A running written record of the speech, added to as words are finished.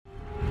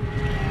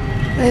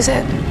What is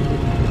it?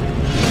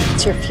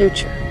 It's your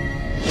future.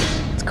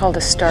 It's called a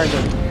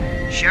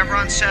Stargate.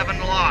 Chevron 7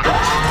 locked.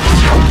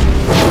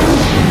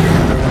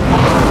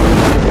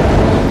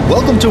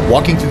 Welcome to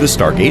Walking Through the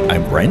Stargate.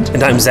 I'm Brent.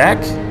 And I'm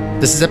Zach.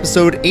 This is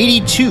episode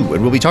 82,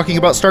 and we'll be talking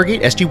about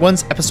Stargate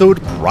SG-1's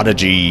episode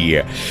Prodigy.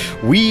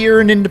 We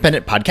are an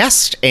independent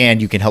podcast, and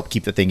you can help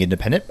keep the thing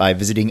independent by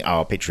visiting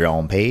our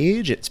Patreon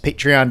page. It's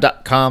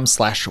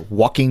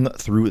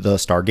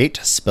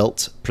patreon.com/walkingthroughthestargate,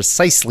 spelt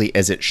precisely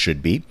as it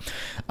should be.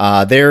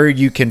 There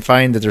you can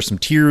find that there's some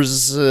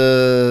tiers,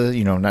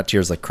 not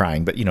tears like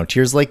crying, but,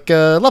 tiers like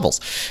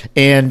levels.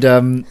 And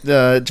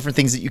different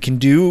things that you can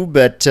do,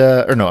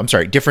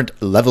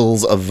 different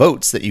levels of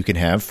votes that you can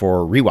have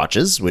for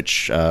rewatches,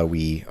 which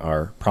we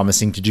are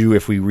promising to do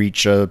if we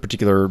reach a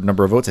particular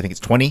number of votes. I think it's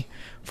 20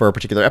 for a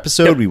particular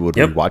episode. We would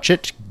rewatch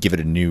it, give it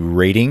a new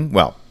rating.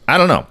 Well, I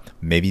don't know.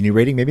 Maybe a new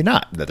rating, maybe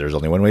not. There's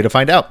only one way to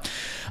find out.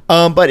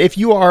 But if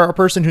you are a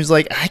person who's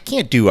like, I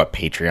can't do a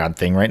Patreon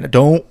thing right now,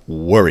 don't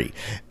worry.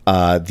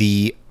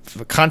 The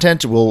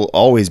content will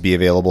always be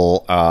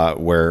available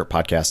where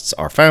podcasts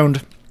are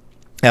found.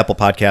 Apple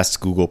Podcasts,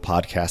 Google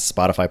Podcasts,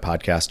 Spotify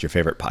Podcasts, your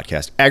favorite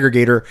podcast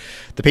aggregator.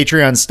 The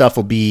Patreon stuff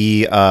will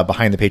be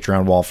behind the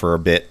Patreon wall for a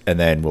bit, and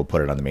then we'll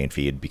put it on the main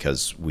feed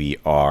because we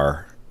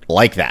are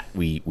like that.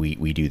 We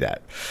do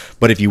that.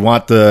 But if you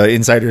want the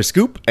insider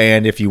scoop,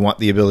 and if you want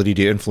the ability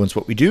to influence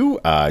what we do,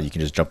 you can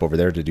just jump over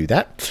there to do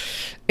that.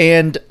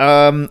 And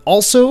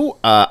also,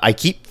 I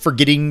keep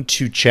forgetting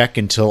to check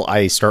until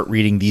I start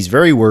reading these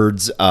very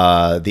words.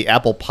 The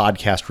Apple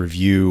Podcast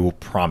review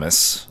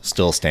promise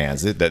still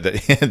stands.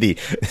 The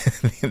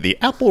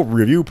Apple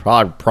review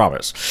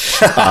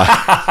promise.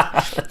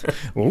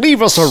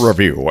 Leave us a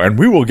review, and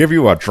we will give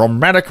you a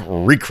dramatic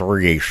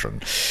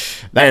recreation.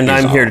 And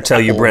I'm here to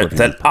tell you, Brent,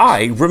 that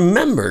I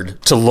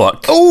remembered to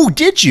look. Oh,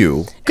 did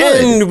you?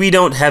 Good. And we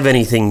don't have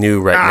anything new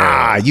right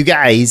now. You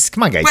guys.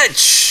 Come on, guys.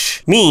 Which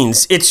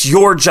means it's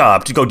your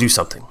job to go do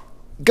something.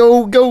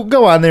 Go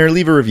on there,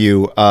 leave a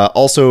review.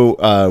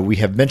 Also, we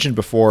have mentioned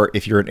before,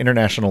 if you're an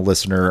international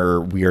listener,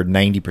 we are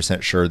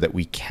 90% sure that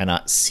we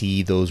cannot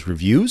see those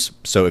reviews.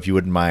 So if you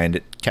wouldn't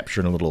mind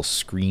capturing a little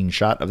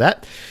screenshot of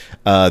that.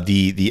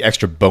 The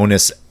extra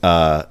bonus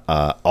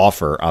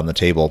offer on the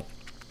table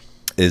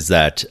is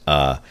that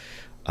I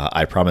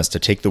promise to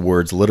take the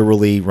words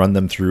literally, run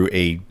them through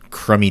a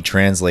crummy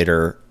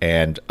translator,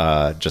 and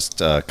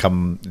just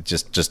run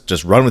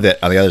with it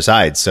on the other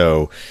side.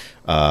 So,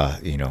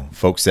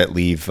 folks that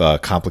leave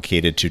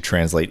complicated to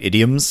translate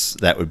idioms,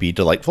 that would be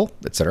delightful,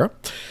 etc.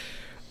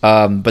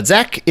 But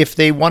Zach, if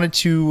they wanted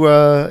to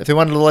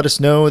let us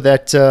know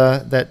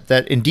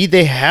that indeed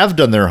they have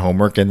done their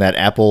homework and that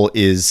Apple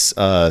is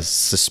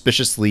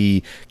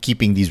suspiciously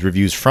keeping these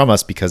reviews from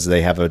us because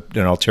they have an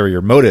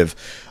ulterior motive,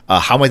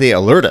 how might they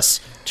alert us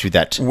to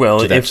that?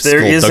 Well, if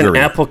there is an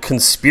Apple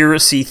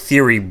conspiracy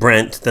theory,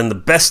 Brent, then the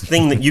best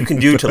thing that you can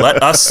do to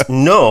let us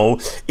know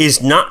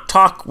is not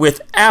talk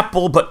with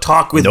Apple, but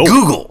talk with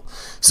Google.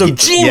 So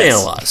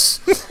Gmail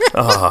us.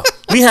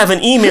 We have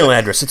an email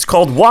address. It's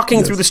called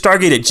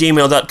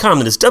walkingthroughthestargate@gmail.com.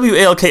 That is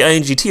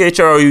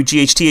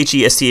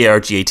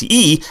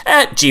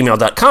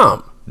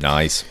WALKINGTHROUGHTHESTARGATE@gmail.com.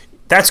 Nice.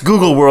 That's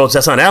Google Worlds.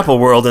 That's not Apple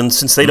World. And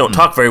since they don't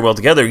talk very well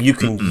together, you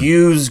can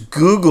use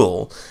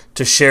Google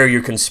to share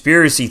your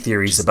conspiracy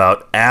theories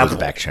about Apple. Those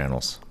back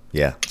channels.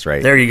 Yeah, that's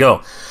right. There you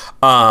go.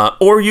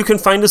 Or you can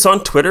find us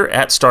on Twitter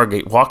at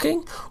Stargate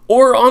Walking,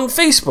 or on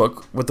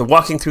Facebook with the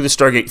Walking Through the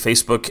Stargate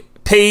Facebook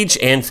page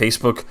and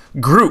Facebook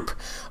group.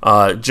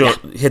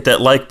 Hit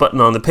that like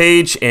button on the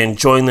page and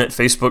join that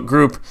Facebook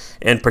group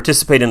and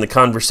participate in the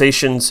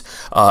conversations.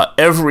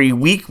 Every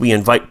week we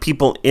invite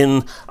people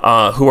in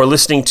who are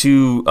listening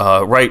to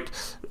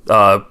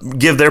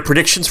give their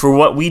predictions for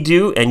what we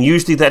do, and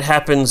usually that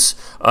happens.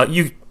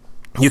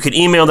 You can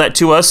email that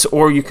to us,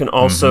 or you can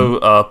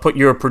also put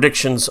your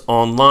predictions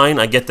online.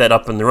 I get that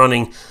up and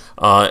running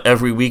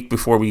every week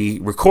before we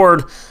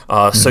record,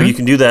 so you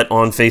can do that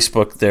on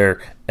Facebook there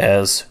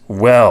as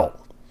well.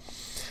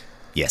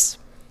 Yes.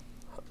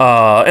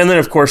 And then,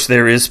 of course,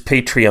 there is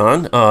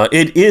Patreon.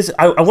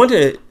 I want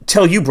to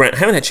tell you, Brent, I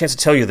haven't had a chance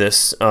to tell you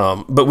this,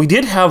 but we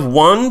did have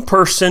one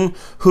person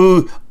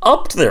who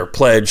upped their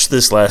pledge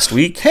this last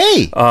week.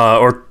 Hey!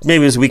 Or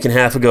maybe it was a week and a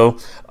half ago,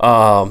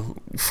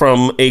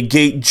 from a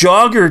gate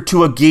jogger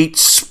to a gate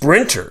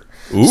sprinter.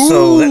 Ooh.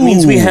 So that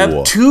means we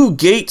have 2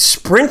 gate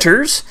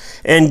sprinters,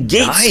 and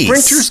gate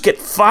sprinters get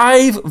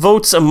 5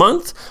 votes a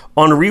month.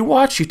 On a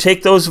rewatch, you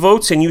take those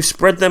votes and you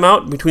spread them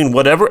out between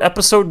whatever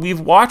episode we've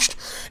watched,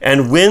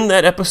 and when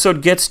that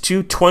episode gets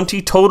to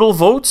 20 total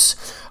votes,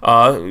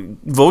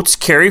 votes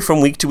carry from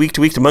week to week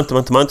to week to month to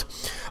month to month.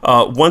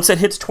 Once it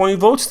hits 20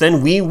 votes,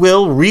 then we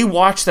will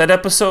rewatch that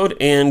episode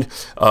and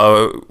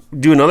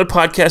do another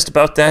podcast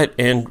about that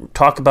and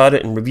talk about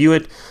it and review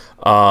it.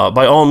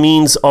 By all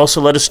means,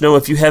 also let us know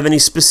if you have any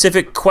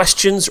specific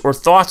questions or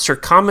thoughts or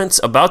comments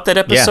about that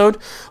episode.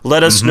 Yeah.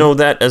 Let us know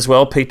that as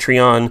well,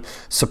 Patreon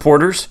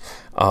supporters.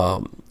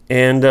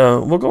 And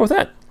we'll go with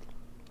that.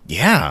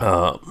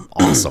 Yeah.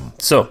 Awesome.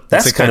 So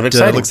that's kind of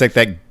exciting. Looks like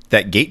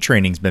that gate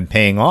training's been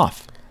paying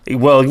off.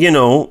 Well, you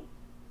know,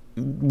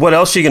 what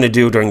else are you going to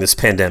do during this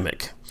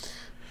pandemic?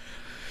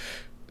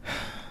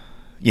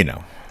 You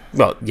know.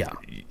 Well, yeah.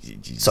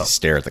 You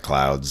stare at the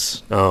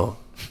clouds. Oh.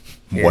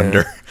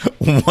 Yeah.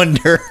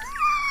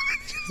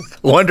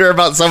 Wonder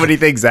about so many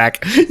things,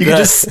 Zach. You can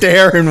just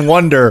stare and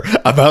wonder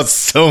about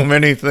so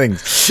many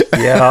things.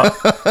 Yeah.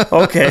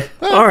 Okay.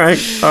 All right.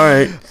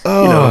 You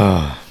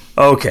know.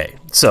 Okay.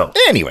 So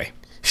anyway,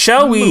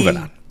 shall we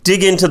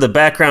dig into the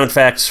background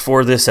facts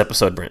for this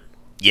episode, Brent?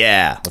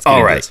 Yeah. Let's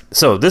All right.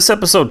 So this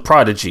episode,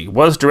 Prodigy,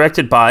 was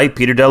directed by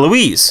Peter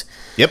DeLuise.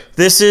 Yep.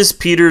 This is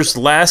Peter's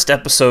last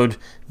episode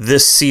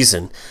this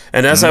season.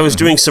 And as I was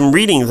doing some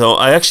reading, though,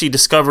 I actually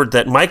discovered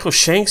that Michael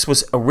Shanks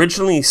was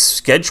originally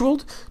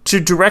scheduled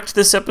to direct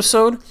this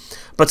episode,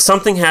 but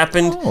something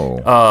happened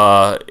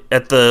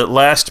at the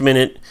last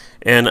minute,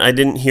 and I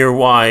didn't hear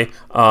why,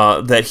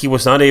 that he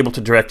was not able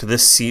to direct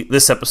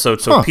this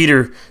episode. So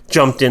Peter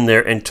jumped in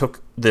there and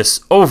took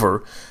this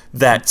over.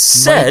 That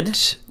said,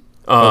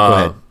 go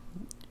ahead.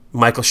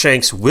 Michael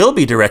Shanks will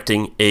be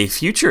directing a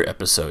future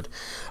episode.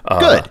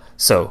 Good.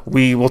 So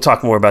we will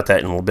talk more about that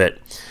in a little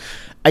bit.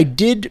 I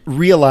did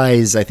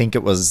realize, I think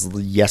it was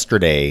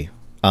yesterday,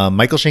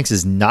 Michael Shanks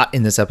is not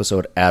in this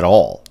episode at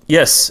all.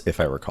 Yes. If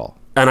I recall.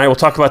 And I will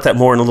talk about that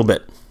more in a little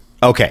bit.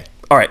 Okay.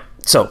 All right.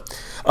 So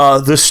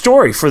the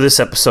story for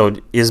this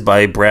episode is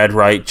by Brad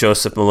Wright,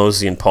 Joseph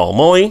Malozzi, and Paul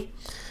Mully.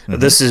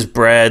 This is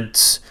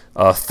Brad's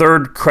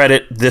third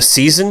credit this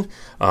season.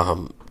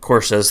 Of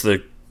course, as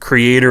the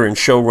creator and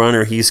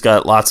showrunner, he's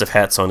got lots of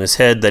hats on his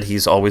head that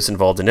he's always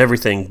involved in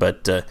everything,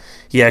 but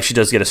he actually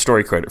does get a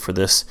story credit for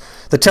this.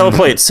 The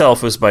teleplay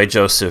itself was by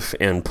Joseph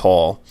and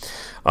Paul.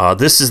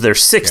 This is their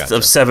sixth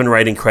of 7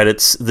 writing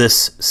credits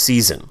this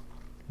season.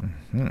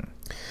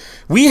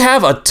 We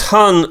have a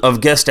ton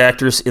of guest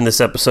actors in this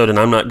episode, and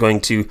I'm not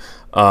going to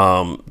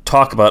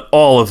talk about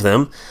all of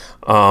them,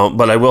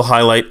 but I will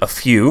highlight a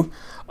few.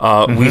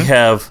 We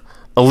have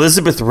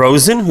Elizabeth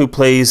Rosen, who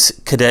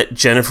plays Cadet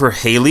Jennifer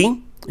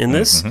Haley in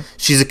this.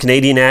 She's a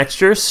Canadian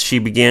actress. She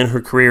began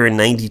her career in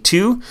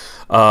 '92,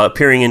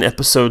 appearing in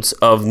episodes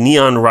of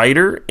Neon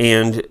Rider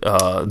and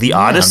The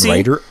Odyssey.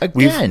 Rider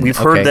again. We've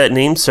heard that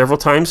name several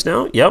times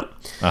now. Yep.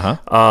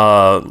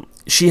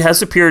 She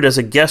has appeared as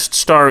a guest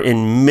star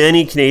in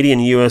many Canadian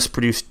and U.S.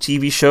 produced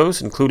TV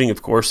shows, including,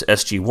 of course,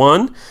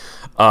 SG-1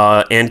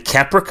 and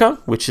Caprica,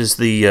 which is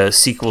the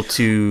sequel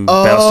to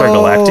Battlestar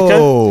Galactica.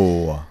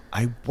 Oh,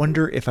 I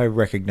wonder if I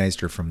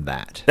recognized her from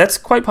that. That's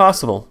quite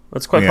possible.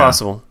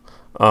 Possible.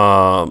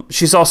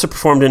 She's also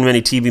performed in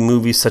many TV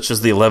movies such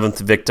as The 11th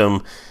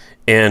Victim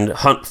and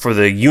Hunt for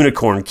the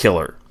Unicorn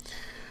Killer.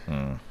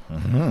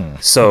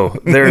 So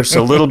there's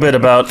a little bit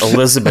about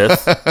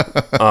Elizabeth.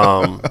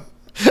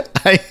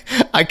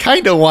 I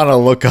kind of want to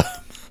look up.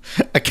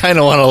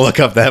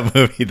 That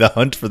movie, The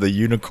Hunt for the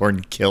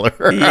Unicorn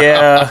Killer.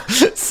 Yeah.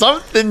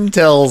 Something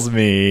tells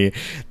me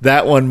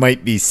that one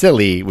might be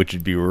silly, which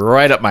would be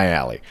right up my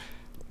alley.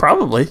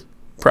 Probably.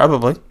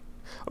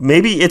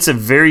 Maybe it's a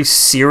very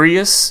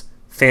serious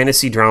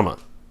fantasy drama.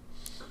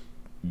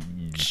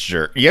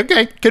 Sure. Yeah,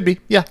 okay. Could be.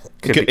 Yeah.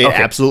 It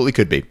absolutely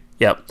could be.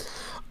 Yep.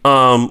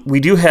 We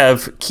do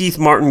have Keith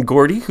Martin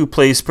Gordy, who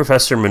plays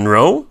Professor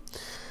Monroe.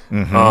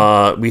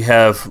 We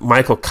have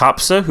Michael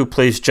Kopsa, who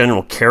plays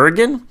General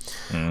Kerrigan.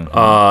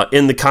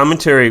 In the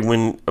commentary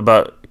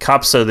about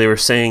Kopsa, they were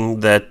saying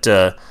that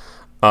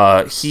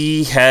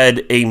he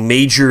had a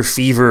major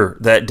fever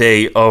that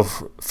day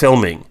of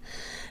filming.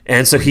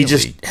 And so he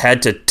just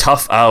had to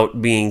tough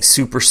out being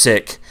super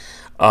sick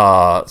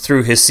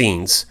through his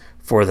scenes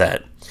for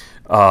that,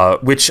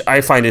 which I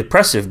find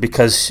impressive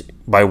because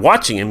by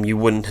watching him, you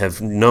wouldn't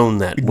have known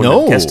that.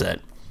 Wouldn't have guessed that.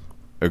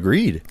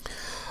 Agreed.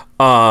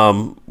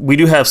 We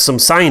do have some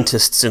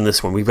scientists in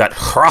this one. We've got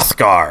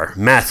Hrothgar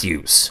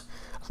Matthews.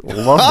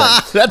 Love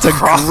that. That's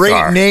Hrothgar. A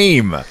great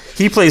name.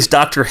 He plays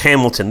Dr.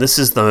 Hamilton. This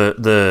is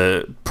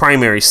the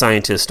primary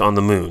scientist on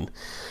the moon.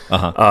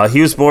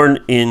 He was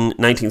born in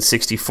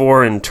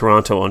 1964 in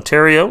Toronto,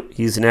 Ontario.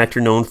 He's an actor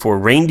known for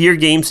Reindeer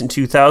Games in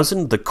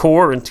 2000, The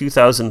Core in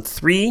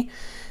 2003,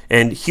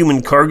 and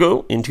Human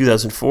Cargo in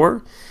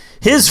 2004.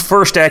 His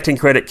first acting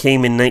credit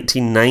came in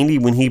 1990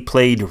 when he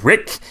played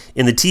Rick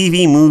in the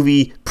TV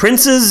movie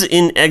Princes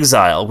in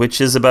Exile, which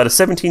is about a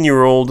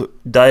 17-year-old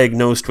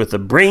diagnosed with a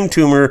brain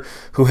tumor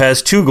who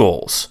has 2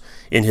 goals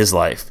in his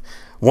life.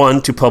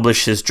 1, to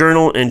publish his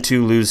journal, and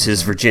 2, lose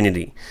his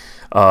virginity.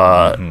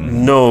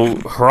 No,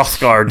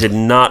 Hrothgar did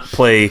not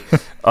play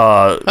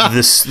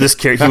this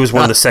character. He was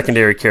one of the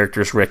secondary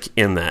characters, Rick,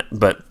 in that.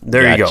 But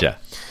there you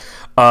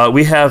go.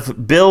 We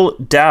have Bill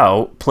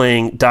Dow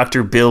playing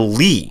Dr. Bill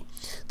Lee.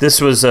 This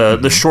was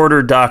the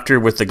shorter doctor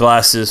with the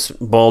glasses,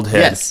 bald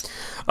head.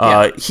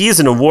 Yes. He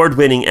is an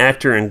award-winning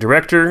actor and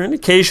director, and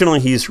occasionally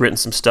he's written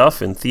some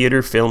stuff in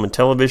theater, film, and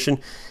television.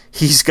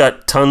 He's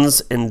got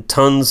tons and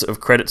tons of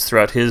credits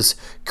throughout his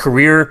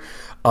career.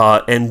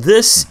 And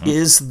this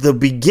is the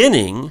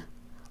beginning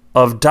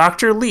of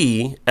Dr.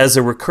 Lee as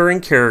a recurring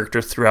character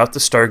throughout the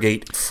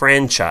Stargate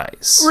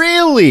franchise.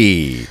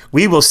 Really?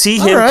 We will see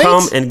him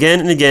come and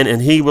again,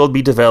 and he will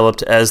be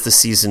developed as the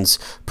seasons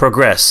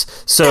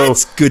progress. So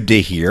that's good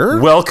to hear.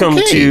 Welcome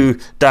to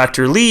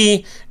Dr.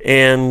 Lee,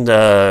 and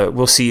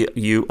we'll see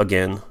you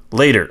again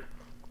later.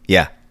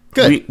 Yeah,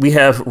 good. We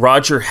have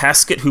Roger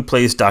Haskett, who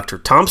plays Dr.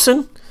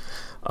 Thompson.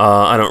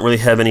 I don't really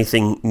have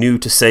anything new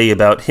to say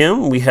about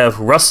him. We have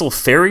Russell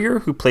Ferrier,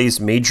 who plays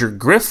Major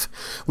Griff.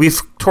 We've,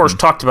 of course,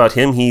 talked about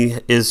him. He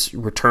is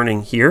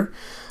returning here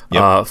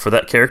for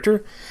that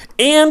character.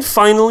 And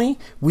finally,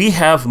 we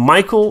have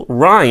Michael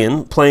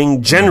Ryan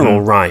playing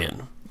General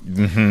Ryan.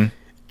 Mm-hmm.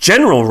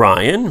 General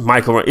Ryan,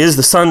 is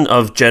the son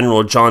of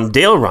General John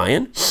Dale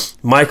Ryan.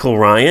 Michael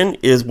Ryan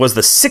was the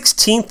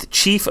 16th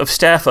Chief of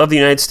Staff of the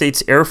United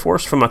States Air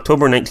Force from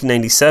October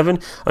 1997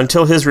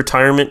 until his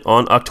retirement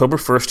on October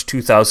 1st,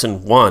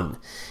 2001.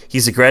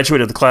 He's a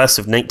graduate of the class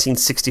of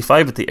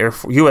 1965 at the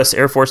U.S.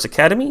 Air Force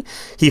Academy.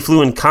 He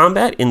flew in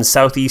combat in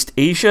Southeast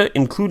Asia,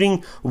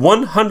 including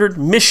 100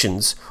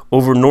 missions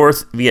over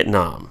North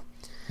Vietnam.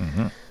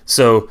 Mm-hmm.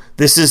 So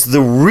this is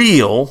the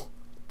real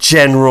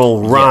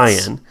General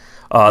Ryan.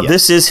 Yes.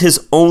 This is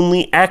his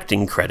only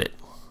acting credit.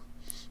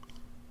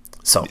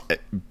 So,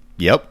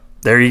 yep.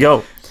 There you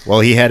go. Well,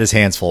 he had his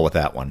hands full with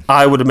that one.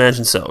 I would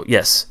imagine so,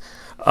 yes.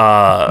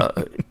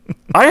 I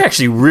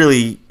actually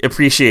really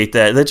appreciate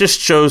that. That just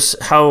shows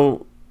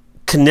how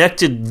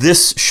connected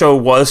this show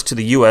was to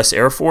the U.S.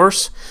 Air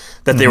Force,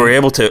 that they were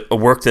able to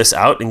work this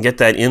out and get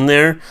that in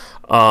there,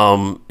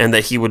 and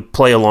that he would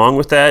play along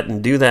with that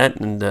and do that.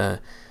 And it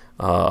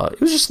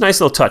was just a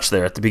nice little touch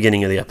there at the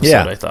beginning of the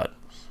episode, I thought.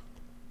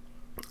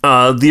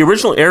 The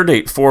original air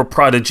date for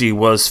Prodigy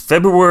was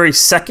February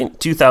 2nd,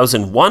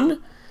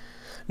 2001.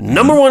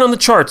 Number one on the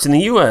charts in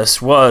the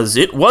U.S. was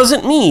It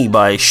Wasn't Me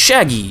by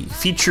Shaggy,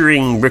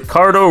 featuring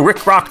Ricardo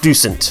Rick Rock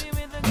Ducent.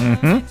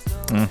 I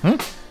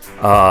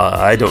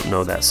don't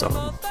know that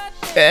song.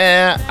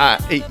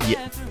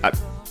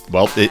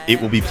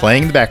 It will be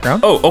playing in the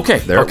background. Oh, okay.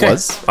 There it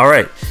was. All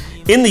right.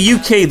 In the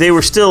UK, they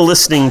were still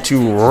listening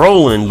to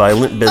Rollin' by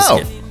Limp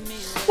Bizkit. Oh.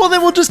 Well,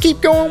 then we'll just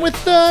keep going with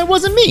It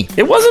Wasn't Me.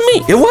 It wasn't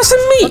me. It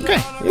wasn't me.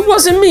 Okay. It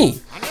wasn't me.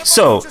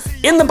 So,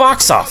 in the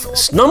box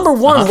office, number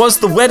one was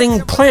The Wedding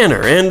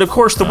Planner. And, of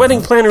course, The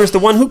Wedding Planner is the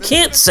one who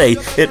can't say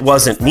it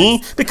wasn't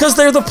me because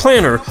they're the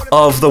planner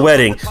of the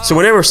wedding. So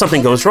whenever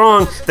something goes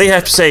wrong, they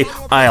have to say,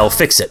 I'll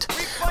fix it.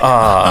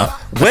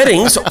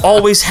 Weddings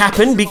always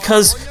happen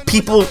because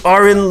people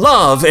are in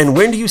love. And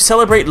when do you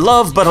celebrate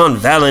love but on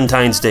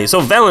Valentine's Day?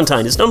 So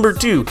Valentine is number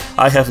two.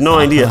 I have no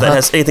idea if that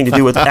has anything to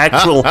do with the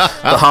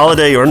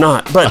holiday or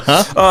not. But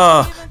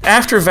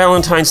after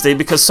Valentine's Day,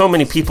 because so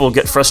many people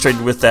get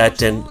frustrated with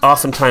that, and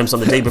oftentimes on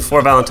the day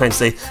before Valentine's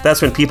Day,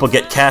 that's when people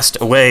get cast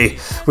away,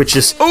 which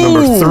is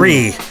number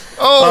three.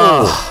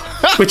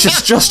 Which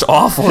is just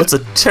awful. It's a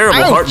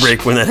terrible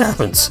heartbreak when that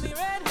happens.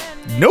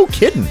 No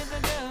kidding.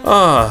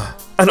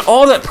 And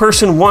all that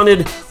person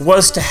wanted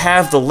was to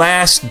have the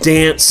last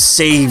dance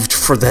saved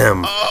for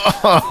them.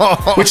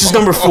 Which is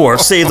number four,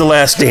 Save the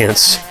Last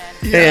Dance.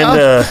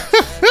 Yeah.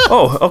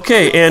 And,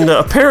 and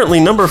apparently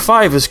number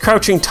five is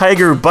Crouching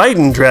Tiger,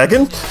 Biden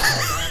Dragon.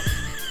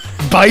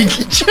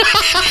 Biden?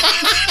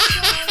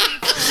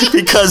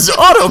 Because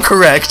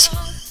autocorrect.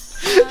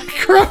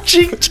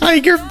 Crouching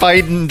Tiger,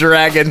 Biden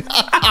Dragon.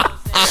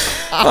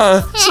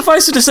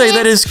 Suffice it to say,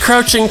 that is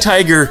Crouching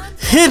Tiger,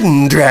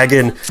 Hidden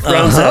Dragon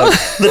rounds out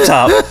the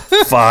top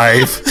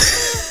five.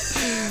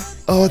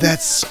 Oh,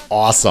 that's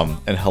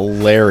awesome and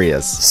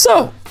hilarious.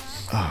 So,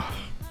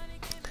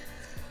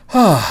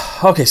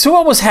 okay, so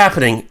what was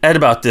happening at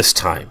about this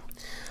time?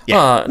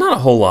 Not a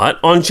whole lot.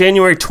 On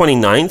January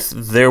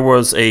 29th, there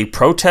was a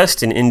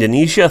protest in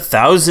Indonesia.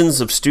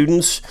 Thousands of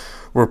students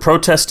were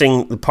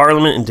protesting the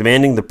parliament and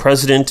demanding the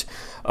president,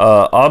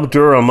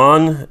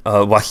 Abdurrahman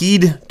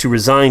Wahid, to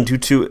resign due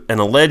to an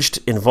alleged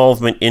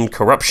involvement in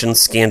corruption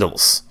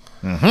scandals.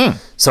 Mm-hmm.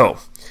 So,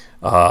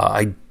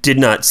 I did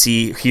not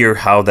hear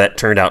how that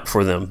turned out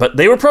for them, but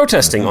they were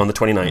protesting on the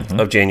 29th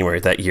of January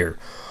that year.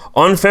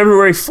 On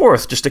February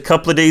 4th, just a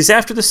couple of days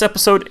after this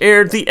episode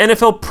aired, the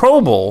NFL Pro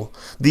Bowl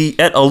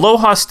at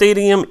Aloha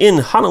Stadium in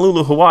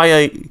Honolulu,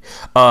 Hawaii,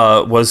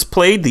 was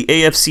played. The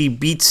AFC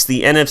beats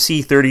the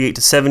NFC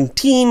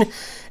 38-17,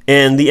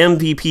 and the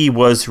MVP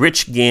was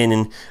Rich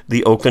Gannon,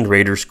 the Oakland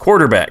Raiders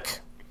quarterback.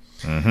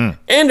 Mm-hmm.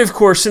 And, of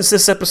course, since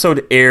this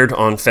episode aired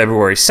on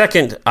February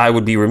 2nd, I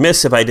would be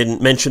remiss if I didn't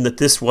mention that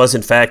this was,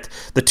 in fact,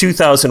 the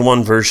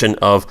 2001 version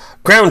of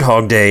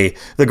Groundhog Day.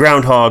 The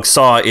groundhog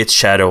saw its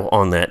shadow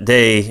on that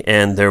day,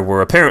 and there were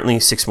apparently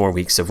 6 more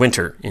weeks of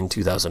winter in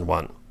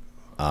 2001.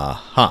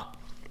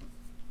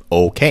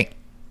 Okay.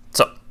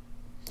 So,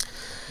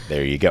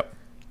 there you go.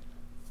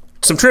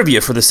 Some trivia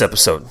for this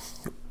episode.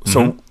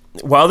 So,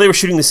 while they were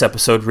shooting this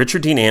episode,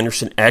 Richard Dean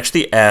Anderson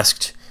actually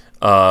asked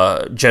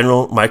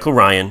General Michael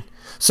Ryan,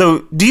 so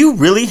do you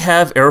really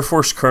have Air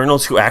Force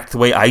colonels who act the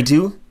way I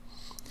do?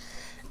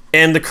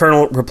 And the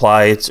colonel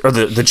replies, or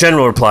the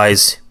general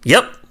replies,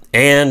 yep,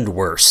 and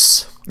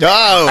worse.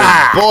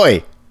 Oh,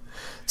 boy.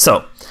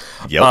 So,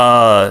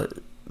 Yep.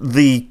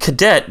 The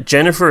cadet,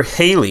 Jennifer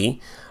Haley,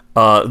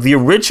 the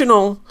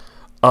original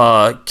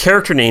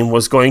character name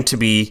was going to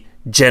be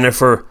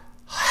Jennifer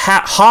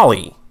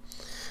Holly.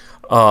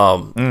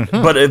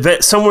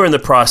 But somewhere in the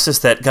process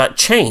that got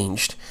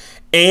changed.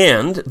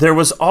 And there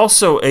was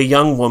also a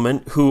young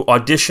woman who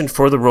auditioned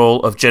for the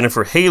role of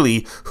Jennifer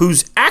Haley,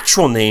 whose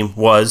actual name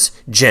was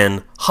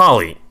Jen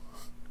Holly.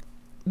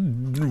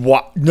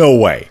 What? No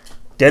way.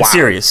 Dead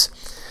serious.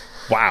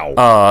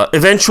 Wow.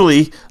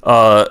 Eventually,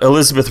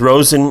 Elizabeth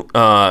Rosen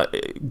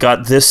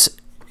got this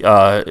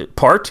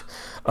part.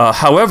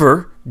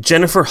 However,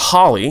 Jennifer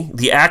Holly,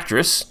 the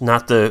actress,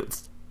 not the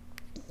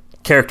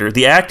character,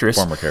 the actress,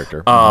 former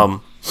character,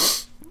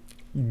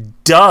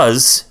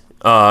 does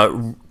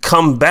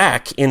come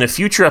back in a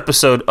future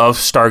episode of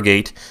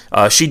Stargate.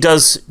 She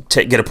does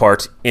get a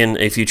part in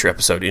a future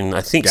episode in,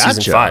 I think,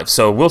 season 5.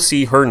 So we'll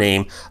see her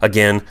name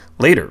again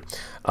later.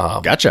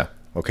 Gotcha.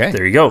 Okay.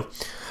 There you go.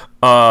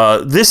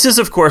 This is,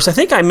 of course, I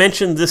think I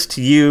mentioned this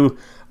to you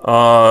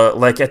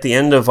like at the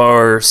end of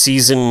our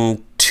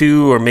season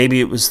 2, or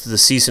maybe it was the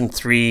season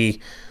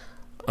 3,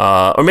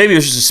 or maybe it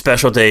was just a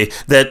special day,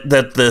 that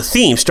the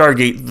theme,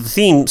 Stargate, the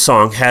theme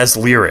song has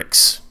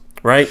lyrics.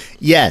 Right?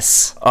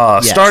 Yes.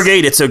 Yes.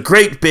 Stargate, it's a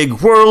great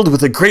big world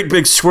with a great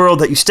big swirl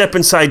that you step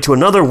inside to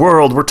another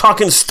world. We're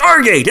talking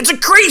Stargate. It's a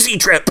crazy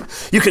trip.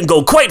 You can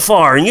go quite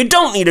far, and you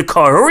don't need a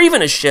car or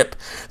even a ship.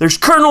 There's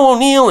Colonel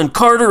O'Neill and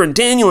Carter and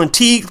Daniel and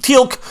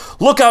Teal'c.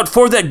 Look out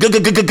for that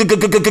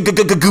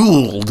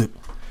Gould.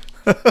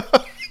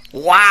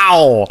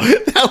 Wow.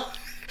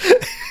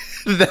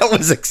 That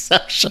was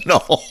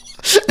exceptional.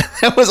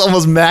 That was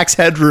almost Max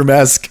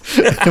Headroom-esque.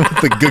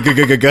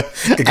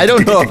 I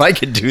don't know if I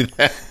could do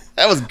that.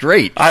 That was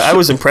great. I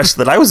was impressed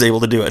that I was able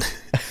to do it.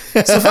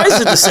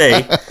 Suffice it to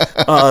say,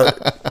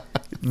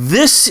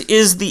 this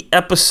is the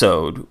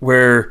episode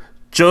where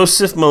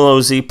Joseph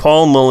Malozzi,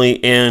 Paul Mully,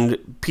 and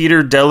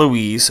Peter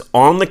DeLuise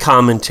on the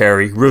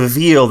commentary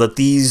reveal that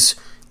these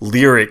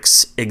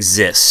lyrics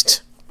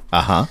exist.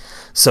 Uh-huh.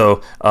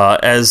 So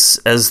as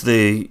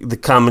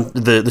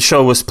the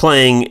show was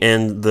playing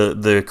and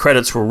the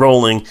credits were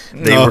rolling,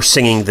 they were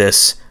singing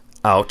this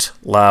out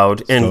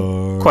loud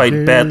and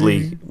quite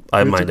badly,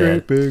 I might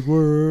add. Big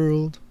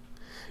world.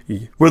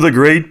 With a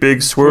great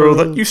big swirl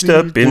that you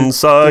step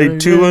inside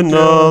to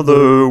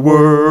another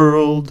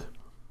world,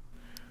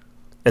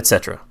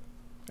 etc.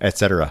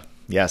 Etc.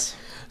 Yes.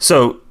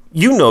 So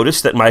you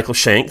noticed that Michael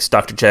Shanks,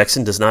 Dr.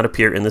 Jackson, does not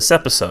appear in this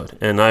episode.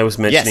 And I was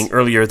mentioning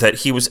earlier that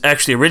he was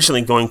actually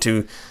originally going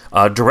to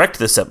direct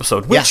this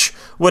episode, which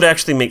would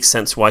actually make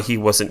sense why he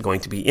wasn't going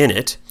to be in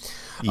it.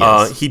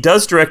 Yes. He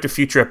does direct a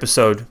future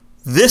episode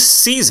this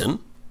season.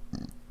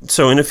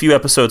 So in a few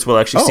episodes, we'll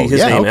actually see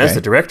his name as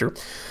the director.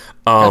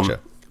 Gotcha.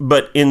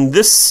 But in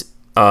this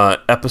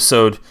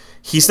episode,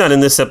 he's not in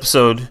this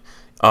episode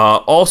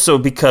also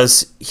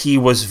because he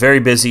was very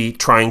busy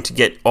trying to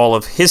get all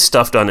of his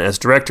stuff done as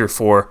director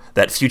for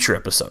that future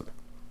episode.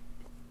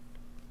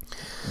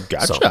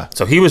 Gotcha.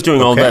 So he was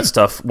doing all that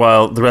stuff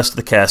while the rest of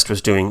the cast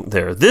was doing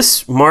their.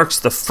 This marks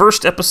the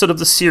first episode of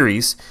the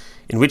series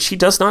in which he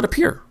does not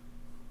appear.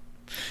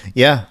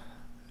 Yeah.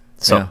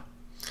 So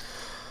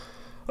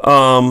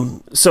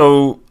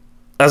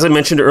as I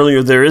mentioned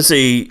earlier, there is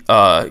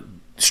a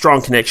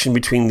strong connection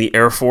between the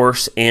Air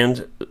Force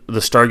and the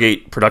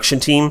Stargate production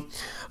team.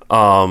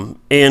 And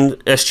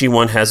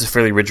SG-1 has a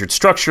fairly rigid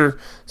structure,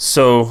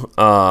 so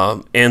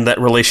and that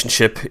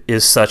relationship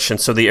is such, and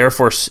so the Air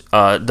Force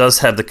does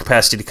have the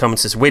capacity to come and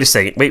says, wait a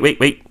second,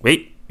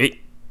 wait,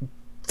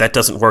 that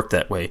doesn't work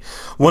that way.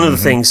 One of the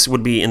things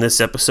would be in this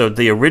episode,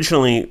 they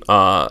originally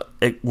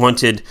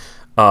wanted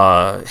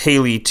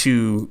Haley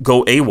to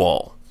go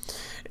AWOL,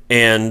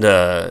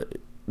 and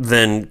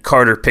then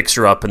Carter picks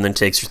her up and then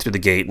takes her through the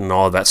gate and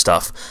all of that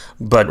stuff.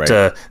 But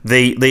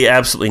they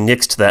absolutely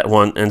nixed that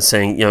one and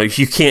saying,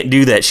 you can't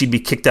do that. She'd be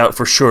kicked out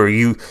for sure.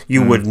 You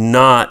would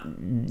not,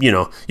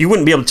 you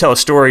wouldn't be able to tell a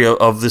story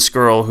of this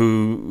girl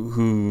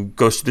who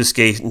goes to this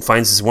gate and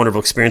finds this wonderful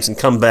experience and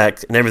come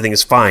back and everything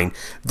is fine.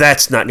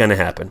 That's not going to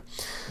happen.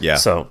 Yeah.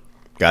 So,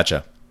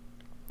 gotcha.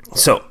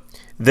 So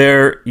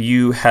there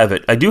you have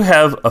it. I do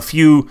have a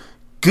few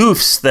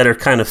goofs that are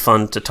kind of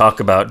fun to talk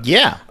about.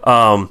 Yeah.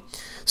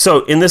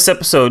 So in this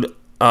episode,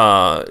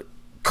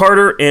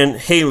 Carter and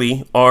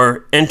Haley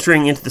are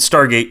entering into the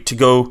Stargate to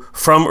go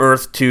from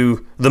Earth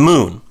to the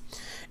moon.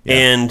 Yeah.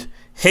 And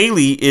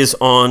Haley is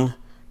on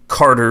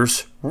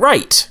Carter's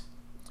right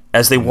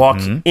as they walk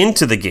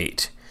into the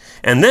gate.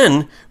 And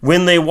then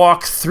when they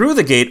walk through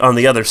the gate on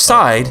the other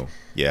side,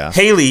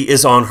 Haley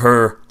is on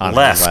her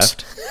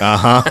left.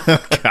 Uh-huh.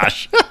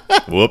 Gosh.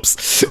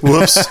 Whoops.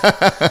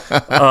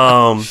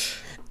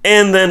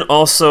 And then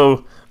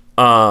also,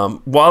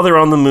 while they're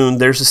on the moon,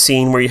 there's a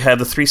scene where you have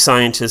the three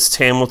scientists,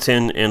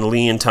 Hamilton and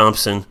Lee and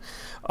Thompson,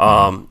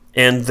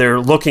 and they're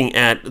looking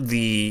at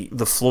the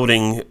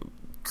floating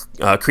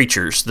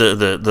creatures,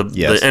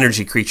 the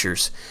energy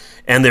creatures.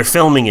 and they're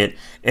filming it.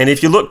 And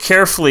if you look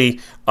carefully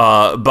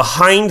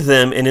behind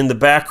them and in the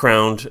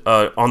background,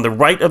 on the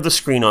right of the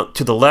screen,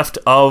 to the left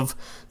of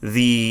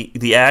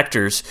the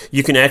actors,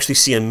 you can actually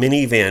see a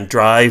minivan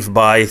drive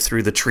by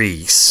through the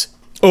trees.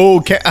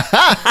 Okay.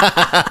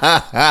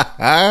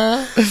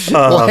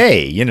 Well,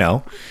 hey,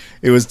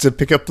 it was to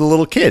pick up the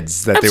little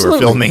kids that Absolutely.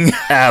 They were filming.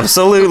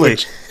 Absolutely.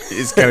 Which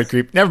is kind of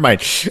creepy. Never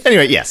mind.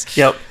 Anyway, yes.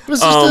 Yep. It was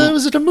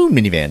just a moon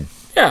minivan.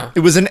 Yeah. It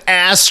was an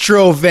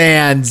Astro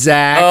van,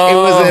 Zach. It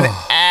was an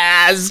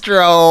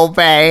Astro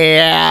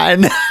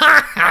van.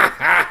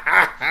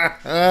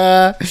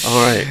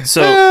 All right.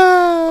 So,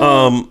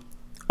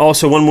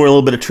 also one more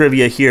little bit of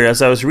trivia here.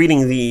 As I was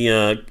reading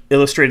the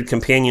illustrated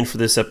companion for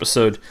this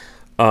episode,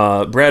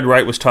 Brad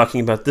Wright was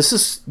talking about this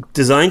is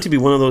designed to be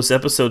one of those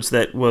episodes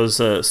that was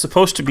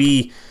supposed to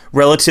be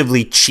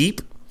relatively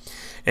cheap.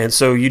 And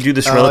so you do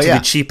this relatively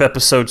cheap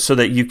episode so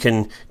that you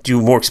can do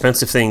more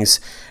expensive things.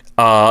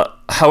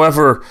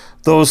 However,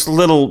 those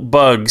little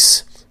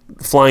bugs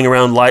flying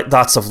around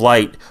dots of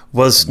light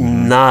was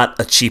not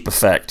a cheap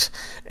effect.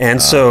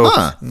 And so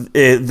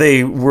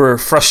they were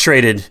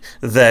frustrated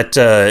that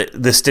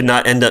this did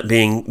not end up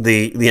being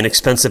the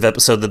inexpensive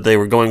episode that they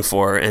were going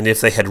for. And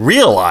if they had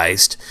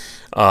realized,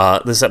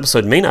 this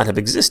episode may not have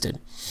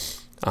existed.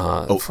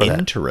 For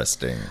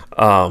interesting.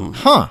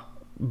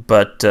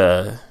 But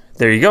there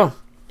you go.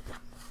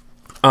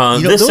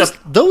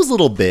 Those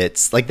little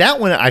bits, like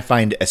that one, I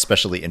find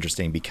especially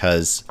interesting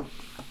because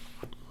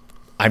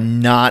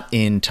I'm not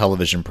in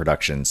television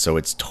production, so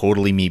it's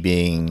totally me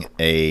being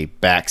a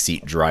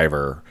backseat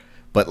driver.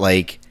 But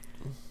like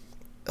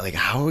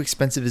how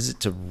expensive is it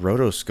to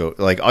rotoscope?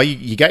 Like,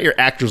 you got your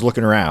actors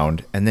looking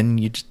around, and then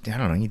you just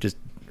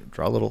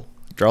draw little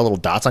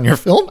dots on your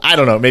film. I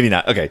don't know, maybe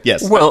not. Okay,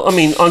 yes. Well, I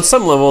mean, on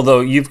some level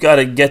though, you've got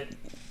to get.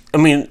 I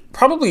mean,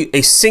 probably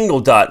a single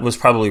dot was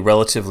probably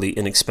relatively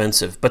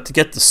inexpensive, but to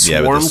get the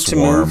swarm to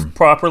move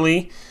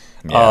properly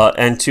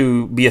and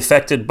to be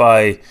affected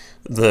by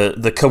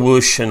the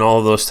kawoosh and all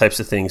of those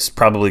types of things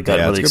probably got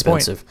really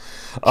expensive.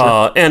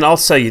 Sure. And I'll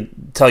tell you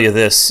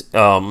this: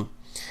 a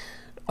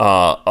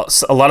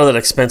lot of that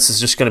expense is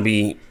just going to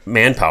be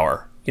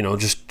manpower.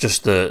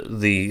 Just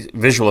the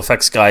visual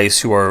effects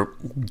guys who are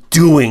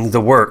doing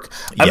the work.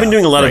 I've been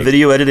doing a lot of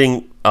video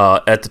editing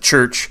at the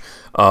church.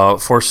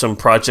 For some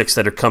projects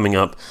that are coming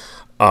up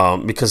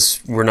because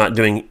we're not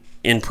doing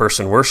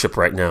in-person worship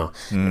right now.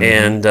 Mm-hmm.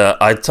 And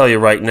I tell you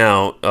right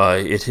now,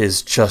 it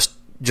is just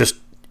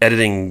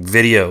editing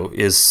video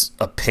is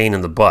a pain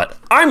in the butt.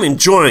 I'm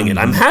enjoying it.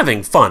 I'm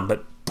having fun,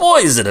 but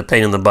boy, is it a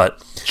pain in the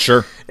butt.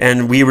 Sure.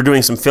 And we were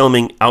doing some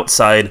filming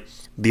outside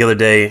the other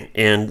day,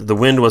 and the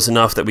wind was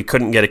enough that we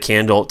couldn't get a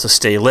candle to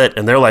stay lit.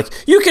 And they're like,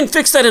 "You can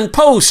fix that in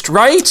post,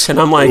 right?" And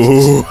I'm like,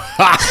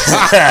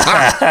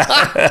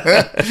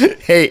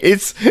 "Hey,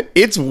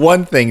 it's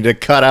one thing to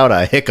cut out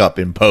a hiccup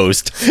in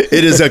post.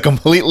 It is a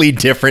completely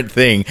different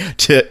thing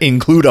to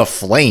include a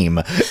flame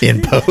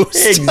in post."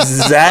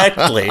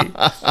 Exactly.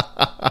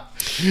 I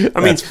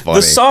mean,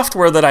 the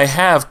software that I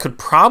have could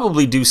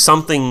probably do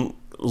something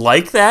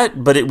like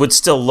that, but it would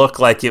still look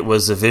like it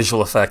was a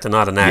visual effect and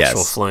not an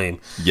actual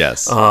flame.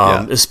 Yes.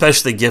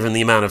 Especially given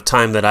the amount of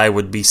time that I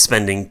would be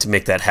spending to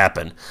make that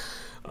happen.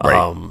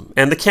 Right.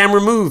 And the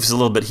camera moves a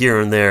little bit here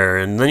and there,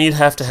 and then you'd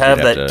have to have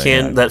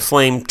that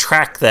flame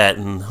track that,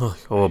 and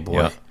oh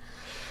boy. Yeah.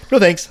 No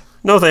thanks.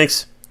 No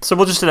thanks. So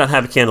we'll just not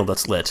have a candle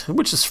that's lit,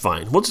 which is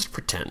fine. We'll just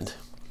pretend.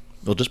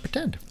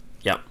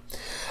 Yeah.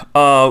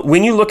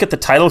 When you look at the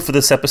title for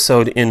this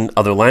episode in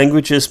other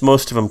languages,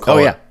 most of them call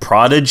it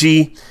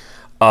Prodigy.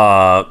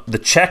 The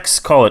Czechs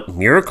call it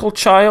Miracle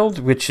Child,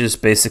 which is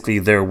basically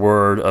their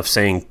word of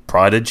saying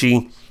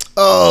prodigy.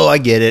 Oh, I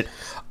get it.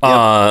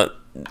 Yep.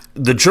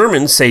 The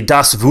Germans say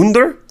Das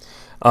Wunder,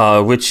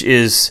 which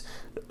is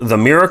the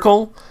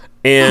miracle.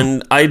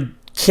 And I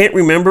can't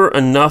remember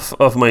enough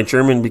of my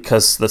German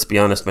because, let's be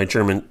honest, my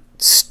German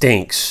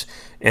stinks.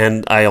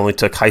 And I only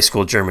took high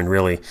school German,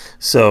 really.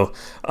 So,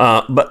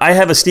 but I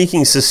have a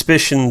sneaking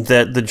suspicion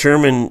that the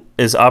German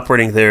is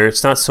operating there.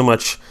 It's not so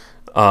much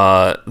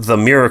the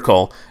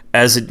miracle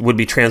as it would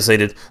be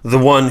translated the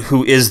one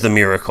who is the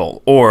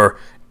miracle, or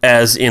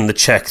as in the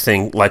Czech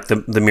thing, like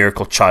the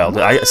miracle child.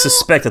 I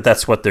suspect that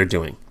that's what they're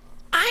doing.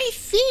 I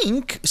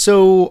think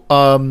so.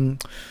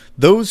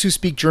 Those who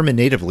speak German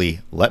natively,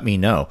 let me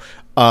know.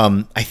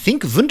 I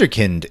think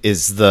Wunderkind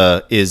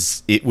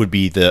it would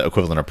be the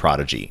equivalent of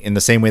prodigy, in the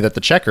same way that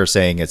the Czech are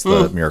saying it's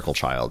the miracle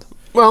child.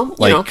 Well,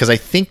 because I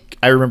think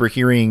I remember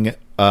hearing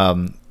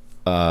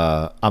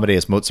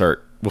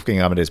Wolfgang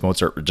Amadeus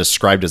Mozart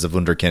described as a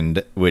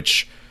Wunderkind,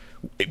 which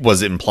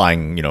was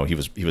implying, he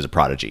was a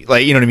prodigy.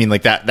 Like, you know what I mean?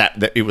 Like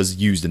that it was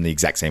used in the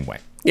exact same way.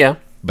 Yeah.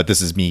 But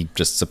this is me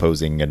just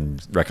supposing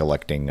and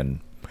recollecting and.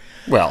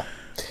 Well,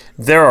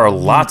 there are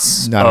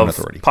lots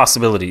of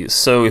possibilities.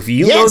 So if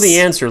you know the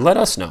answer, let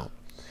us know.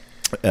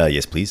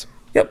 Yes, please.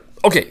 Yep.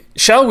 Okay.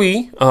 Shall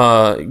we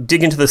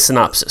dig into the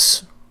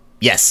synopsis?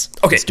 Yes.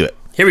 Okay. Let's do it.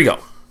 Here we go.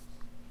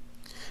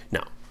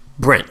 Now,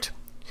 Brent,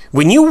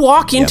 When you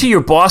walk into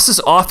your boss's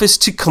office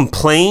to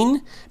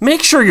complain,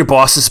 make sure your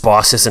boss's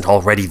boss isn't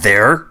already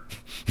there.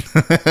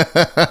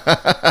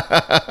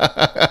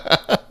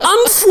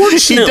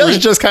 Unfortunately, he does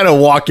just kind of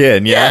walk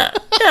in, yeah.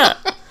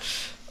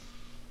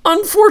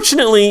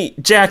 Unfortunately,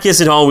 Jack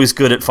isn't always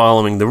good at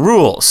following the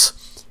rules.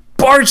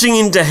 Barging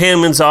into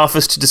Hammond's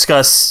office to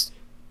discuss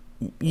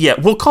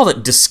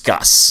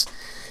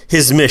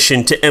his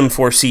mission to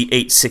M4C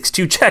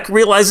 862, Jack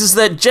realizes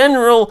that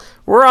General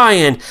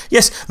Ryan,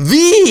 yes,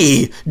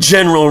 the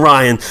General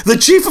Ryan, the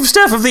Chief of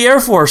Staff of the Air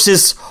Force,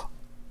 is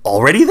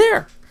already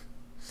there.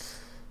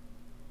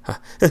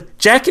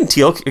 Jack and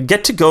Teal'c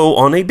get to go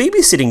on a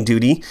babysitting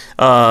duty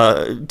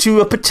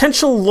to a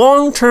potential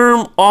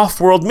long-term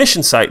off-world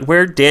mission site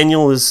while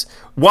Daniel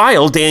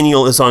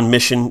is on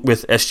mission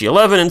with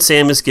SG-11 and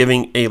Sam is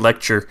giving a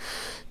lecture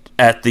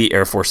at the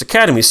Air Force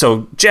Academy.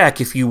 So,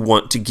 Jack, if you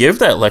want to give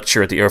that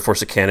lecture at the Air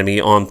Force Academy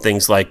on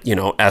things like,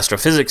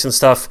 astrophysics and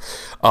stuff,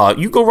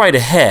 you go right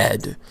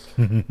ahead.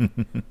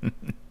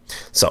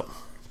 So,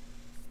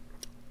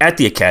 at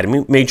the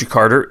Academy, Major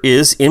Carter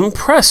is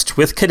impressed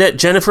with Cadet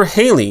Jennifer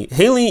Haley.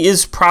 Haley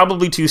is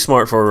probably too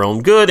smart for her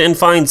own good and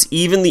finds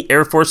even the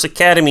Air Force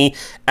Academy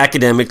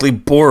academically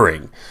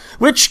boring,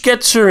 which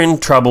gets her in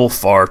trouble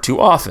far too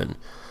often.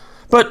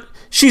 But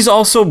she's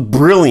also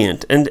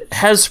brilliant and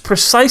has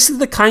precisely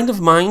the kind of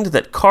mind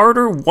that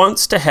Carter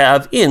wants to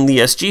have in the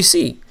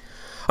SGC.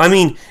 I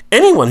mean,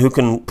 anyone who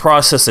can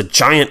process a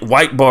giant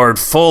whiteboard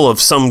full of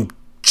some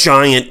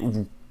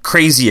giant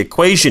crazy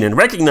equation and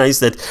recognize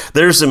that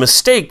there's a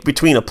mistake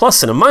between a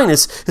plus and a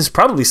minus is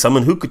probably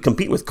someone who could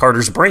compete with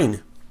Carter's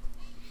brain.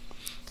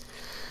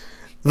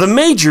 The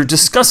Major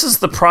discusses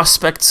the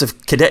prospects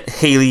of Cadet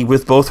Haley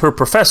with both her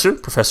professor,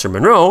 Professor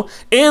Monroe,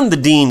 and the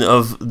Dean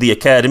of the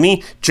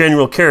Academy,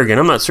 General Kerrigan.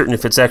 I'm not certain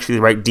if it's actually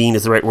the right Dean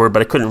is the right word,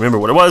 but I couldn't remember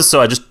what it was, so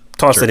I just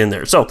tossed it in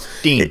there. So,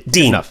 Dean.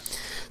 Enough.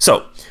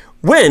 So,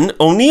 when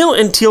O'Neill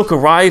and Teal'c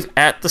arrive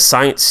at the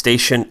science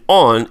station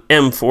on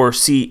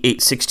M4C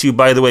 862,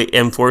 by the way,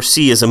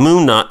 M4C is a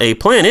moon, not a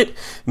planet,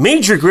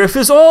 Major Griff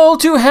is all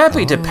too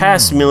happy to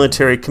pass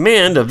military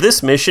command of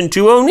this mission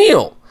to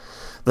O'Neill.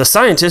 The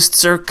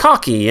scientists are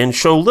cocky and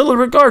show little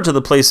regard to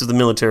the place of the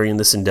military in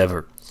this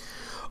endeavor.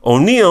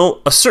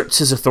 O'Neill asserts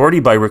his authority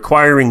by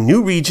requiring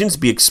new regions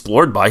be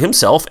explored by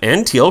himself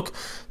and Teal'c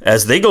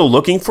as they go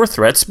looking for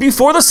threats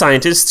before the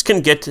scientists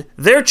can get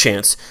their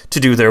chance to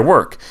do their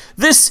work.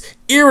 This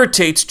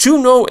irritates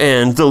to no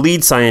end the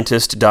lead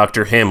scientist,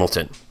 Dr.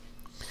 Hamilton.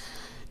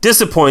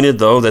 Disappointed,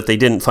 though, that they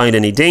didn't find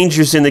any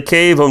dangers in the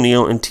cave,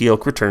 O'Neill and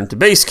Teal'c return to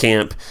base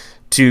camp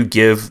to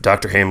give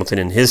Dr. Hamilton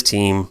and his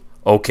team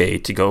okay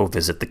to go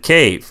visit the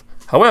cave.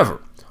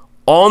 However,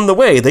 on the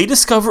way, they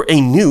discover a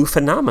new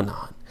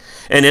phenomenon.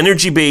 An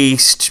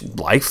energy-based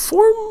life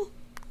form?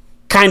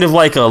 Kind of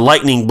like a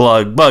lightning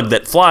bug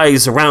that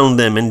flies around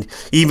them and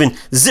even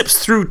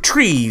zips through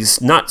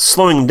trees, not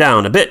slowing them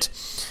down a bit.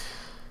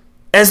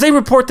 As they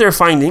report their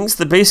findings,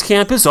 the base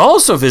camp is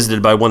also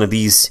visited by one of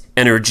these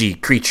energy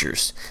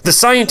creatures. The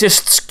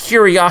scientists'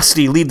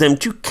 curiosity lead them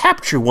to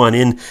capture one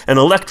in an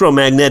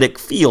electromagnetic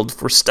field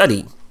for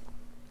study.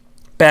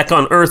 Back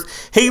on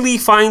Earth, Haley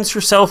finds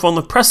herself on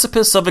the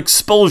precipice of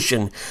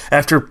expulsion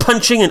after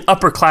punching an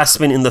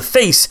upperclassman in the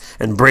face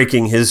and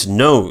breaking his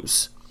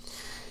nose.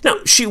 Now,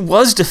 she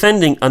was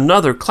defending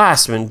another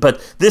classman,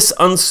 but this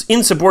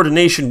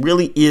insubordination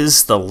really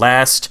is the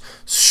last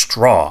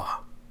straw.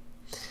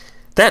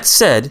 That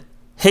said,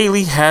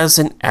 Haley has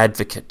an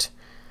advocate.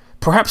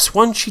 Perhaps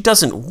one she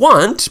doesn't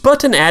want,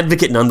 but an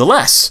advocate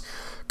nonetheless.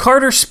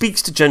 Carter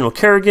speaks to General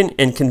Kerrigan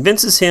and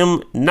convinces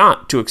him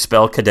not to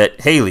expel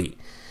Cadet Haley.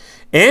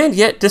 And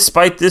yet,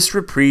 despite this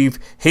reprieve,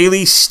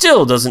 Haley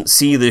still doesn't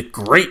see the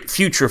great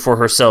future for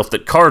herself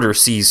that Carter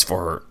sees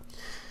for her.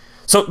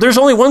 So there's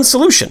only one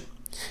solution.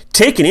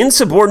 Take an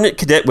insubordinate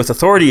cadet with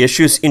authority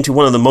issues into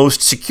one of the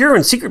most secure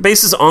and secret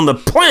bases on the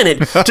planet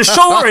to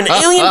show her an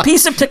alien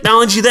piece of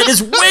technology that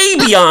is way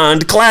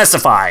beyond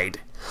classified.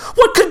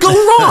 What could go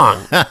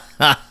wrong?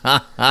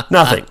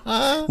 Nothing.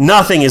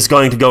 Nothing is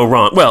going to go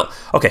wrong. Well,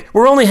 okay,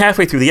 we're only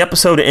halfway through the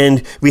episode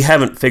and we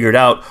haven't figured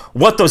out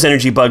what those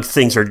energy bug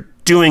things are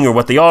doing or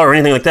what they are or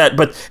anything like that,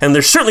 and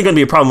there's certainly going to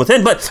be a problem with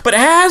it. But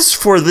as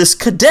for this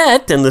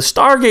cadet and the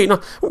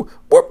Stargate,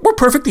 we're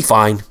perfectly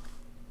fine.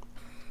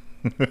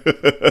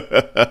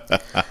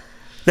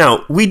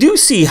 Now, we do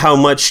see how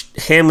much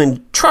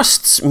Hammond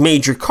trusts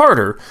Major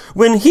Carter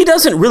when he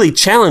doesn't really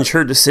challenge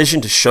her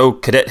decision to show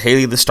Cadet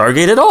Haley the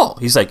Stargate at all.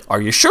 He's like,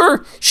 "Are you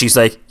sure?" She's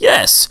like,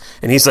 "Yes."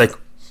 And he's like,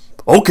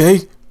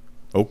 "Okay."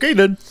 Okay,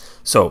 then.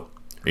 So,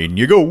 in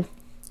you go.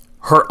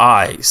 Her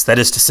eyes, that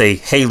is to say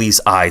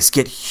Haley's eyes,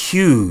 get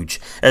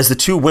huge as the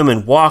two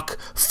women walk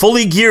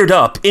fully geared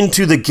up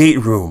into the gate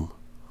room.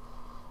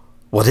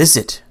 What is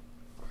it?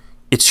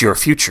 It's your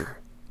future.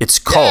 It's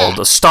called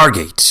a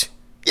Stargate.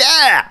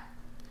 Yeah!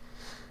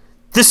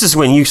 This is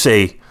when you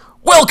say,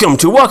 "Welcome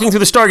to Walking Through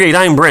the Stargate,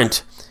 I'm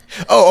Brent."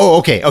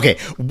 Okay.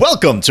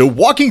 Welcome to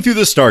Walking Through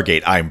the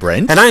Stargate, I'm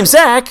Brent. And I'm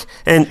Zach.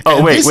 And, Oh,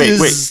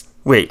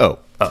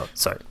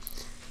 sorry.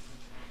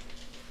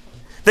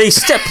 They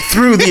step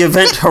through the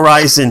event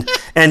horizon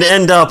and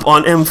end up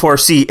on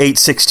M4C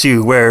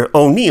 862, where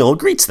O'Neill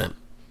greets them.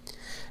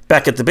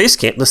 Back at the base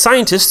camp, the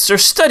scientists are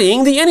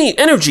studying the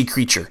energy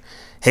creature.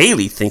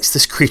 Haley thinks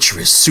this creature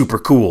is super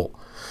cool.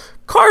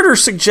 Carter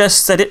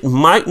suggests that it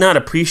might not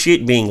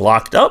appreciate being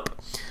locked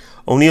up.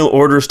 O'Neill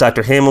orders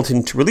Dr.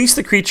 Hamilton to release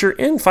the creature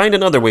and find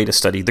another way to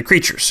study the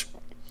creatures.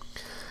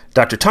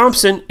 Dr.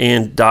 Thompson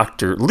and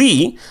Dr.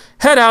 Lee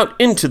head out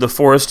into the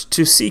forest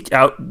to seek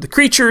out the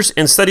creatures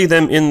and study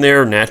them in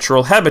their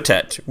natural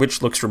habitat,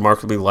 which looks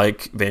remarkably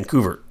like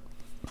Vancouver.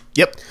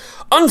 Yep.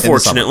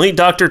 Unfortunately,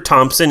 Dr.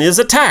 Thompson is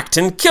attacked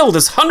and killed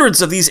as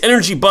hundreds of these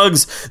energy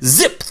bugs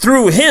zip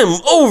through him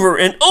over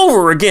and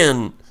over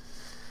again.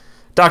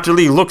 Dr.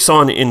 Lee looks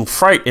on in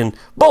fright and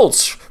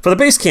bolts for the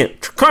base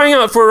camp, crying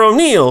out for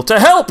O'Neill to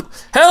help,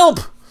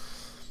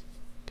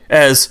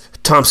 as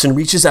Thompson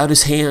reaches out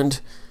his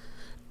hand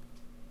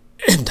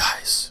and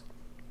dies.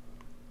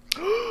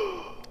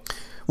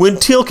 When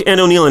Teal'c and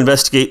O'Neill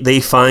investigate,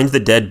 they find the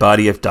dead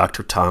body of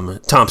Dr.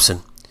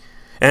 Thompson.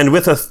 And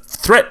with a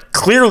threat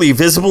clearly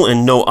visible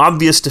and no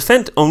obvious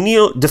defense,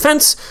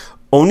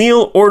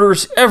 O'Neill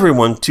orders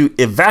everyone to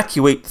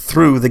evacuate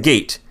through the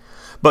gate.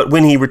 But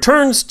when he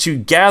returns to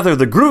gather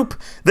the group,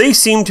 they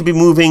seem to be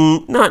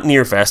moving not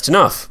near fast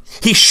enough.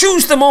 He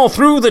shoos them all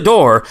through the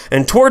door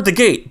and toward the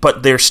gate,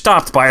 but they're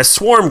stopped by a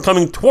swarm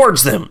coming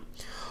towards them.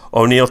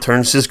 O'Neill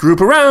turns his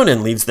group around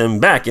and leads them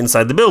back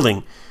inside the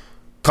building.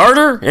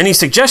 Carter, any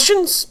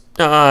suggestions?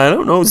 I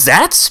don't know,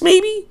 Zats,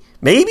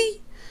 maybe?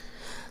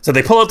 So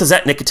they pull out the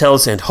Zat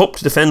Nicotels and hope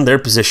to defend their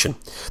position.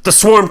 The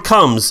swarm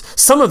comes.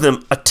 Some of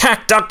them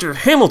attack Dr.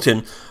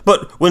 Hamilton,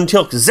 but when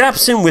Teal'c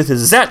zaps him with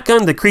his Zat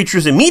gun, the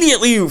creatures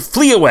immediately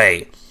flee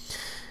away.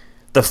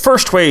 The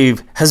first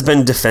wave has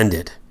been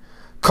defended.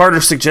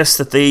 Carter suggests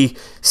that they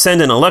send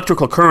an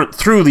electrical current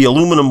through the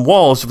aluminum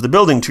walls of the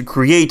building to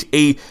create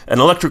an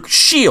electric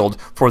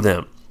shield for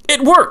them.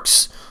 It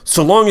works.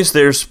 So long as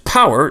there's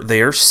power,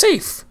 they're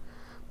safe.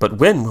 But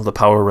when will the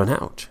power run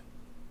out?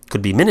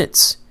 Could be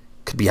minutes.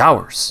 Could be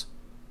hours.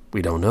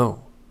 We don't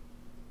know.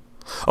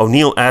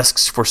 O'Neill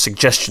asks for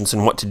suggestions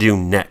on what to do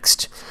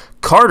next.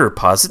 Carter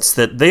posits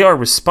that they are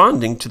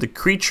responding to the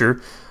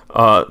creature,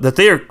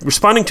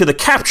 the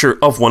capture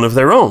of one of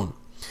their own.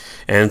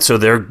 And so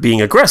they're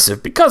being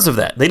aggressive because of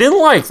that. They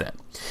didn't like that.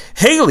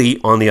 Haley,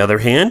 on the other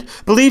hand,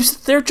 believes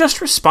that they're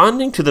just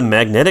responding to the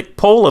magnetic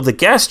pole of the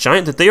gas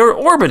giant that they are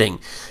orbiting.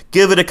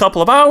 Give it a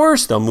couple of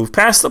hours, they'll move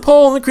past the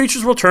pole, and the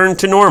creatures will turn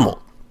to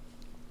normal.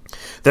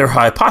 Their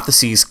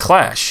hypotheses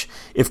clash.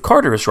 If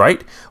Carter is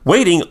right,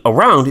 waiting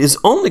around is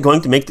only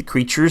going to make the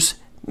creatures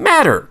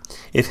madder.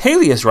 If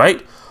Haley is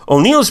right,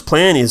 O'Neill's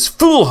plan is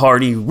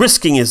foolhardy,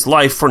 risking his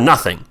life for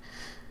nothing.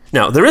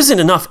 Now, there isn't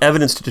enough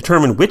evidence to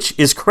determine which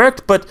is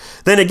correct, but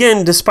then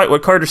again, despite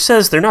what Carter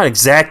says, they're not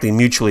exactly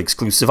mutually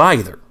exclusive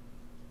either.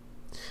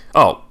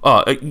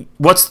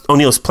 What's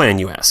O'Neill's plan,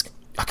 you ask?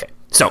 Okay,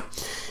 so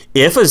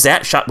if a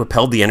Zat shot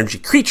repelled the energy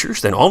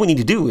creatures, then all we need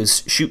to do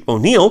is shoot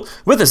O'Neill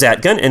with a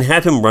Zat gun and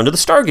have him run to the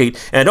Stargate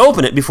and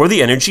open it before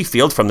the energy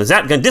field from the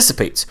Zat gun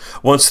dissipates.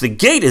 Once the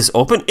gate is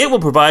open, it will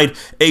provide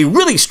a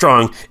really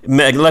strong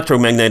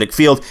electromagnetic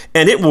field,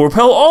 and it will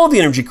repel all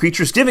the energy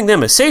creatures, giving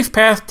them a safe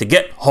path to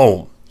get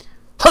home.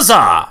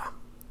 Huzzah!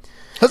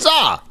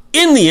 Huzzah!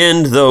 In the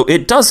end, though,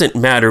 it doesn't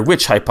matter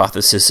which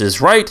hypothesis is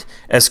right.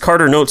 As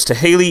Carter notes to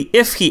Haley,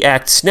 if he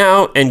acts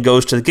now and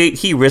goes to the gate,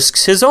 he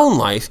risks his own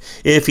life.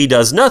 If he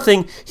does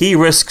nothing, he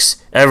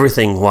risks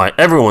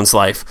everyone's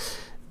life.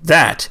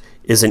 That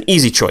is an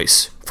easy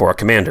choice for a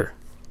commander.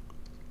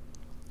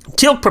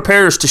 Teal'c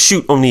prepares to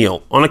shoot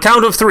O'Neill on a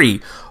count of 3.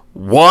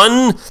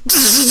 1...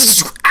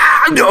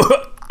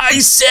 I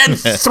said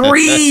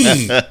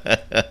 3!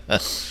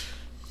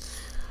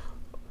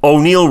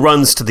 O'Neill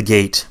runs to the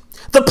gate.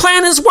 The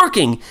plan is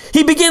working.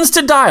 He begins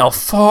to dial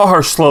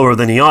far slower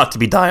than he ought to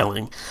be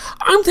dialing.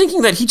 I'm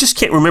thinking that he just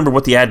can't remember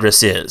what the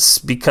address is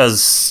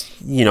because,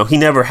 he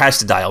never has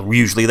to dial.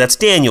 Usually that's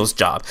Daniel's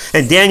job,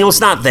 and Daniel's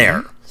not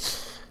there.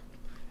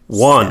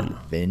 1,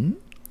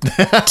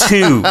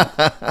 2,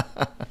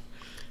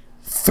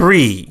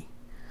 3.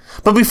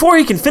 But before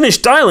he can finish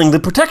dialing, the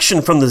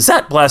protection from the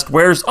Zat Blast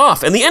wears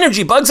off, and the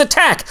energy bugs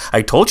attack.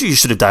 I told you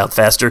should have dialed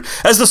faster.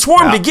 As the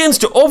swarm begins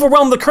to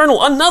overwhelm the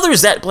Colonel, another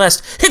Zat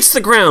Blast hits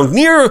the ground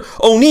near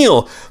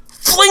O'Neill,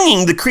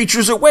 flinging the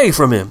creatures away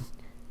from him.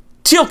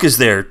 Teal'c is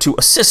there to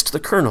assist the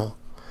Colonel.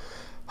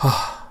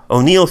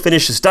 O'Neill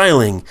finishes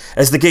dialing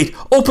as the gate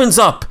opens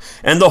up,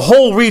 and the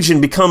whole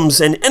region becomes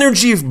an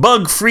energy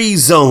bug-free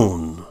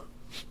zone.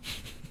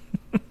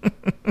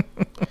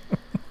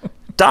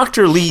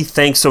 Dr. Lee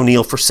thanks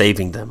O'Neill for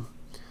saving them.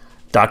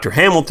 Dr.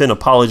 Hamilton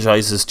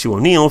apologizes to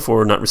O'Neill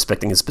for not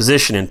respecting his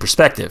position and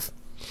perspective.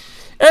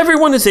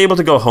 Everyone is able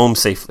to go home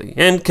safely,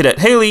 and Cadet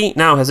Haley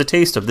now has a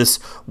taste of this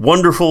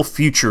wonderful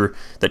future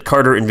that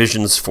Carter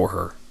envisions for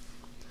her.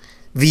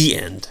 The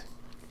end.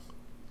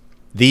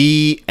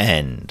 The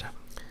end.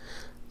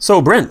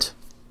 So, Brent.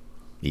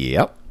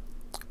 Yep.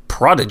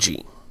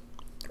 Prodigy.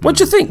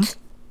 What'd you think?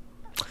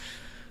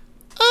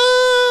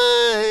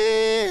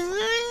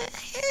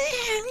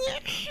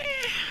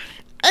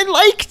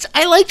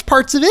 I liked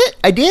parts of it.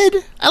 I did.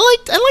 I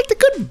liked a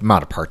good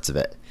amount of parts of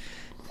it.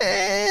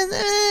 And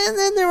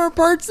then there were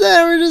parts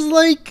that were just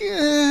like,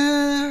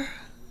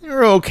 they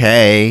were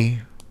okay.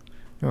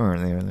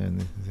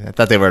 I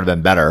thought they would have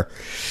been better.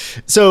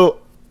 So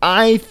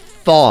I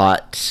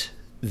thought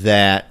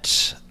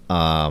that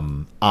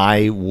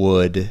I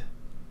would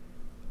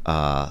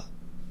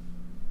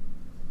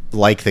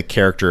like the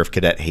character of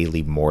Cadet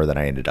Haley more than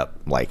I ended up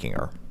liking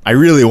her. I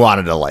really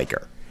wanted to like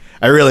her.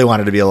 I really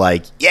wanted to be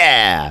like,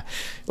 yeah,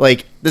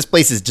 like this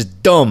place is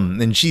just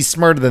dumb and she's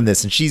smarter than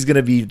this and she's going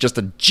to be just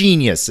a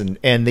genius. And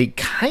they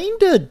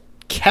kind of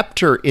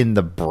kept her in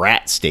the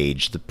brat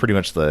stage pretty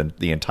much the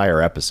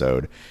entire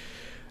episode.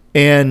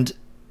 And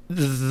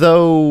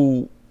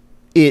though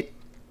it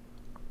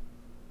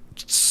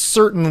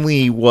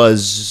certainly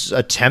was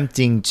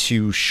attempting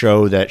to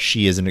show that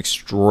she is an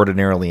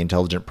extraordinarily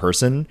intelligent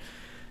person,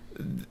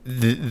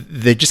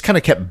 they just kind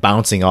of kept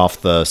bouncing off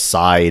the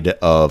side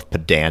of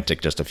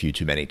pedantic just a few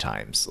too many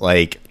times.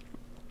 Like,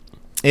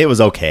 it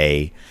was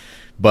okay,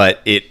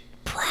 but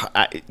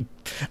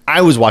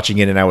I was watching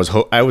it and I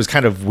was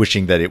kind of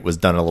wishing that it was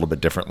done a little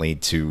bit differently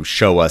to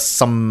show us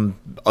some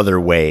other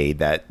way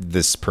that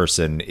this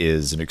person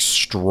is an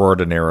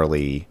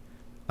extraordinarily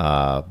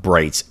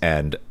bright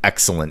and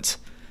excellent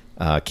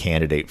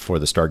candidate for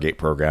the Stargate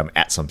program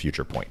at some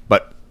future point.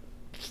 But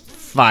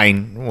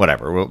fine,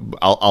 whatever.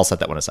 I'll set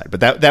that one aside. But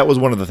that was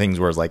one of the things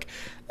where I was like,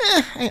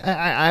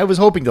 I was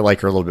hoping to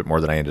like her a little bit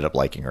more than I ended up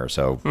liking her.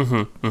 So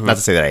not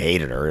to say that I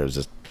hated her. It was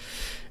just,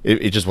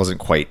 it just wasn't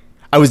quite.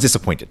 I was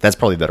disappointed. That's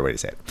probably a better way to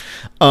say it.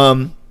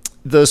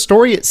 The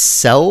story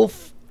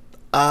itself,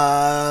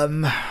 I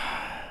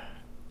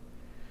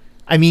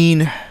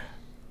mean,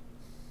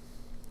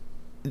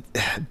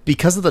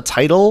 because of the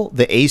title,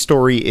 the A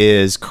story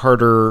is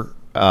Carter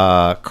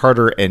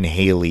and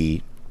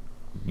Haley,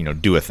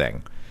 do a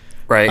thing.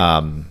 Right.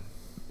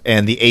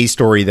 And the A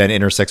story then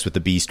intersects with the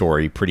B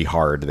story pretty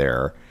hard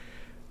there,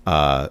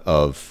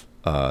 of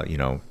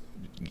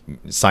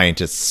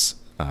scientists,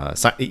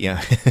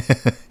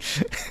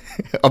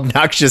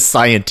 obnoxious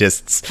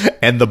scientists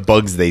and the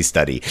bugs they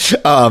study.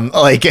 So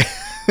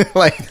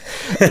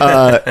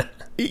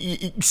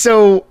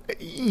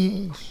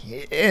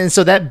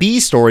that B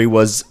story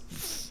was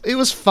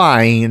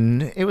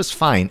fine. It was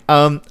fine.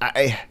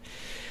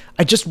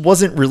 I just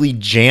wasn't really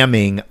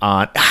jamming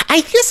on. I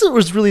guess it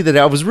was really that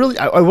I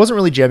wasn't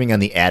really jamming on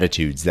the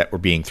attitudes that were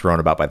being thrown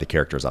about by the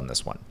characters on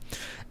this one.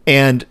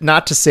 And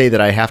not to say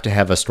that I have to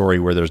have a story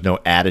where there's no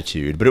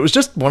attitude, but it was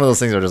just one of those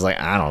things where I was like,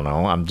 I don't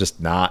know. I'm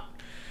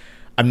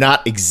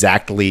not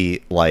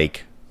exactly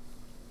like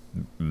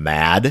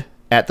mad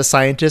at the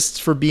scientists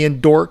for being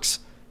dorks.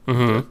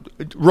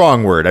 Mm-hmm.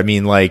 Wrong word. I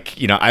mean,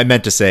 I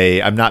meant to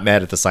say I'm not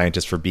mad at the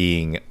scientists for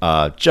being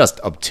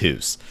just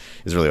obtuse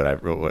is really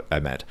what I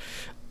meant.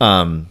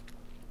 And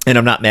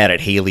I'm not mad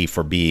at Haley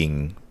for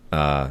being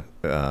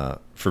for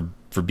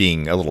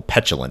being a little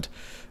petulant.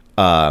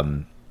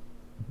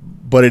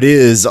 But it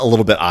is a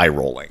little bit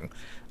eye-rolling.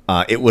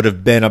 It would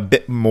have been a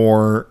bit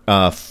more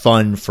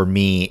fun for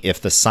me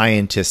if the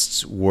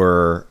scientists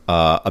were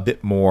a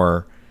bit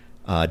more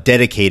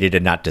dedicated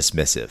and not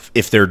dismissive.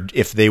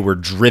 If they were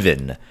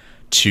driven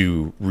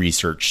to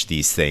research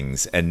these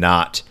things and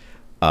not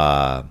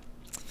or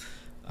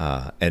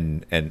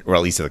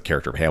at least the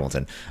character of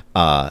Hamilton,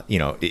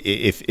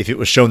 if it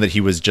was shown that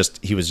he was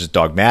just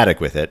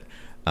dogmatic with it.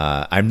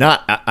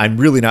 I'm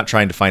really not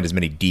trying to find as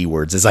many D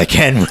words as I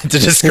can to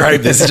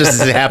describe this,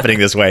 just as happening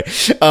this way.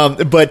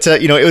 But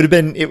it would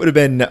have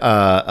been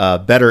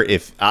better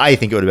if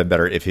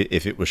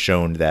it was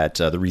shown that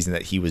the reason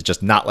that he was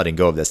just not letting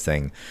go of this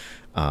thing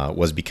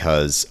was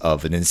because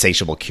of an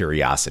insatiable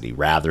curiosity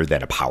rather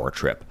than a power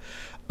trip.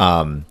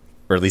 Or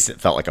at least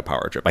it felt like a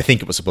power trip. I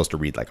think it was supposed to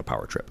read like a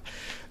power trip.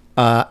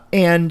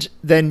 And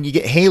then you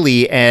get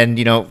Haley, and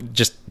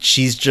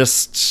she's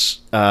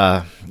just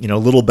a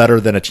little better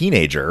than a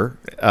teenager,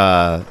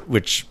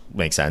 which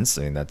makes sense.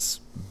 I mean, that's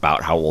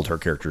about how old her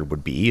character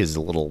would be, is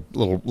a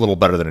little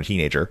better than a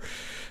teenager,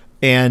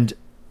 and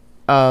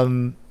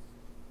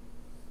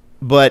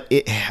but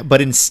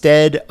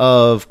instead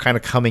of kind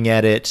of coming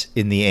at it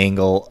in the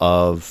angle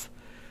of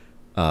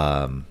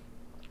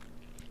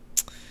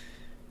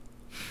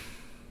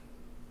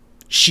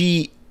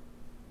she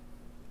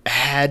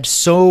had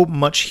so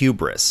much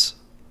hubris.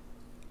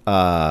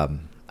 I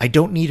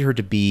don't need her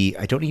to be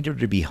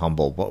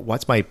humble. But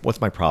what's my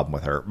problem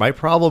with her? My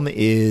problem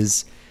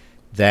is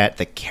that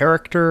the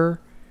character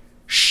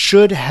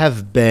should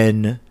have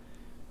been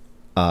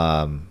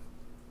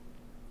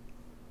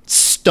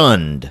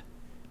stunned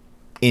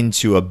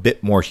into a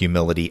bit more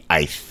humility,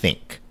 I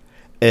think.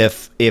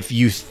 If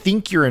you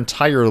think your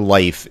entire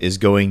life is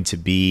going to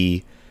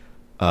be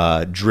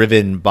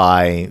driven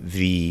by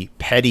the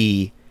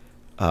petty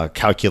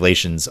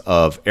calculations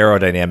of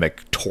aerodynamic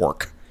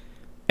torque,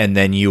 and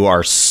then you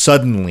are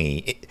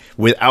suddenly,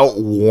 without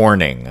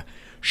warning,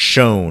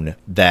 shown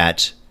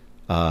that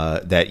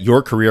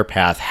your career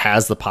path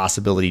has the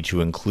possibility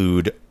to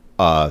include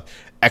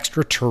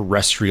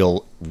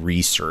extraterrestrial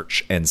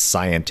research and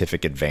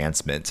scientific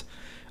advancement,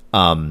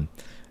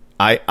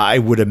 I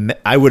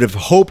would have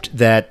hoped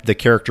that the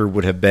character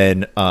would have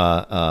been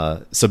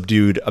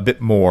subdued a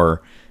bit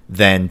more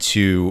than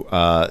to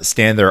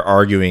stand there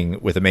arguing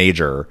with a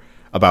major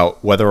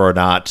about whether or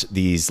not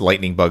these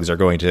lightning bugs are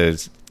going to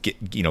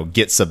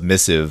get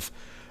submissive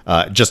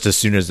just as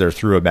soon as they're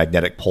through a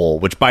magnetic pole,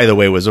 which, by the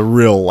way, was a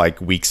real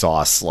weak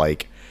sauce.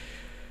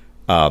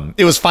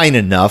 It was fine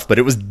enough, but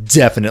it was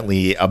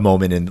definitely a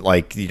moment in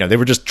they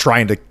were just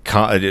trying to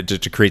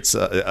create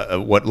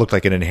what looked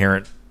like an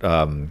inherent.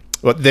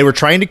 They were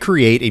trying to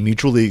create a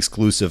mutually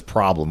exclusive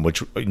problem,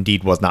 which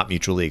indeed was not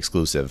mutually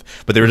exclusive,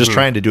 but they were just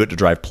trying to do it to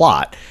drive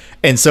plot.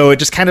 And so it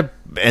just kind of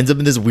ends up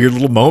in this weird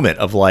little moment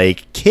of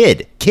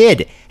kid,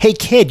 hey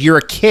kid, you're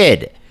a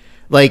kid.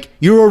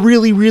 You're a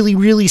really, really,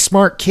 really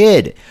smart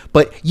kid,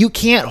 but you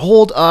can't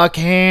hold a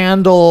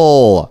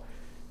candle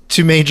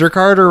to Major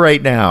Carter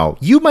right now.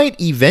 You might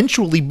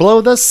eventually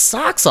blow the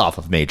socks off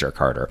of Major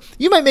Carter.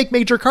 You might make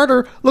Major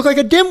Carter look like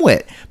a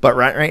dimwit, but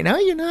right now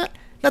you're not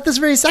this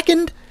very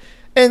second.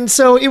 And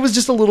so it was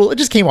just it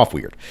just came off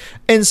weird.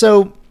 And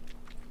so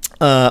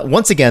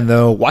once again,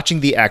 though,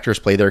 watching the actors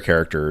play their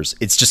characters,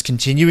 it's just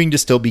continuing to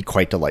still be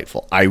quite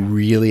delightful. I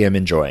really am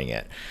enjoying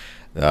it.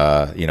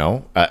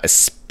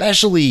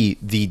 Especially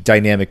the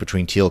dynamic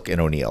between Teal'c and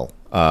O'Neill.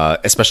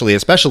 Especially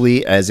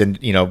as in,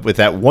 with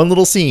that one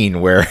little scene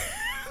where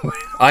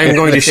I am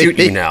going to shoot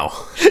you now.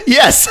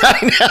 Yes,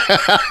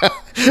 I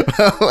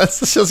know. Let's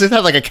just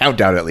have a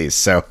countdown at least.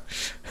 So,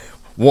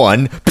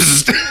 1. Yep.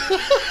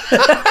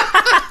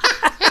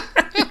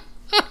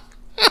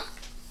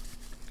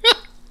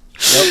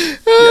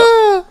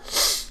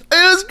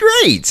 It was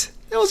great.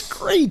 It was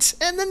great.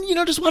 And then,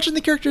 just watching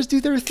the characters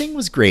do their thing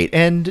was great.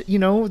 And,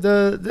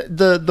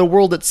 the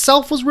world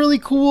itself was really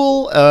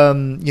cool.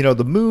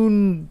 The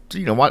moon,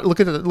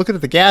 looking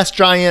at the gas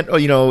giant,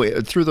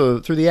 through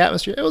the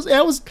atmosphere. It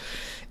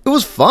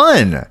was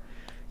fun.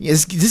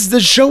 Yes,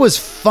 the show is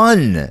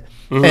fun.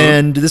 Mm-hmm.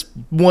 And this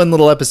one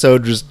little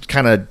episode just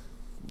kind of,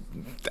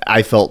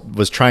 I felt,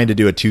 was trying to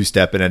do a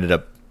two-step and ended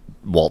up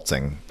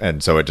waltzing.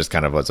 And so it just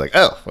kind of was like,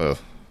 yeah, well,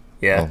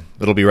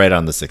 it'll be right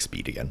on the 6th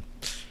beat again.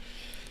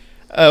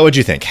 What'd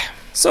you think?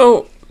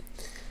 So,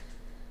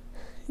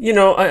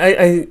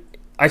 I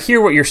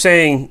hear what you're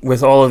saying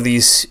with all of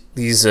these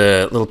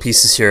little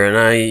pieces here, and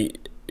I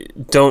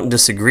don't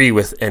disagree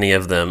with any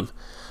of them.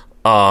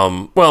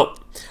 Well,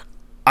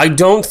 I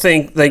don't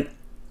think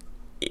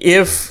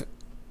if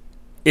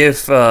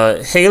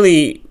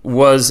Haley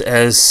was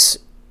as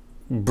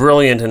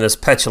brilliant and as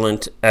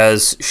petulant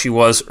as she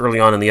was early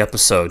on in the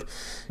episode,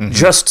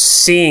 just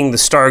seeing the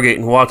Stargate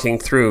and walking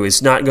through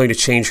is not going to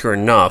change her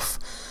enough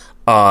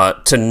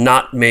to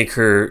not make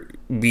her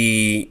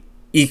be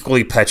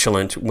equally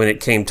petulant when it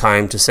came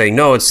time to say,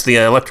 no, it's the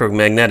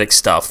electromagnetic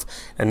stuff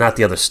and not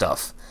the other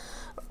stuff.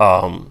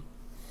 So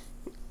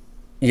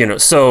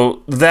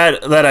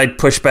that I'd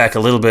push back a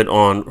little bit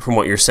on from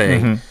what you're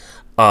saying.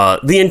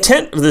 The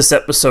intent of this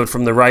episode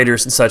from the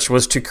writers and such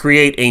was to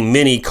create a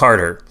mini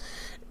Carter.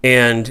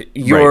 And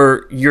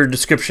your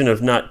description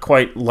of not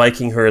quite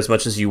liking her as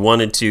much as you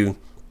wanted to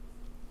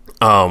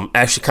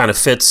actually kind of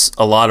fits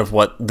a lot of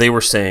what they were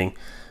saying.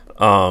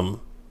 Joseph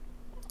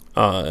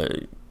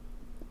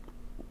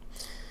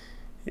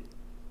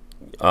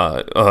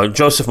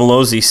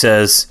Malozzi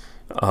says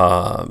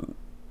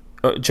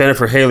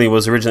Jennifer Haley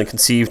was originally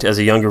conceived as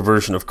a younger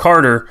version of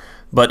Carter,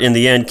 but in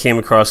the end came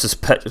across as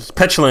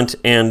petulant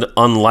and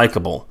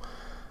unlikable.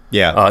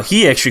 Yeah,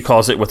 he actually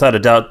calls it, without a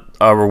doubt,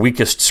 our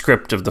weakest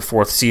script of the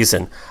 4th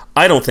season.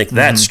 I don't think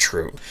that's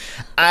true.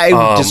 I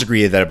would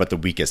disagree with that about the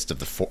weakest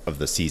of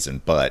the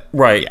season, but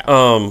right.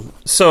 Yeah.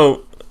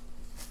 So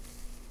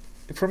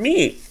for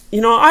me,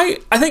 I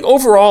think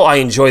overall I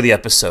enjoy the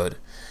episode.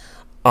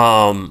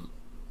 I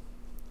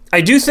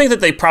do think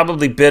that they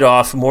probably bit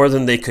off more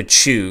than they could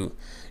chew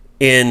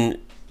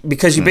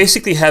because you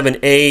basically have an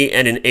A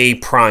and an A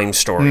prime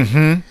story.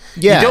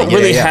 Yeah, you don't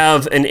really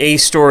have an A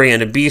story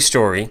and a B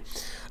story.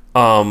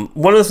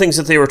 One of the things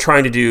that they were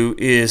trying to do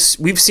is,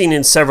 we've seen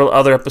in several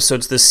other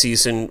episodes this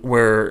season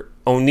where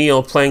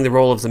O'Neill, playing the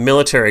role of the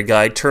military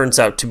guy, turns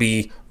out to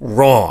be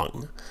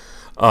wrong.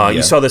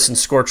 You saw this in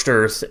Scorched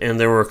Earth, and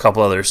there were a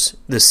couple others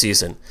this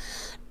season.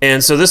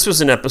 And so this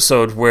was an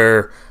episode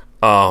where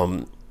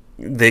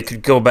they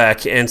could go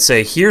back and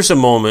say, here's a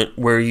moment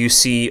where you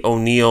see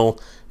O'Neill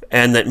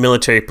and that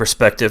military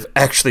perspective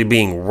actually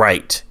being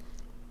right.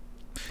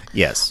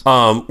 Yes.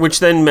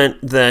 Which then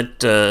meant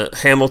that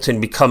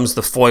Hamilton becomes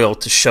the foil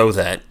to show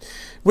that,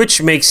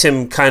 which makes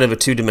him kind of a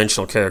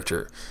two-dimensional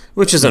character,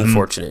 which is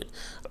unfortunate.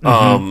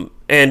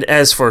 And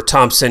as for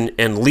Thompson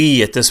and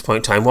Lee at this point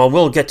in time, well,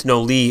 we'll get to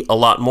know Lee a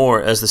lot more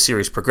as the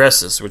series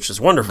progresses, which is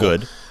wonderful.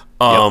 Good.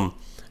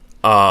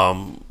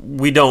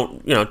 We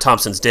don't,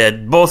 Thompson's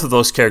dead. Both of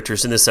those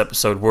characters in this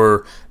episode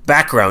were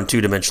background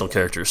two-dimensional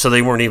characters, so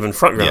they weren't even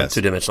front-ground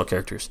two-dimensional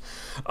characters,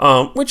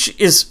 which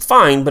is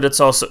fine, but it's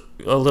also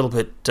a little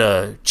bit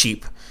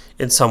cheap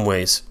in some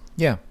ways.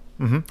 Yeah.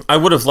 I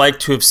would have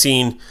liked to have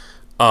seen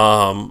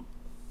more,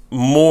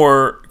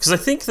 because I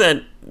think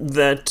that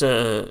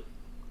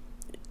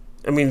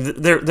I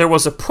mean, there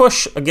was a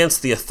push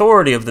against the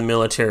authority of the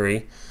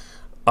military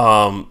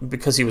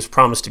because he was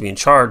promised to be in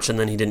charge, and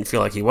then he didn't feel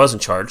like he was in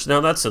charge.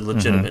 Now, that's a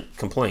legitimate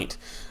complaint,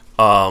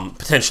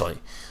 potentially,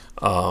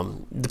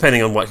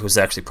 depending on what he was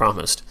actually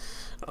promised.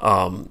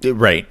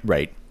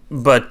 Right.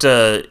 But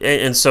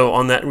and so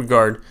on that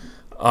regard,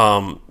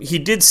 he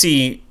did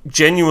seem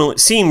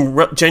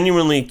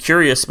genuinely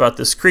curious about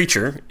this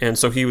creature, and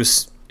so he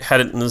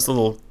had it in this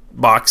little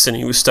box and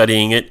he was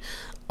studying it,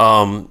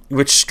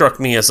 which struck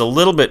me as a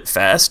little bit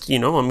fast. You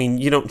know, I mean,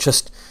 you don't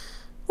just.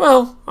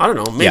 Well, I don't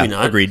know. Maybe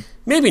not. Agreed.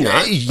 Maybe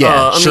not.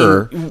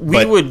 Sure. I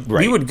mean,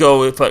 we would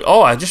go if like,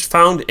 oh, I just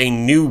found a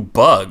new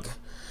bug.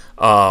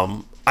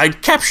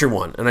 I'd capture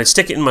one and I'd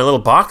stick it in my little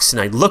box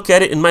and I'd look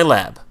at it in my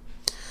lab.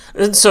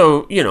 And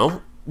so, you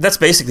know, that's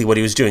basically what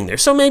he was doing there.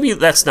 So maybe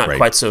that's not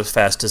quite so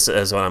fast as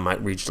what I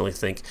might regionally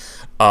think.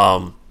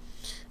 You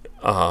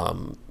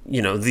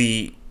know,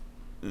 the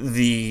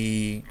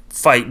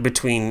fight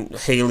between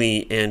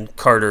Haley and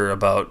Carter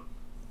about,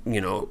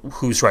 you know,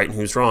 who's right and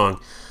who's wrong.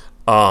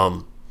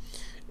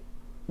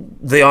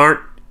 They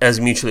aren't as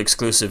mutually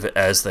exclusive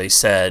as they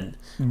said.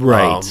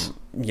 Right.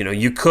 You know,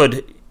 you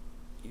could,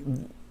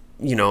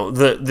 you know,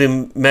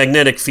 the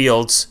magnetic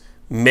fields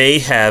may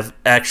have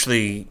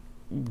actually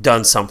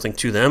done something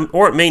to them,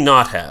 or it may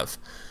not have.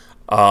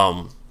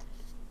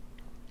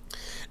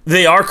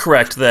 They are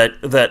correct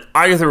that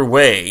either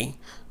way,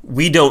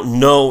 we don't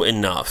know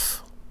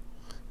enough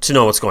to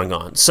know what's going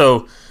on.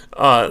 So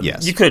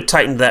yes. You could have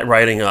tightened that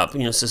writing up.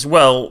 You know, says,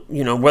 well,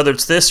 you know, whether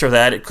it's this or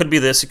that, it could be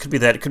this, it could be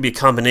that, it could be a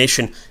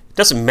combination. It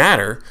doesn't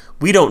matter.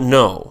 We don't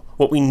know.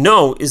 What we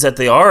know is that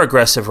they are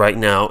aggressive right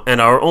now, and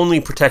our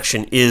only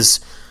protection is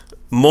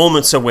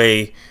moments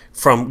away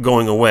from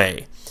going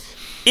away.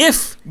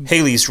 If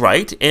Haley's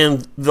right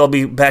and they'll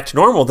be back to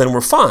normal, then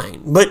we're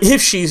fine. But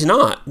if she's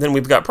not, then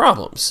we've got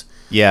problems.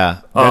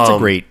 Yeah, that's a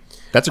great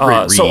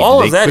read. So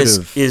all of that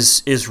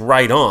is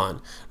right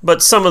on.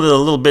 But some of the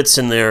little bits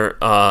in there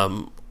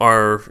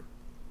are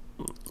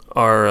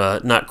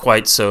not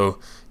quite so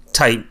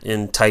tight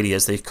and tidy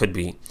as they could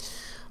be.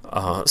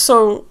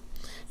 So,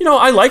 you know,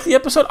 I like the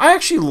episode. I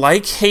actually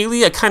like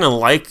Haley. I kind of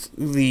like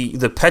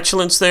the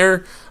petulance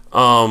there.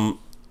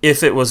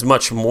 If it was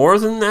much more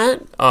than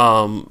that,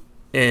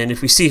 and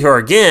if we see her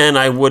again,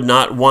 I would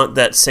not want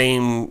that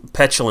same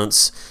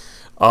petulance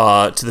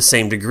to the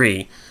same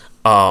degree.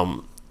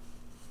 But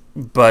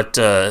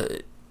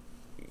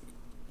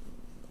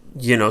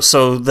you know,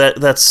 so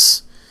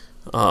that's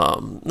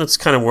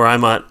kind of where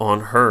I'm at on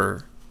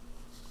her.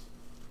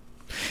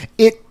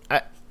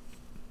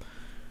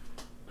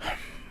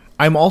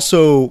 I'm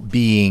also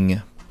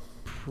being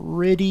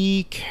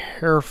pretty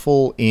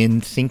careful in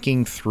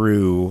thinking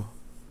through,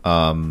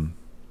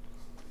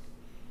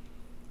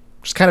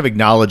 just kind of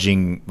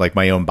acknowledging like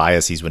my own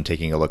biases when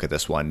taking a look at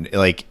this one.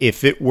 Like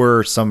if it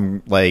were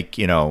some like,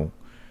 you know,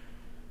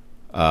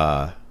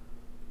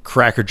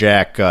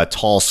 crackerjack,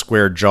 tall,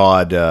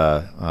 square-jawed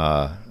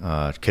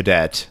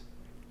cadet,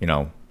 you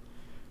know,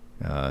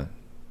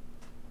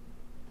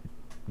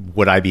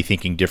 would I be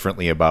thinking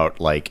differently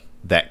about like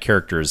that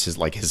character's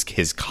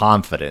his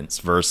confidence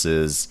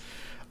versus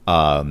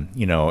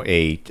you know,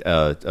 a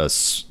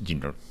you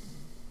know,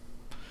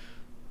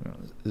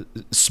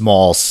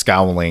 small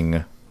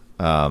scowling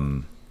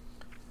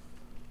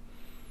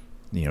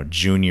you know,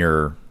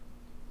 junior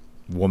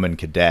woman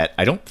cadet?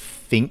 I don't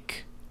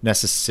think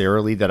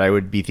necessarily that I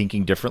would be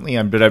thinking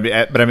differently. But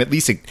I'm at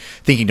least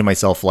thinking to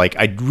myself, like,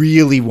 I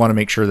really want to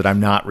make sure that I'm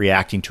not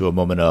reacting to a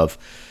moment of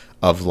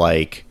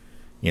like,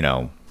 you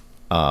know,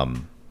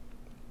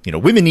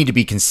 women need to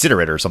be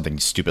considerate or something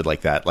stupid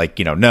like that. Like,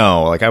 you know,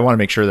 no, like I want to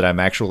make sure that I'm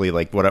actually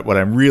like what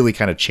I'm really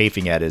kind of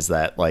chafing at is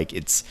that like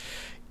it's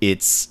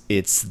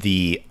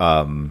the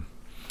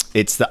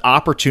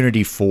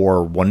opportunity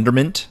for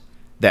wonderment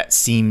that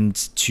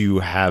seemed to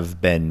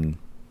have been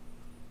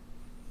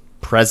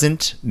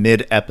present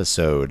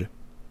mid-episode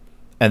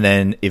and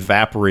then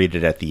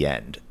evaporated at the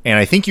end. And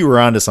I think you were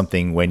onto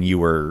something when you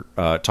were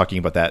talking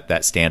about that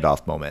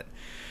standoff moment.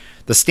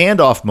 The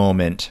standoff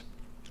moment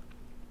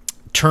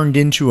turned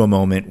into a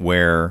moment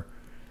where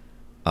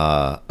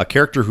a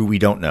character who we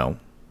don't know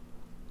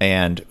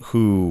and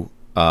who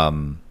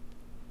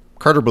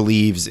Carter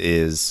believes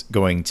is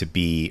going to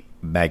be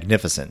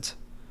magnificent.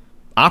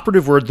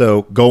 Operative word,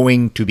 though,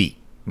 going to be.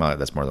 Well,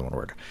 that's more than one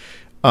word.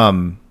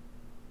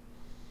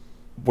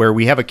 Where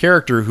we have a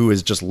character who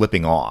is just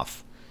lipping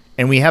off.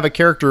 And we have a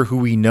character who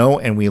we know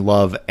and we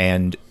love,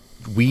 and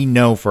we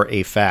know for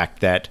a fact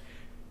that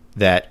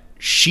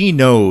she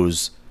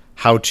knows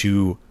how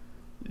to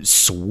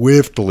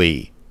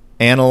swiftly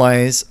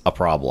analyze a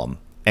problem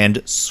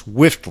and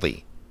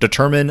swiftly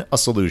determine a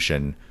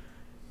solution,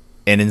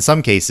 and in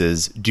some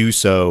cases do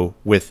so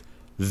with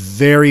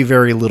very,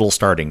 very little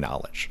starting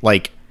knowledge.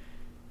 Like,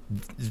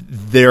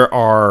 there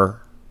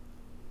are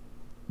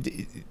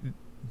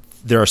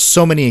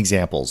so many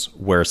examples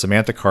where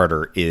Samantha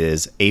Carter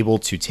is able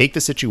to take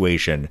the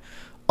situation,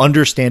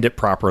 understand it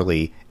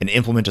properly, and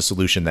implement a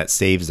solution that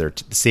saves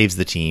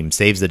the team,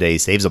 saves the day,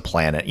 saves a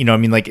planet. You know what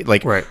I mean?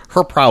 Like Right.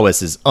 her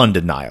prowess is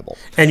undeniable.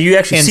 And you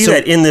actually see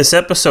that in this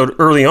episode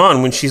early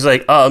on when she's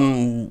like,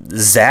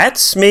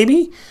 Zats,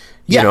 maybe?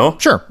 Yeah, you know?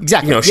 sure,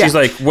 exactly. You know, she's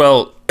like,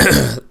 well,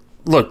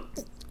 look,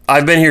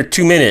 I've been here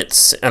 2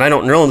 minutes, and I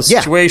don't know the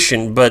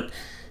situation, but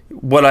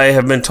what I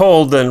have been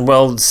told, then,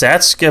 well,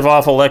 Zats give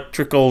off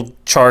electrical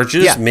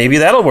charges. Yeah. Maybe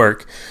that'll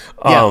work.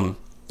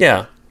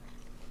 Yeah.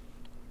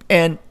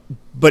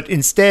 But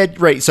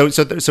instead, right?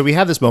 So we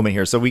have this moment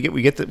here. So we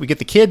get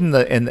the kid and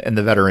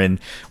the veteran.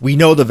 We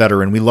know the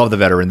veteran. We love the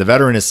veteran. The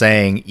veteran is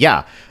saying,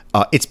 "Yeah,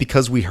 it's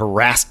because we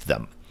harassed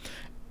them."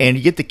 And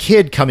you get the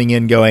kid coming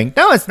in going,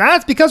 "No, it's not.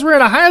 It's because we're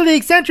in a highly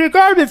eccentric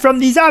orbit from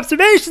these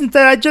observations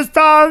that I just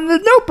saw in the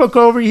notebook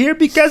over here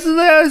because of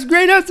the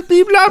great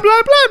blah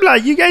blah blah blah.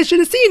 You guys should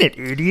have seen it,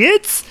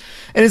 idiots."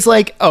 And it's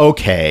like,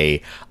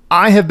 okay,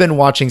 I have been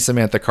watching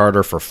Samantha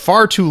Carter for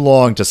far too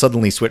long to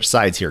suddenly switch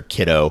sides here,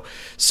 kiddo.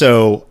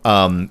 So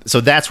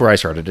that's where I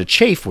started to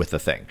chafe with the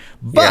thing.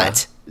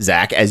 But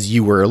Zach, as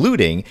you were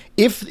alluding,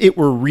 if it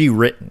were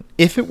rewritten,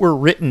 if it were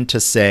written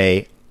to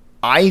say,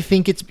 I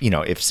think it's,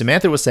 if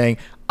Samantha was saying,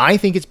 I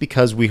think it's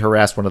because we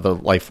harassed one of the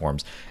life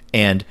forms,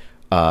 and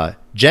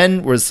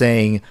Jen was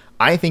saying,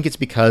 I think it's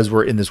because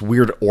we're in this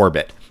weird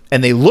orbit,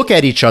 and they look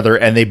at each other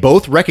and they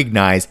both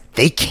recognize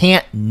they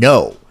can't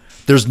know.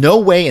 There's no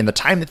way in the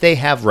time that they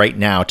have right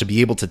now to be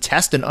able to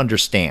test and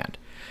understand.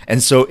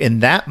 And so in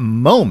that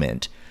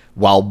moment,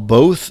 while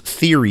both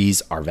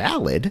theories are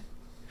valid,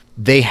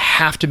 they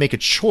have to make a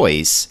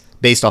choice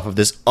based off of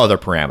this other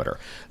parameter.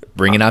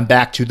 Bringing on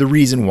back to the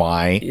reason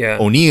why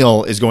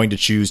O'Neill is going to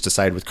choose to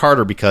side with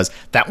Carter, because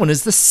that one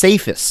is the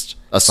safest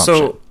assumption.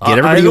 So get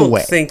everybody away.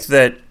 I don't think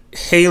that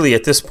Haley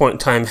at this point in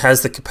time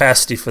has the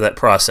capacity for that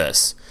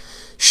process.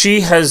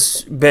 She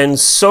has been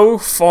so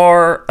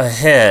far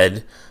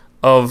ahead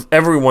of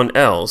everyone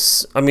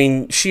else. I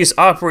mean, she is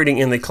operating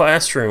in the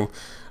classroom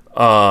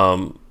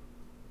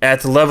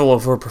at the level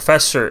of her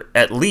professor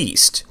at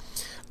least.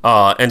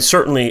 And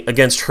certainly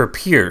against her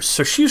peers.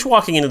 So she's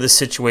walking into this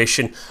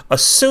situation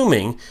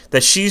assuming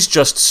that she's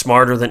just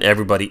smarter than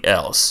everybody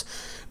else.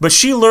 But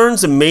she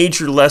learns a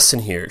major lesson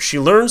here. She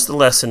learns the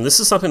lesson. This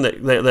is something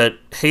that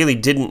Haley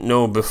didn't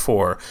know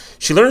before.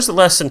 She learns the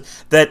lesson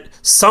that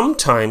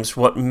sometimes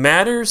what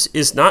matters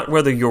is not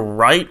whether you're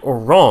right or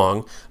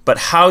wrong, but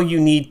how you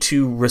need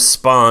to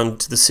respond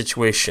to the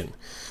situation.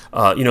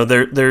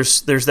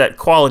 There's that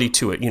quality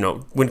to it.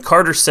 When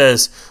Carter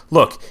says,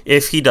 look,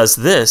 if he does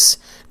this,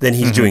 then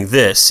he's doing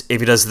this.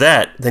 If he does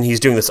that, then he's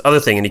doing this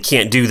other thing, and he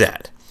can't do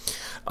that.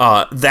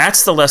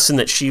 That's the lesson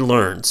that she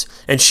learns.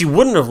 And she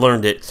wouldn't have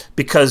learned it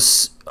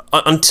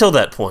until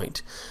that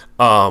point.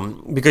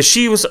 Because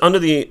she was under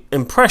the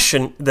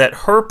impression that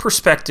her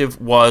perspective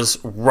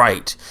was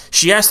right.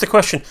 She asked the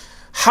question,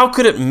 how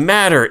could it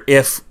matter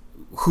if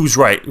who's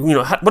right?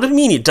 What do you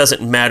mean it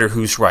doesn't matter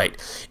who's right?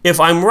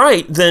 If I'm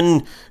right,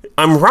 then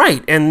I'm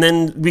right, and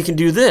then we can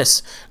do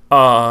this.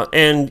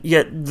 And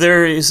yet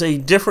there is a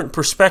different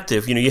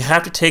perspective. You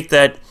have to take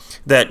that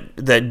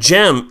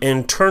gem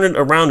and turn it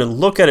around and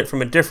look at it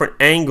from a different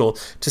angle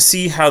to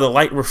see how the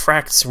light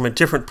refracts from a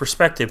different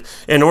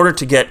perspective in order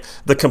to get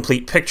the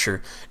complete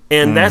picture.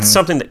 And that's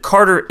something that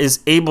Carter is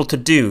able to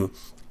do.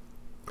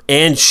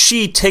 And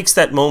she takes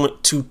that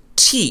moment to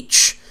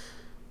teach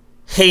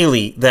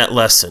Haley that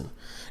lesson.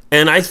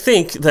 And I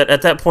think that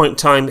at that point in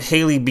time,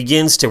 Haley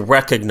begins to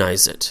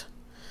recognize it.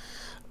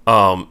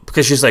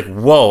 Because she's like,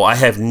 whoa, I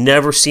have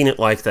never seen it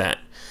like that.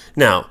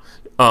 Now,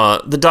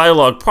 the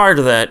dialogue prior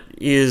to that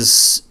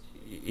is,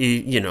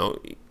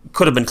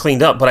 could have been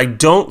cleaned up, but I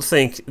don't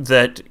think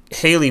that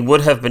Haley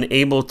would have been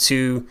able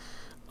to,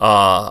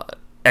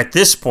 at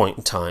this point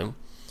in time,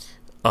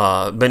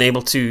 been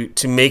able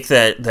to make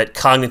that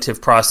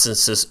cognitive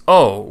processes.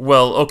 Oh,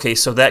 well, okay,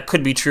 so that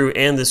could be true,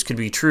 and this could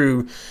be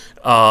true.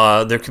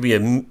 There could be a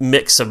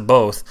mix of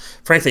both.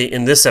 Frankly,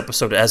 in this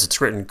episode, as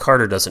it's written,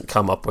 Carter doesn't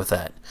come up with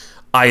that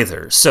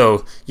either.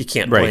 So you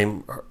can't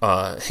blame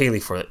Haley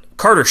for it.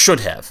 Carter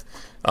should have.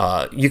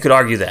 You could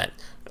argue that.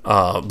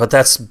 But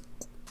that's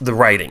the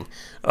writing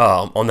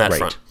on that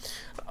front.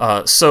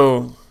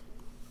 So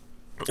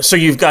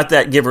you've got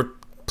that give or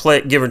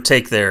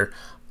take there.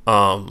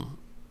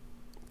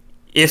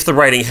 If the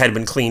writing had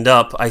been cleaned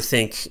up, I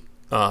think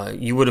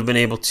you would have been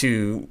able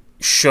to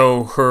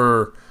show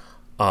her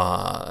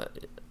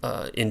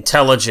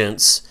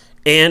intelligence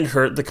and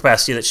the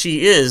capacity that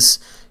she is.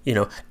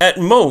 At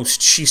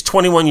most, she's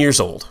 21 years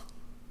old.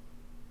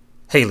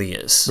 Haley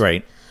is.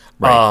 Right.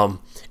 And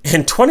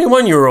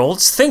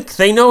 21-year-olds think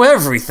they know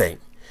everything.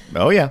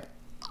 Oh, yeah.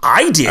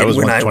 I did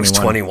when I was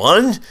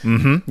 21.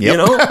 Mm-hmm.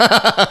 Yep.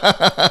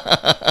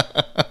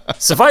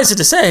 Suffice it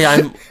to say,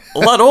 I'm a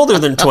lot older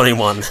than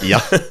 21.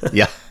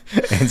 Yeah.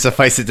 And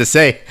suffice it to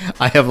say,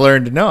 I have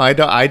learned, no, I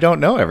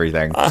don't know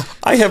everything.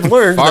 I have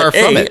learned Far that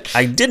from it.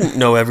 I didn't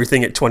know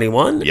everything at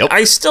 21. Yep.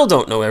 I still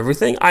don't know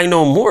everything. I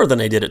know more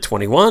than I did at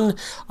 21.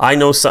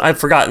 I've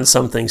forgotten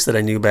some things that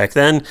I knew back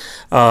then.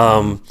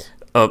 But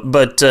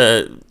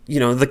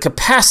the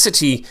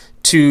capacity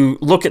to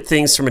look at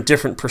things from a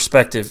different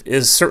perspective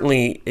is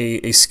certainly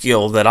a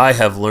skill that I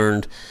have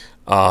learned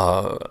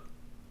over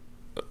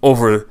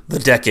the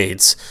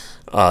decades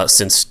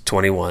since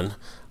 21.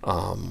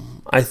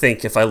 I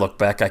think if I look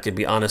back, I could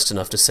be honest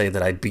enough to say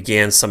that I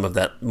began some of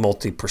that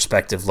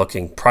multi-perspective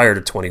looking prior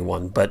to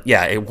 21. But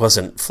yeah, it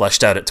wasn't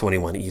fleshed out at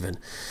 21 even.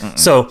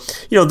 So,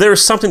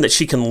 there's something that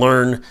she can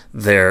learn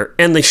there,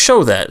 and they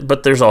show that,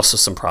 but there's also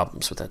some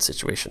problems with that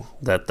situation.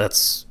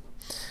 That's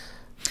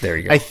there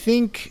you go. I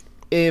think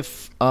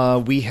if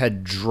we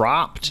had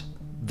dropped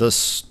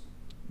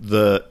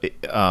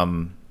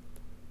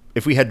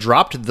if we had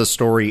dropped the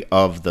story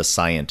of the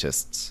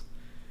scientists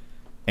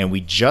and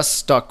we just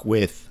stuck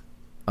with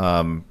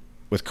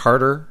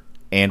Carter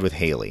and with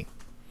Haley,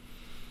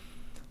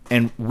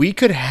 and we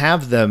could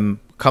have them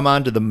come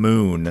onto the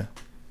moon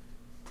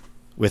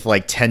with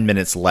like 10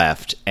 minutes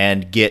left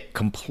and get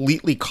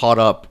completely caught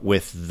up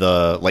with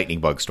the lightning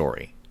bug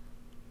story.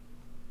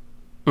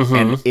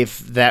 And if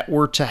that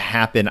were to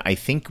happen, I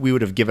think we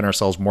would have given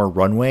ourselves more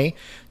runway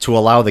to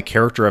allow the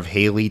character of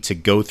Haley to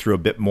go through a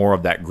bit more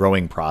of that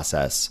growing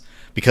process.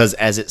 Because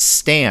as it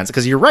stands,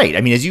 because you're right,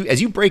 I mean,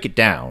 as you break it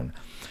down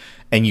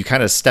and you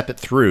kind of step it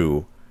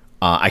through,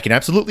 I can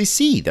absolutely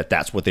see that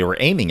that's what they were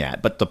aiming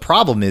at. But the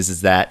problem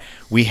is that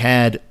we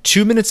had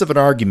 2 minutes of an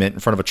argument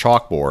in front of a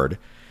chalkboard,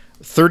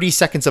 30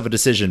 seconds of a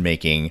decision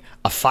making,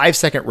 a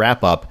 5-second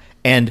wrap up,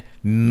 and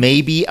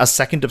maybe a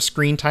second of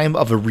screen time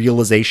of a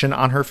realization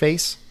on her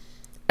face.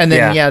 And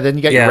then, then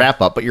you got your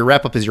wrap up, but your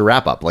wrap up is your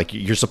wrap up. Like,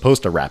 you're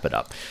supposed to wrap it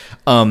up.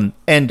 And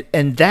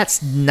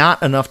that's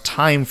not enough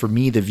time for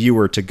me, the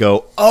viewer, to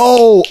go,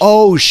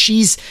 oh,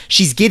 she's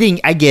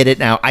getting, I get it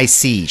now. I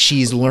see.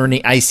 She's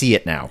learning. I see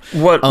it now.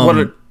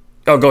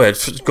 Go ahead.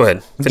 Finish.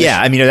 Yeah,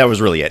 I mean, that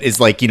was really it. It's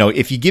like,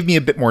 if you give me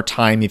a bit more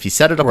time, if you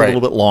set it up a little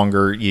bit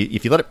longer,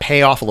 if you let it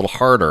pay off a little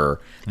harder,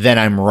 then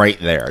I'm right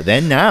there.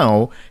 Then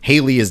now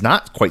Haley is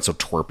not quite so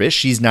twerpish.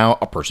 She's now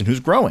a person who's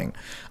growing.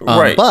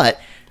 Right. But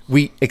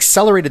we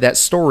accelerated that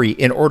story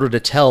in order to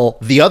tell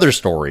the other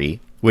story,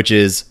 which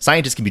is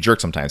scientists can be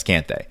jerks sometimes,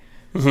 can't they?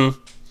 Mm-hmm.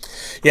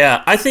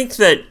 Yeah, I think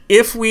that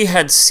if we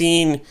had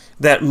seen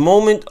that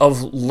moment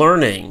of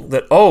learning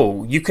that,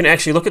 you can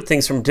actually look at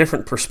things from a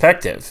different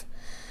perspective,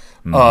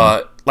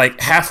 like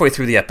halfway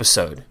through the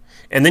episode,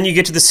 and then you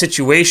get to the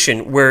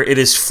situation where it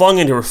is flung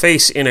into her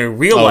face in a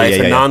real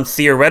life,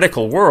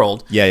 non-theoretical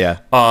world.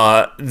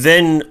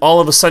 Then all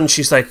of a sudden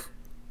she's like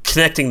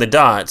connecting the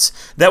dots.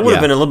 That would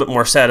have been a little bit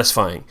more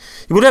satisfying.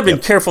 You would have been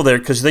careful there,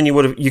 because then you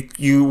would have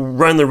you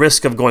run the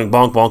risk of going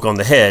bonk bonk on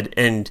the head,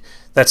 and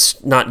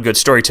that's not good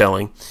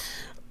storytelling.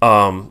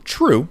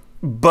 True.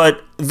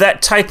 But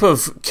that type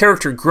of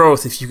character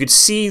growth, if you could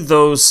see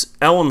those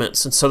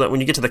elements, and so that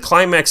when you get to the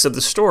climax of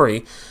the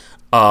story,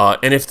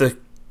 and if the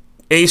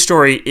A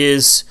story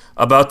is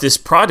about this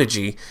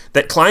prodigy,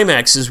 that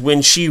climax is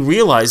when she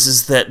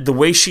realizes that the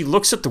way she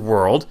looks at the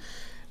world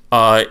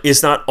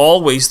is not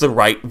always the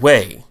right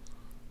way.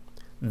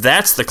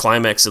 That's the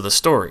climax of the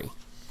story.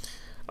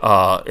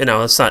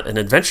 It's not an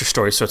adventure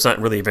story, so it's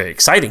not really a very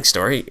exciting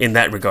story in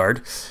that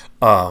regard.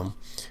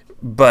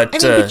 But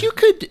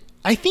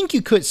I think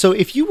you could. So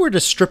if you were to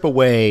strip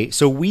away,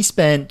 so we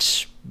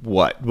spent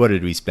what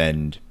did we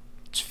spend?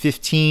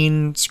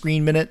 15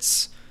 screen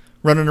minutes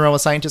running around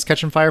with scientists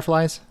catching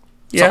fireflies?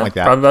 Something like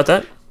that. Probably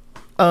about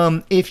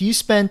that. If you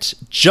spent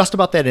just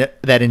about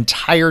that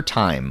entire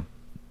time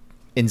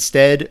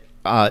instead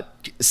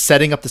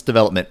setting up this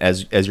development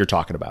as you're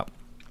talking about,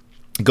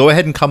 go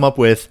ahead and come up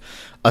with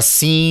a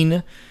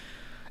scene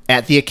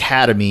at the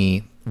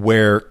academy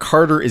where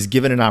Carter is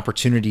given an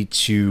opportunity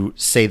to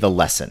say the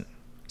lesson.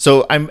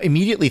 So I'm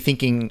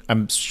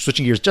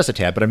switching gears just a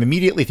tad, but I'm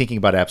immediately thinking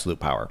about Absolute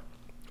Power,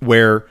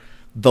 where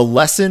the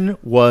lesson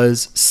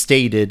was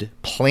stated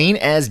plain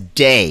as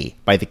day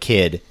by the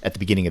kid at the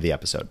beginning of the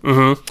episode.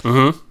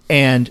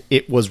 And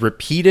it was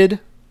repeated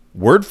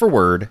word for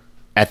word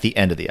at the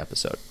end of the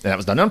episode. And that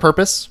was done on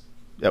purpose.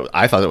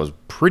 I thought that was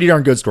pretty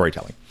darn good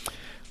storytelling.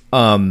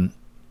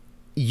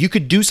 You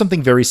could do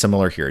something very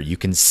similar here. You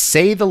can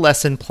say the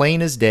lesson plain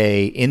as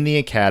day in the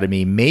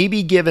academy,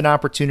 maybe give an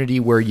opportunity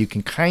where you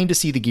can kind of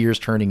see the gears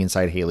turning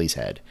inside Haley's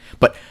head.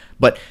 But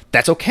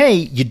that's okay.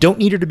 You don't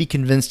need her to be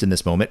convinced in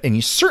this moment, and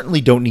you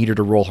certainly don't need her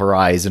to roll her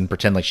eyes and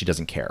pretend like she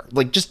doesn't care.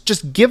 Like,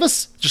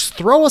 just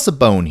throw us a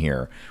bone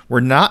here. We're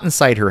not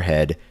inside her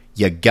head.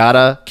 You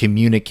gotta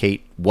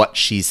communicate what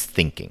she's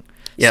thinking.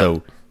 Yep.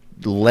 So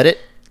let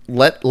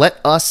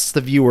us,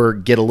 the viewer,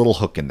 get a little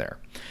hook in there.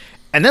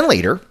 And then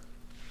later,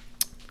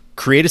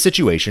 create a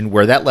situation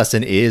where that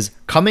lesson is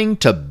coming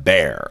to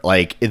bear.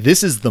 Like,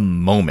 this is the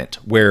moment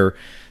where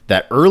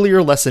that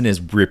earlier lesson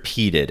is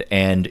repeated,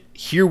 and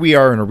here we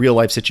are in a real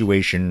life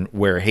situation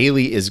where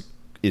Haley is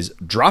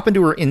dropping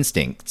to her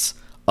instincts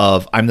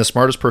of, I'm the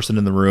smartest person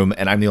in the room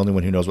and I'm the only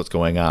one who knows what's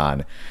going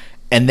on,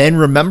 and then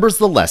remembers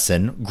the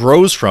lesson,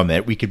 grows from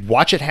it. We could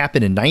watch it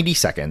happen in 90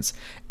 seconds,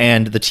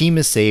 and the team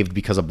is saved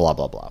because of blah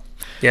blah blah.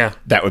 Yeah,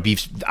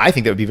 I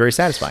think that would be very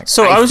satisfying.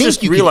 So I was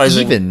just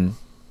realizing.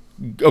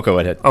 Go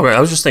ahead. Okay, I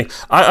was just thinking.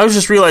 I was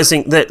just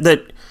realizing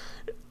that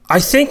I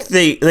think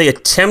they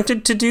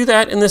attempted to do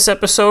that in this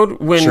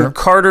episode when Sure.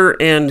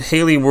 Carter and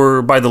Haley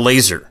were by the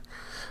laser.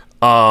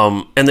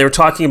 And they were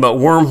talking about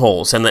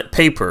wormholes and that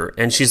paper.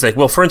 And she's like,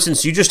 well, for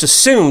instance, you just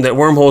assume that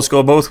wormholes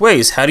go both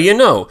ways. How do you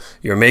know?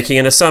 You're making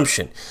an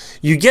assumption.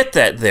 You get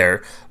that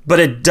there, but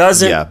it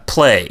doesn't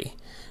play.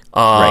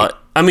 Right.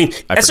 I mean,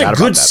 that's a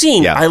good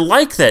scene. Yeah. I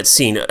like that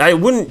scene. I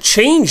wouldn't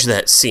change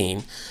that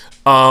scene.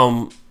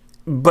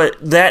 But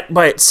that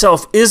by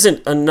itself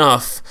isn't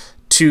enough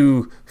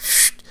to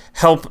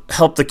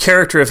help the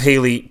character of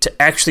Haley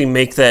to actually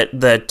make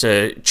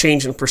that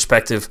change in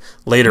perspective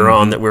later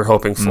on that we're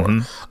hoping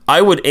for.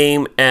 I would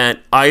aim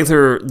at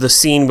either the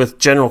scene with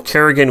General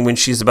Kerrigan when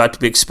she's about to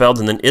be expelled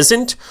and then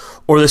isn't,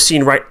 or the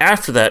scene right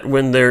after that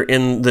when they're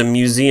in the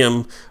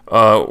museum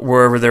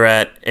wherever they're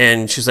at,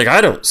 and she's like,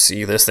 I don't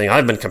see this thing.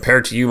 I've been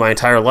compared to you my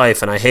entire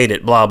life, and I hate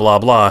it, blah, blah,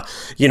 blah.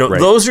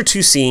 Those are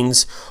two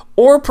scenes.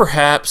 Or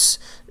perhaps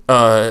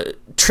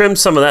trim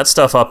some of that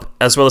stuff up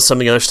as well as some of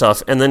the other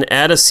stuff, and then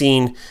add a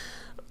scene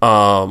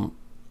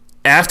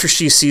after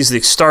she sees the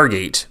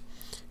Stargate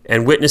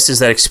and witnesses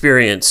that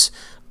experience,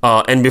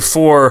 and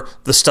before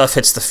the stuff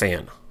hits the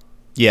fan.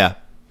 Yeah.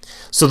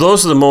 So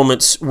those are the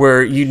moments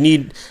where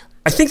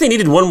I think they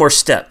needed one more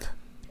step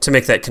to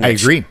make that connection.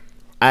 I agree.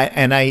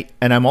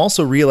 I'm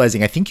also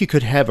realizing I think you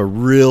could have a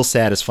real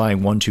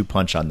satisfying 1-2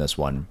 punch on this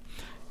one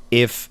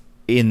if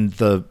in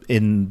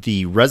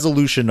the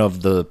resolution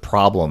of the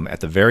problem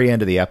at the very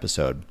end of the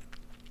episode,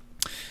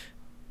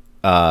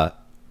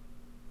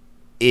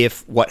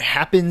 if what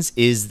happens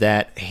is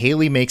that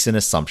Haley makes an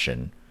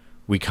assumption,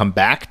 we come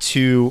back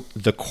to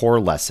the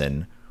core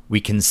lesson, we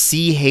can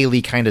see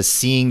Haley kind of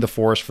seeing the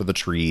forest for the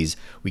trees,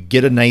 we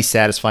get a nice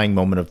satisfying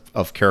moment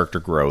of character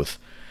growth,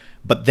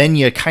 but then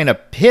you kind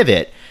of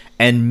pivot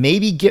and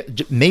maybe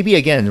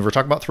again, we're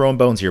talking about throwing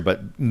bones here,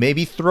 but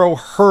maybe throw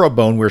her a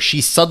bone where she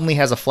suddenly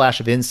has a flash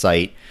of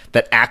insight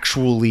that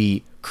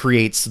actually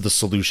creates the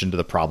solution to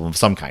the problem of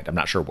some kind. I'm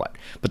not sure what.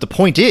 But the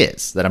point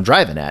is that I'm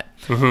driving at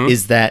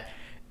is that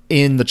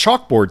in the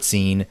chalkboard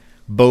scene,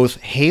 both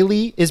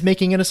Haley is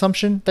making an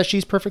assumption that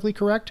she's perfectly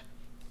correct,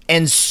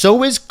 and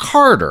so is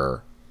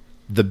Carter.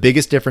 The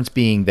biggest difference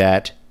being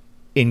that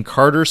in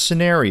Carter's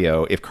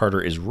scenario, if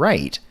Carter is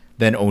right,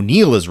 then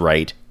O'Neill is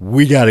right.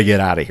 We got to get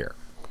out of here.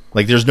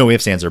 Like, there's no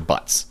ifs, ands, or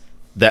buts.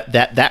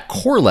 That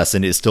core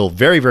lesson is still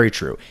very, very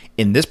true.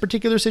 In this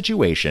particular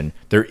situation,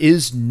 there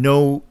is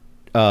no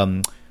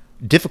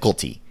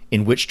difficulty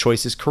in which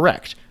choice is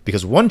correct,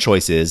 because one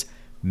choice is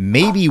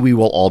maybe we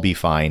will all be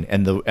fine,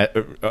 and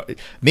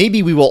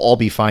maybe we will all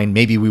be fine,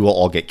 maybe we will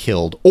all get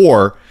killed,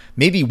 or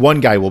maybe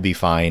one guy will be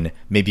fine,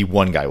 maybe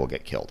one guy will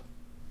get killed.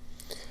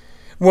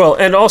 Well,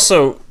 and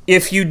also,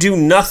 if you do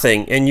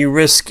nothing and you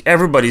risk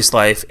everybody's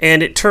life,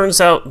 and it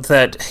turns out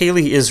that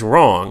Haley is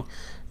wrong,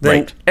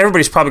 then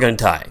everybody's probably going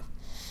to die.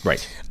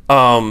 Right.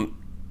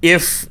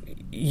 If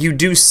you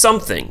do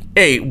something,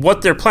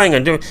 what they're planning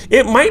on doing,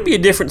 it might be a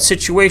different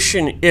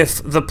situation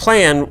if the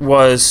plan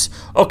was,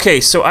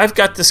 okay, so I've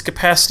got this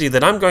capacity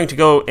that I'm going to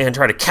go and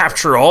try to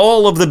capture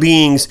all of the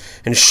beings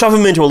and shove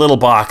them into a little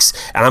box,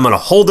 and I'm going to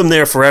hold them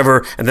there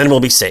forever, and then we'll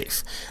be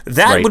safe.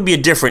 That would be a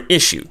different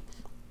issue.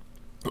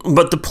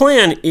 But the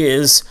plan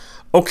is,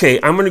 okay,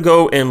 I'm going to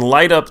go and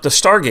light up the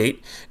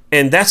Stargate,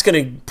 and that's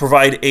going to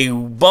provide a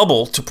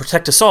bubble to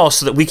protect us all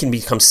so that we can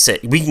become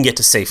safe. We can get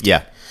to safety.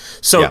 Yeah.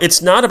 So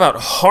it's not about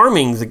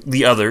harming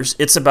the others.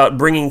 It's about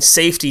bringing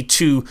safety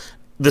to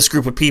this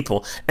group of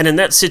people. And in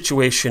that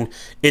situation,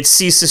 it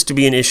ceases to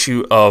be an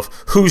issue of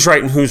who's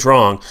right and who's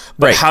wrong,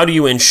 but how do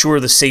you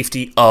ensure the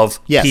safety of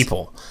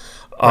people?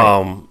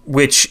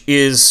 Which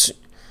is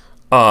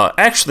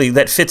actually,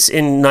 that fits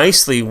in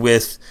nicely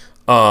with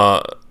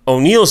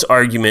O'Neill's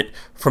argument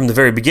from the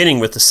very beginning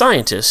with the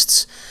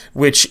scientists,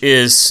 which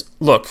is,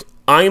 look,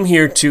 I'm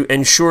here to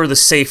ensure the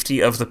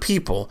safety of the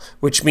people,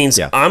 which means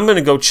I'm going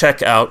to go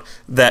check out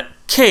that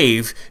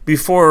cave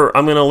before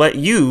I'm going to let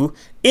you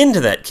into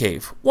that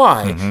cave.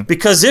 Why?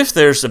 Because if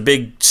there's a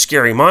big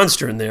scary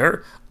monster in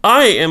there,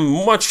 I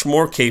am much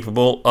more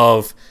capable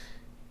of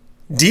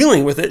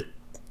dealing with it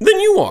than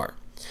you are.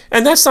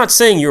 And that's not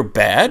saying you're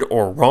bad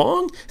or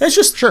wrong. That's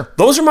just,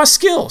 those are my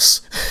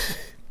skills.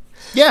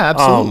 Yeah,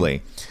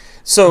 absolutely.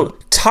 So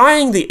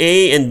tying the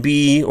A and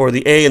B, or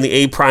the A and the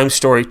A prime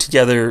story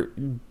together,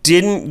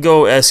 didn't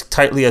go as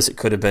tightly as it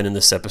could have been in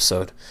this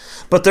episode.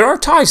 But there are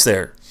ties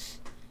there.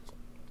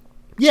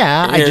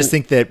 Yeah, I just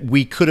think that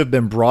we could have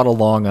been brought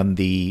along on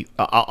the...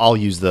 I'll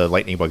use the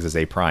lightning bugs as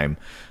A prime.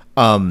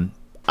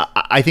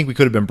 I think we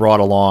could have been brought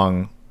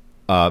along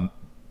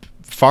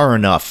far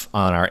enough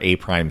on our A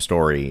prime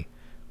story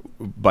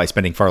by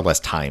spending far less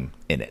time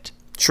in it.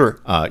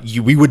 Sure.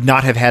 We would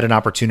not have had an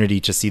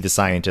opportunity to see the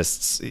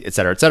scientists, et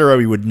cetera, et cetera.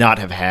 We would not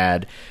have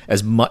had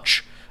as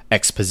much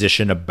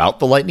exposition about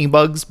the lightning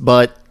bugs,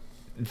 but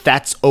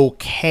that's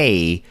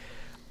okay.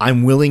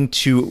 I'm willing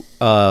to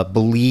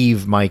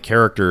believe my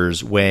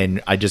characters when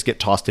I just get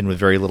tossed in with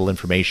very little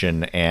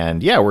information,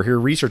 and we're here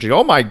researching.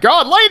 Oh my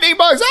God, lightning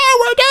bugs!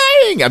 Oh,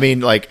 we're dying! I mean,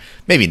 like,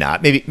 maybe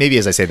not. Maybe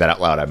as I say that out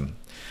loud, I'm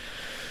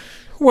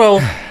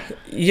Well,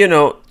 you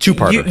know,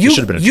 Two-parter. It should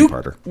have been a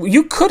two-parter.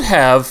 You could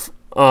have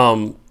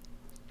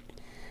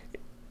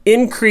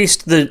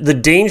increased the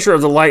danger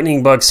of the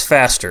lightning bugs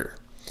faster.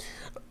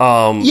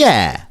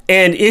 Yeah.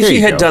 And if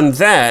you had done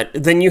that,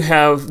 then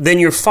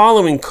you're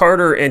following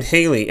Carter and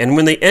Haley, and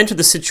when they enter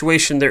the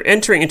situation, they're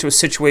entering into a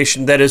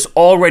situation that is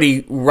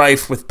already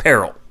rife with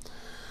peril.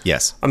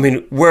 Yes. I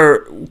mean,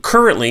 where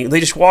currently they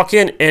just walk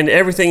in and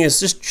everything is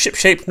just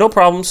ship-shape, no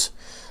problems.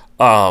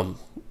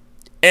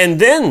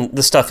 And then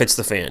the stuff hits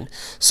the fan.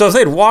 So if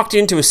they'd walked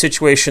into a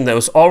situation that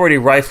was already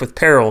rife with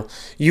peril,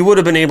 you would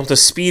have been able to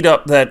speed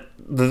up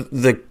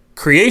the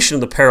creation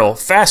of the peril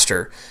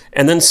faster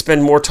and then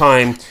spend more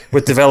time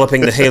with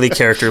developing the Haley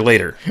character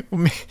later.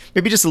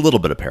 Maybe just a little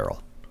bit of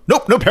peril.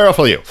 Nope, no peril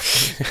for you.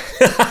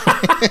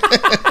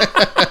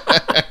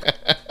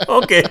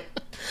 Okay.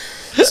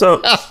 So,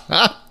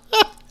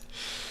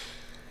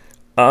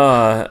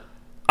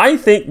 I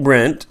think,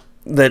 Brent,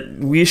 that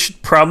we should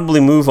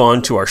probably move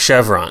on to our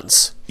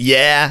chevrons.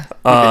 Yeah.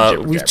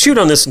 We've chewed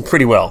on this one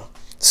pretty well.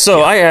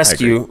 So I ask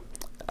you,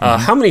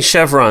 how many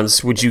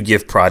chevrons would you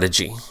give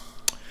Prodigy?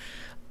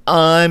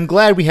 I'm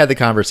glad we had the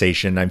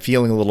conversation. I'm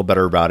feeling a little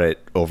better about it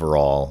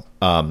overall.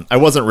 I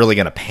wasn't really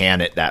going to pan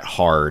it that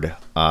hard.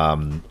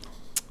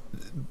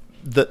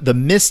 The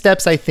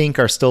missteps, I think,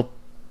 are still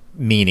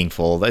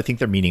meaningful. I think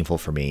they're meaningful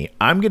for me.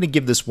 I'm going to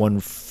give this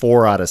one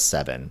 4 out of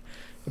 7.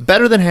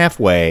 Better than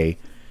halfway.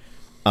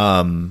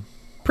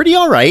 Pretty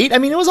all right. I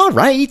mean, it was all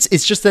right.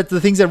 It's just that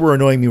the things that were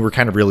annoying me were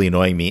kind of really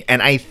annoying me.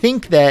 And I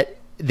think that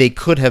they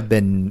could have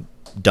been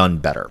done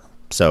better.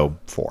 So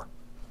 4.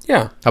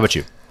 Yeah. How about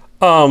you?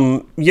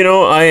 You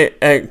know,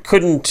 I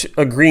couldn't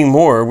agree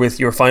more with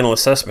your final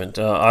assessment.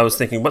 I was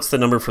thinking, what's the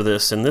number for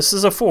this? And this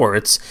is a 4.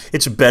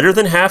 It's better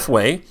than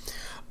halfway.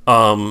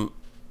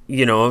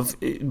 You know,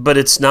 but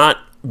it's not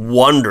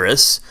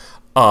wondrous.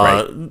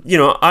 Right. You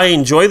know, I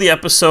enjoy the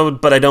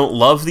episode, but I don't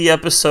love the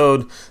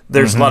episode.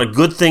 There's a lot of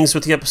good things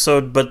with the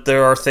episode, but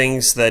there are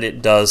things that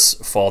it does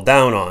fall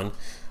down on.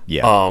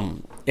 Yeah.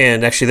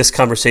 And actually, this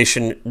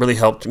conversation really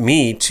helped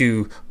me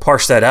to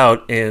parse that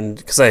out, and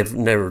because I've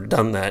never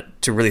done that,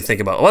 to really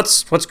think about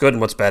what's good and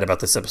what's bad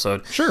about this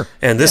episode. Sure.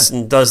 And this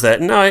does that,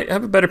 and now I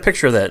have a better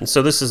picture of that. And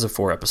so this is a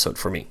 4 episode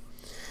for me.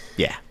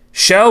 Yeah.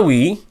 Shall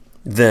we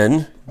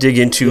then dig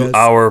into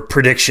our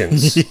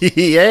predictions?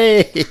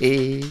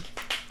 Yay.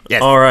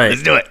 Yes. All right.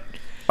 Let's do it.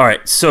 All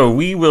right. So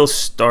we will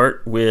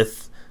start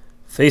with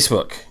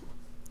Facebook.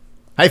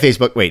 Hi,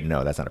 Facebook. Wait,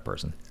 no, that's not a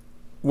person.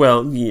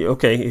 Well,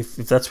 okay. If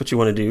that's what you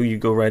want to do, you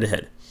go right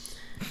ahead.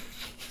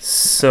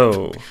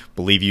 So,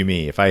 believe you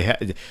me, if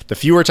the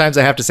fewer times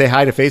I have to say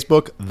hi to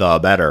Facebook, the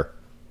better.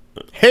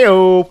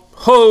 Heyo.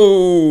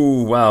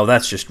 Ho! Wow,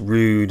 that's just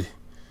rude.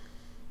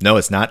 No,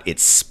 it's not.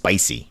 It's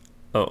spicy.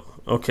 Oh,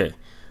 okay.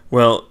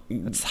 Well,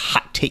 it's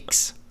hot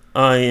takes.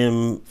 I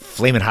am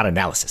flaming hot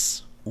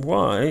analysis.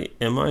 Why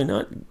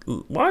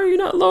are you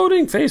not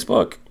loading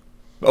Facebook?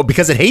 Oh,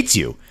 because it hates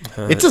you.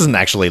 It doesn't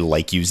actually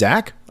like you,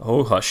 Zach.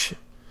 Oh, hush.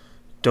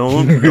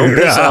 Don't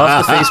piss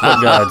off the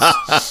Facebook gods.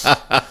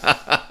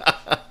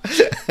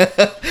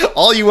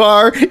 All you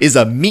are is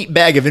a meat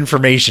bag of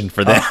information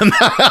for them.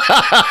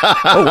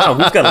 Oh, wow.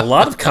 We've got a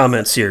lot of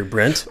comments here,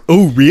 Brent.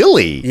 Oh,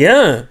 really?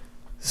 Yeah.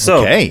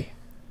 So,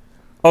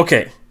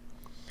 okay.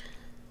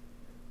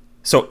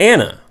 So,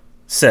 Anna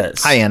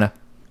says... Hi, Anna.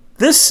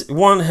 This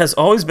one has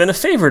always been a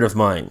favorite of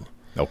mine.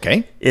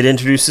 Okay. It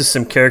introduces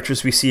some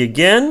characters we see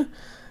again,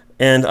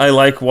 and I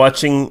like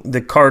watching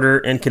the Carter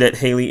and Cadet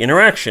Haley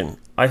interaction.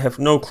 I have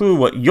no clue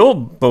what you'll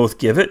both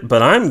give it,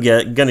 but I'm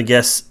going to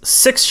guess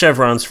 6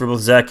 chevrons for both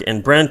Zach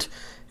and Brent,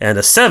 and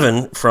a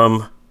 7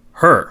 from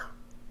her.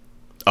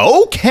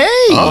 Okay.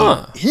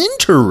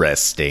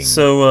 Interesting.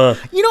 So,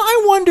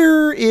 I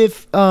wonder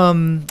if, I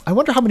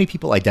wonder how many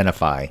people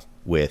identify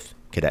with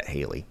Cadet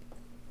Haley.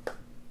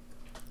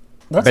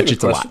 That's a good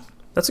question.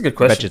 That's a good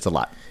question. I bet you it's a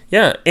lot.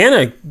 Yeah,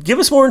 Anna, give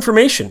us more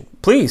information,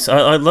 please.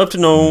 I'd love to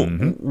know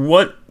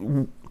what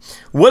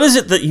is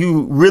it that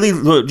you really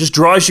just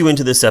draws you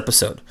into this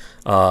episode.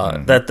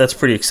 That's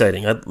pretty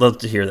exciting. I'd love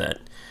to hear that.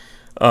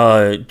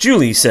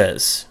 Julie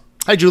says,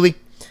 "Hi, Julie.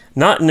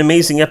 Not an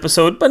amazing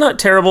episode, but not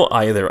terrible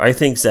either. I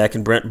think Zach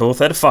and Brent both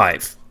had a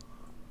 5.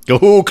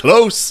 Oh,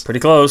 close.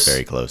 Pretty close.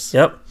 Very close.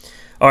 Yep.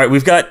 All right,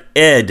 we've got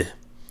Ed.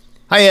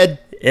 Hi, Ed.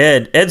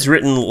 Ed's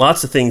written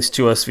lots of things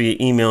to us via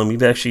email, and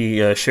we've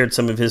actually shared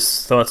some of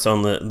his thoughts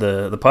on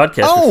the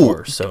podcast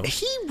before. So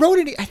he wrote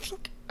it. I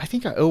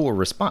think I owe a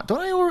response. Don't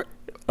I owe?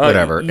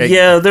 Whatever.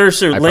 Yeah,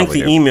 there's a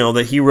lengthy email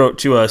that he wrote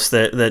to us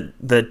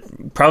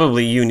that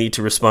probably you need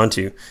to respond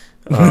to. You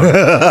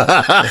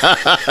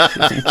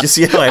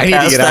see how I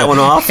passed that one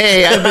off?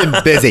 Hey, I've been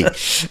busy.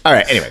 All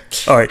right. Anyway.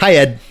 All right. Hi,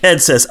 Ed.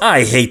 Ed says,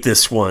 I hate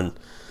this one.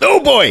 Oh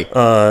boy.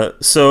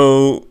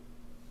 So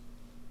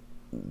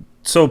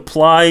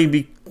Ply,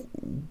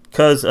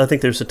 because I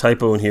think there's a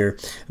typo in here,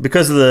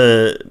 because of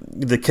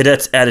the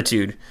cadet's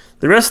attitude.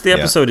 The rest of the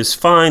episode is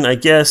fine, I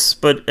guess,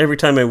 but every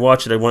time I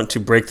watch it, I want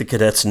to break the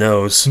cadet's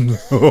nose.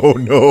 Oh,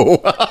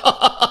 no.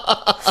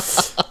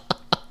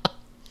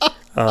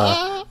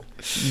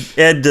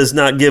 Ed does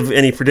not give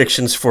any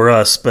predictions for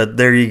us, but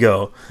there you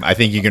go. I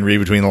think you can read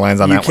between the lines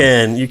on that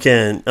one. You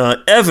can.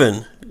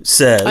 Evan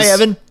says... Hi,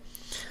 Evan.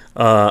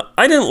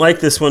 I didn't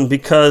like this one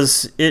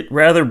because it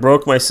rather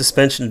broke my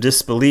suspension of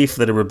disbelief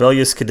that a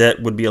rebellious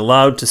cadet would be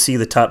allowed to see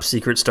the top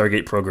secret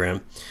Stargate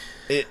program.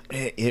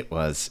 It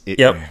was.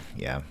 Yep.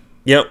 Yeah.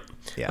 Yep.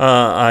 Yeah.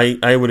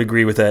 I would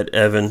agree with that,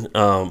 Evan.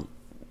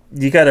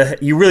 You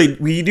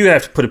do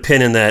have to put a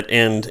pin in that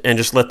and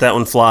just let that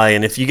one fly.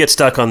 And if you get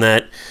stuck on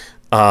that,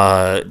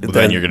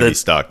 then you're going to be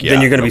stuck. Yeah,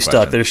 then you're going to be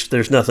stuck.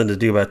 There's nothing to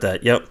do about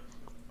that. Yep.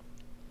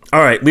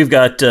 All right, we've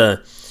got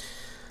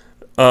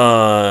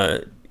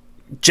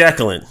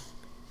Jacqueline.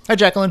 Hi,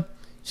 Jacqueline.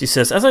 She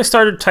says, as I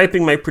started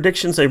typing my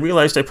predictions, I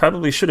realized I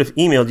probably should have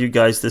emailed you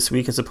guys this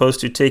week as opposed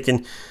to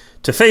taking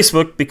to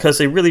Facebook because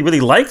I really,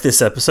 really like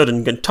this episode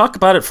and can talk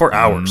about it for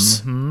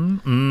hours.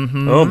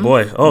 Oh,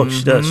 boy. Oh,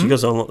 she does. She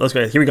goes on. Let's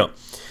go. Here we go.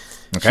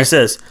 Okay. She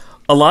says,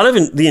 a lot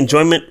of the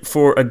enjoyment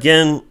for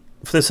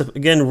this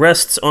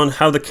rests on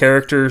how the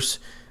characters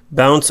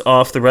bounce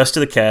off the rest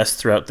of the cast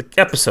throughout the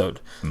episode.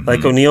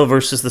 Like O'Neill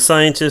versus the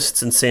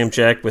scientists and Sam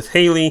Jack with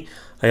Haley.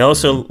 I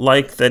also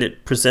like that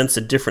it presents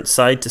a different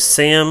side to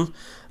Sam.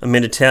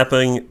 Amanda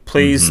Tapping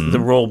plays the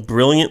role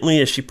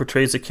brilliantly as she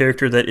portrays a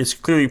character that is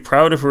clearly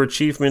proud of her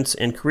achievements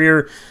and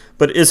career,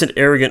 but isn't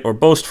arrogant or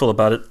boastful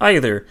about it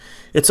either.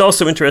 It's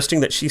also interesting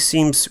that she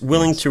seems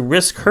willing to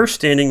risk her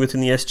standing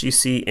within the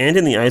SGC and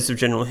in the eyes of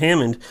General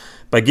Hammond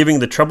by giving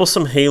the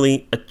troublesome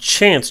Haley a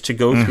chance to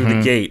go through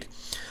the gate.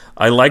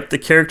 I liked the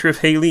character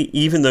of Haley,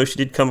 even though she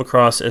did come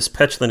across as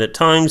petulant at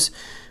times,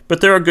 but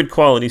there are good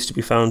qualities to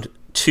be found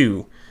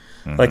too.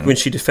 Like when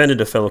she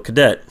defended a fellow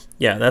cadet.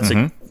 Yeah, that's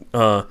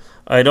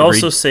I'd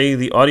also say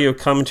the audio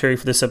commentary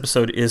for this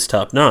episode is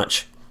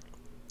top-notch.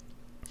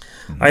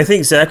 I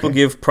think Zach will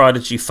give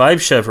Prodigy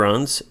 5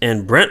 chevrons,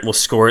 and Brent will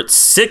score it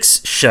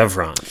 6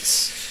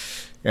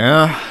 chevrons.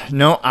 Yeah,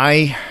 no,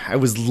 I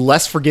was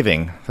less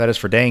forgiving. That is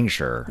for dang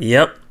sure.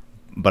 Yep.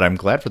 But I'm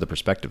glad for the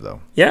perspective,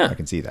 though. Yeah. I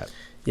can see that.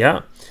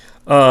 Yeah.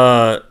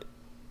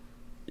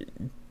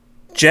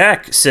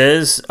 Jack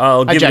says,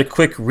 I'll give it a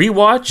quick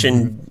rewatch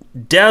and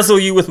dazzle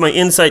you with my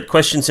insight,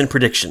 questions, and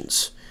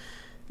predictions.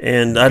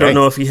 And I don't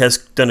know if he has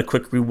done a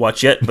quick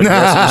rewatch yet, but he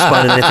hasn't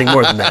responded anything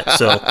more than that.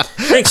 So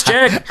thanks,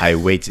 Jack. I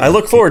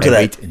look forward to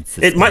that.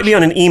 It might be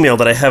on an email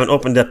that I haven't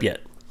opened up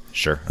yet.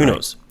 Sure. Who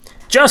knows?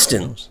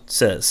 Justin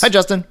says, hi,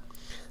 Justin.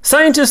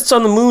 Scientists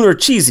on the moon are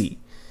cheesy.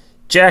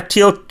 Jack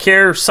Teal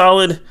care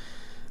solid.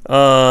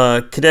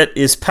 Cadet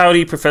is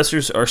pouty.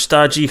 Professors are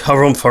stodgy.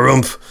 Harumph,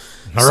 harumph.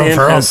 Sam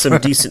has some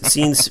decent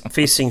scenes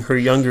facing her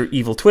younger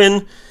evil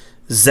twin.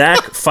 Zach,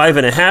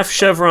 5.5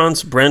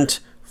 chevrons. Brent,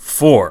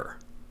 4.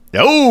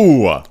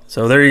 Oh!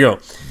 So there you go.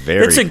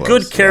 It's a close,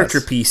 good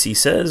character piece, he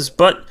says,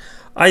 but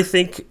I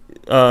think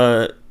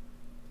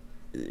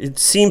it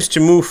seems to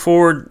move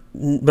forward,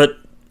 but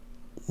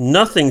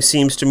nothing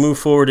seems to move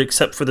forward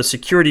except for the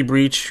security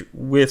breach,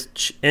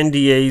 which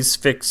NDAs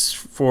fix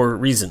for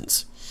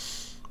reasons.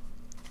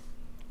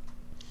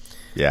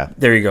 Yeah.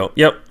 There you go.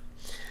 Yep.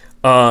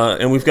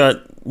 And we've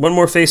got one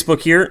more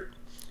Facebook here.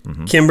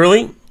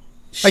 Kimberly.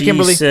 Hi,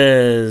 Kimberly. She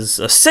says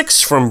a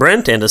 6 from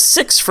Brent and a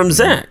 6 from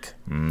Zach.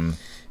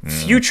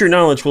 Future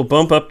knowledge will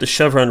bump up the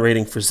chevron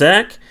rating for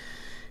Zach.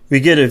 We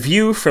get a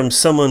view from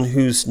someone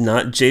who's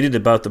not jaded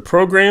about the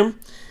program,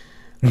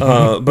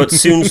 but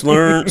soon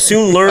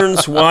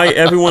learns why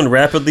everyone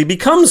rapidly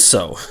becomes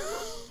so.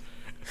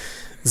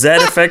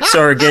 Zad effects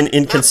are again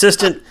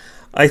inconsistent.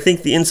 I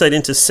think the insight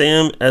into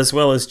Sam as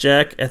well as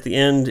Jack at the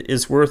end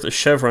is worth a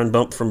chevron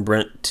bump from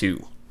Brent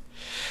too.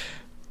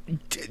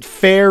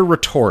 Fair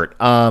retort.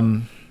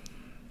 I'm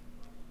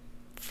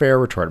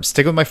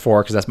sticking with my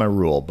 4 because that's my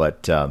rule,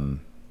 but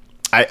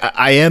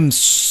I am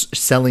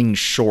selling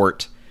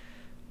short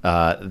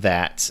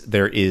that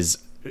there is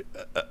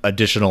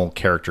additional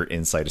character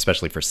insight,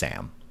 especially for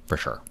Sam, for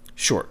sure.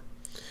 Sure.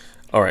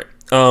 All right.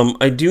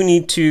 I do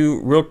need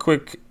to real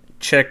quick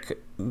check.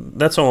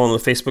 That's all on the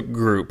Facebook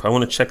group. I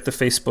want to check the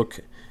Facebook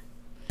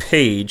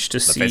page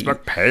to see. The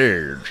Facebook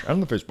page. I'm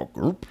the Facebook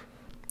group.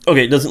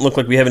 Okay, it doesn't look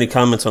like we have any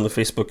comments on the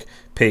Facebook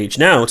page.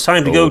 Now it's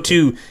time to go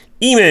to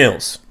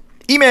emails.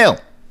 Email.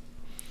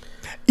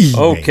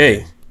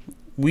 Okay.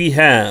 We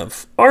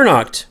have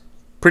Arnocht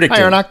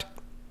predicting. Hi, Arnocht.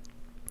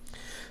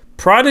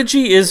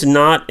 Prodigy is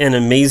not an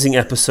amazing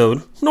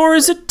episode, nor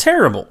is it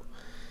terrible.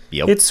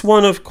 Yep. It's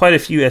one of quite a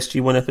few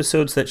SG-1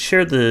 episodes that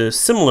share the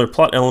similar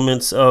plot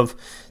elements of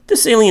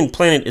this alien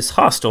planet is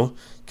hostile.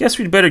 Guess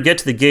we'd better get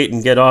to the gate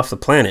and get off the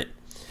planet.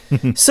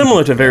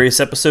 Similar to various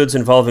episodes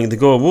involving the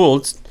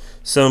Goa'uld,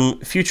 some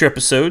future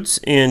episodes,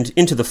 and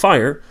Into the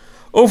Fire.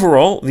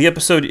 Overall, the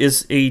episode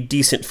is a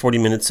decent 40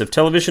 minutes of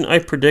television. I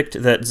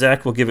predict that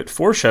Zach will give it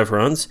 4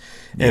 chevrons,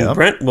 and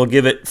Brent will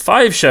give it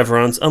 5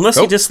 chevrons, unless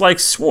he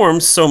dislikes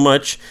swarms so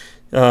much,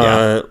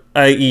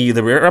 i.e.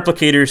 the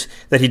replicators,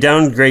 that he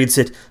downgrades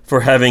it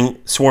for having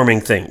swarming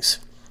things.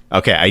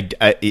 Okay,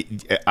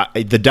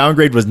 the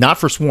downgrade was not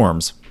for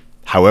swarms.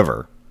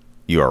 However,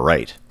 you are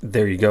right.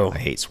 There you go. I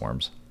hate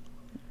swarms.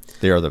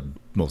 They are the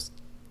most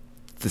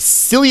the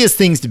silliest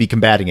things to be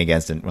combating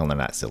against, and well, they're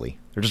not silly.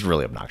 They're just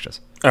really obnoxious.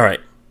 All right.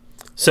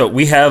 So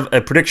we have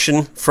a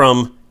prediction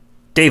from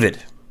David.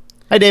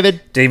 Hi,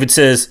 David. David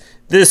says,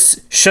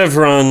 this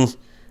chevron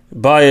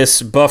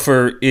bias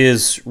buffer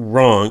is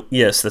wrong.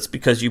 Yes, that's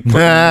because you put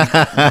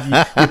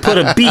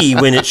a B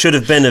when it should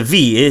have been a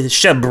V. It's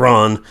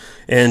chevron.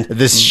 And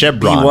this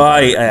chevron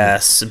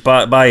bias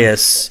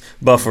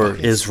buffer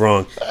is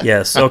wrong.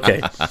 Yes,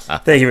 okay.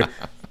 Thank you.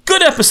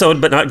 Good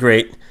episode, but not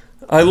great.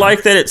 I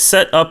like that it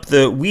set up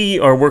we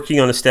are working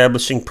on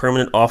establishing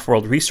permanent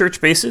off-world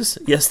research bases.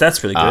 Yes,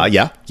 that's really good.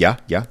 Yeah,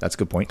 that's a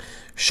good point.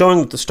 Showing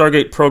that the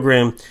Stargate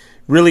program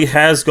really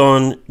has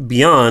gone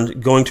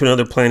beyond going to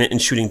another planet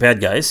and shooting bad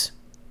guys.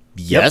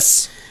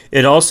 Yes. Yep.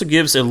 It also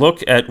gives a look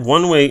at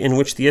one way in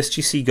which the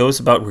SGC goes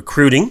about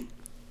recruiting.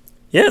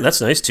 Yeah,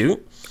 that's nice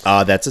too.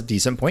 That's a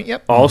decent point,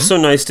 yep. Also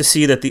nice to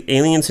see that the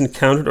aliens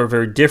encountered are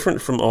very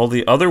different from all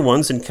the other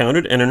ones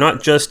encountered and are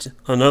not just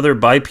another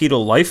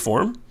bipedal life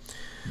form.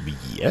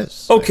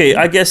 Yes. Okay,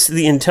 I guess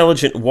the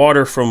intelligent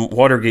water from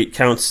Watergate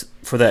counts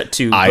for that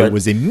too. I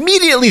was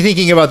immediately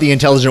thinking about the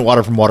intelligent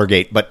water from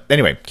Watergate, but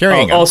anyway,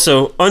 carrying on.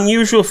 Also,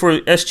 unusual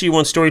for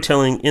SG-1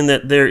 storytelling in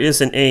that there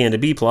is an A and a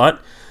B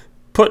plot.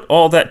 Put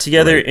all that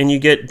together and you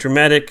get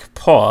dramatic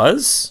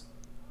pause.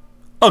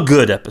 A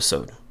good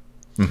episode.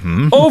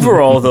 Mm-hmm.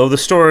 Overall, though, the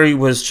story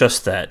was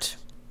just that.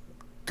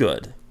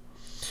 Good.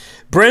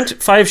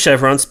 Brent, 5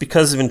 chevrons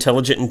because of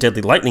intelligent and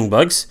deadly lightning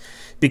bugs.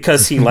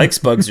 Because he likes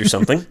bugs or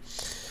something.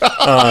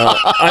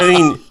 I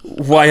mean,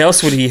 why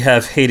else would he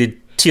have hated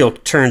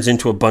Teal'c turns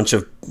into a bunch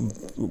of...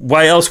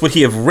 Why else would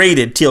he have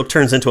rated Teal'c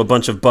turns into a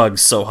bunch of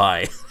bugs so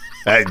high?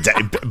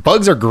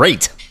 Bugs are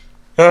great.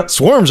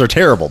 Swarms are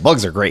terrible.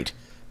 Bugs are great.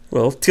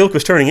 Well, Teal'c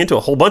was turning into a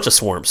whole bunch of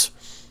swarms.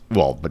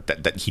 Well,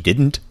 but he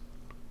didn't.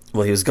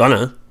 Well, he was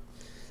gonna.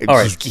 All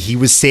right. He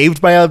was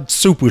saved by a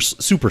super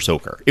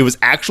soaker. It was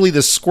actually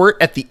the squirt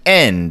at the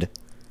end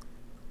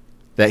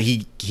that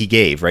he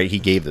gave, right? He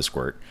gave the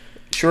squirt.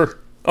 Sure.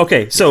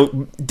 Okay,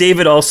 so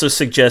David also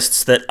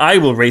suggests that I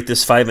will rate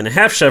this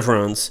 5.5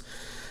 chevrons.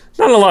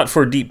 Not a lot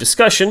for a deep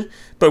discussion,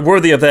 but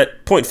worthy of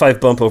that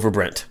 0.5 bump over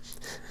Brent.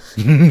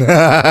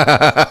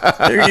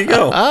 There you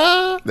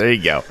go. There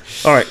you go.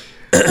 All right.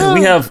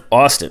 We have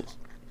Austin.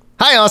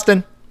 Hi,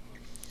 Austin.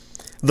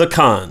 The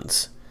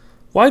cons.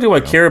 Why do I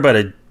care about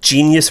a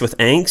genius with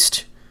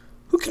angst?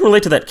 Who can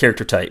relate to that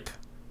character type?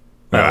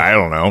 I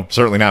don't know.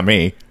 Certainly not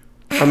me.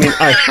 I mean,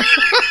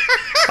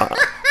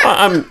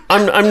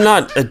 I'm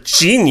not a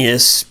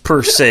genius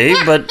per se,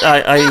 but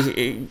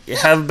I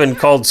have been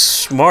called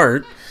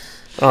smart.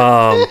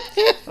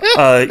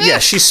 Yeah,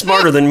 she's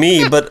smarter than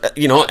me, but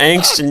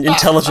angst and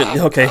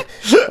intelligent. Okay,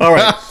 all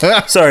right.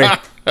 Sorry.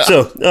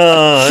 So,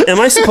 am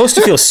I supposed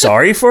to feel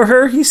sorry for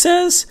her? He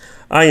says.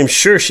 I am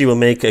sure she will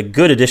make a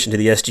good addition to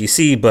the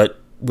SGC, but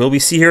will we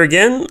see her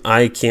again?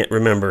 I can't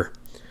remember.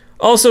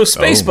 Also,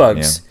 space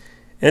bugs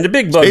and a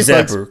big bug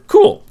zapper. Bugs.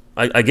 Cool.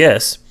 I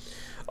guess.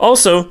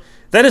 Also,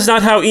 that is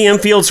not how EM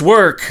fields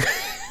work.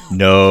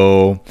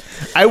 No.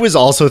 I was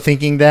also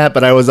thinking that,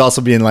 but I was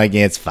also being like,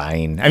 yeah, it's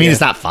fine. I mean, it's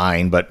not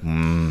fine, but...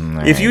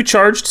 if you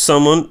charged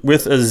someone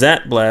with a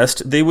Zat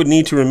Blast, they would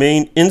need to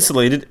remain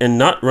insulated and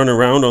not run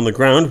around on the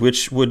ground,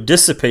 which would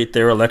dissipate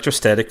their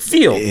electrostatic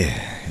field.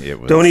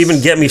 Don't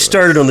even get me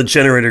started on the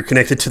generator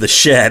connected to the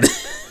shed.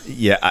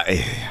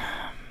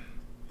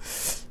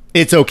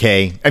 It's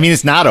okay. I mean,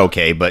 it's not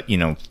okay, but,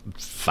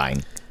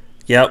 fine.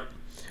 Yep.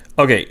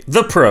 Okay,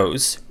 the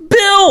pros.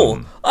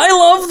 Bill! I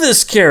love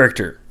this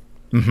character.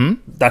 Mm-hmm.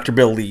 Dr.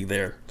 Bill Lee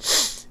there.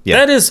 Yeah.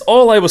 That is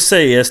all I will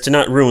say as to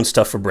not ruin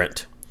stuff for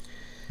Brent.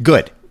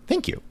 Good.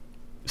 Thank you.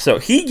 So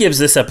he gives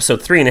this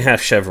episode 3.5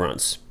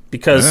 chevrons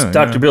because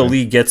Dr. Bill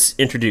Lee gets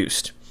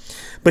introduced.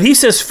 But he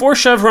says 4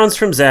 chevrons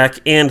from Zach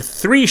and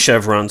 3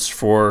 chevrons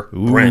for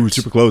Brent.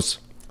 Super close.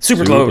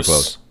 Super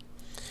close.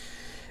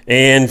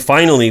 And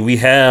finally, we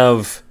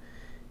have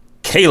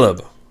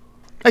Caleb.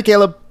 Hi,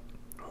 Caleb.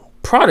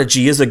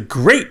 Prodigy is a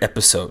great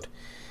episode.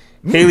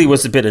 Haley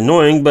was a bit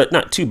annoying, but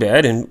not too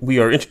bad, and we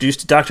are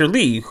introduced to Dr.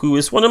 Lee, who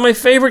is one of my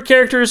favorite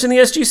characters in the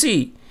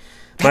SGC.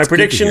 My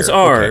predictions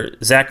are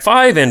Zach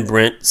 5 and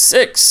Brent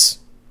 6.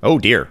 Oh,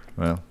 dear.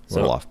 Well, a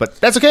little off,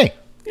 but that's okay.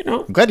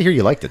 I'm glad to hear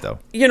you liked it, though.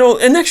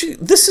 And actually,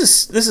 this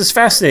is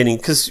fascinating,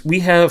 because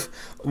we have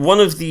one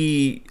of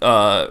the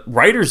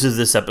writers of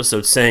this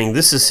episode saying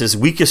this is his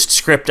weakest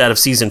script out of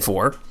Season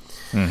 4,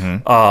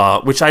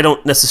 which I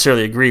don't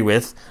necessarily agree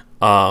with,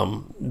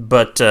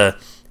 but...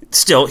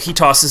 still, he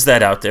tosses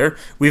that out there.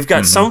 We've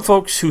got some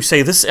folks who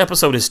say this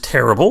episode is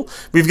terrible.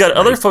 We've got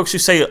other folks who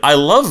say, I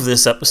love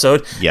this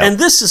episode, and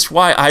this is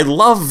why I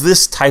love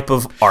this type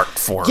of art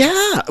form.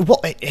 Yeah,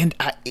 well, and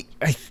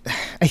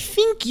I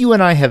think you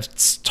and I have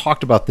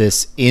talked about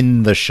this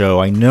in the show.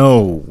 I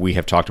know we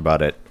have talked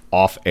about it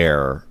off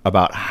air,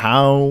 about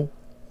how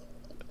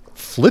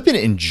flippin'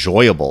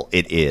 enjoyable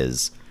it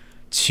is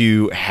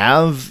to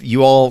have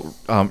you all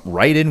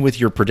write in with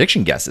your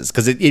prediction guesses,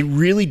 because it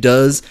really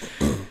does,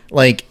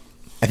 like,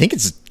 I think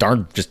it's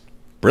darn just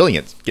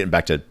brilliant, getting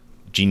back to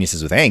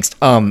geniuses with angst.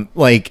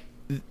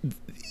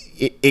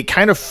 it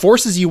kind of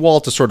forces you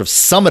all to sort of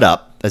sum it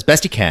up as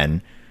best you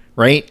can,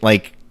 right?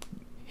 Like,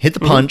 hit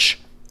the punch.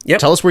 Yep.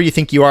 Tell us where you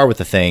think you are with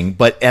the thing.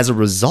 But as a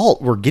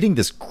result, we're getting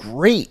this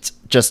great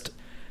just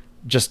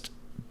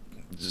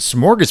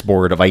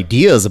smorgasbord of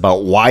ideas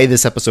about why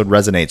this episode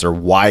resonates or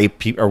why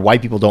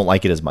people don't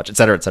like it as much, et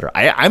cetera, et cetera.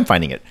 I'm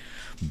finding it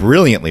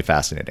brilliantly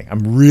fascinating.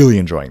 I'm really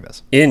enjoying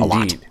this. Indeed. A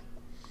lot.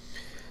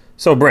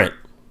 So, Brent.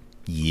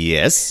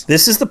 Yes.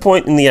 This is the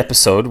point in the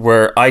episode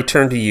where I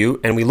turn to you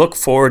and we look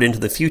forward into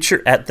the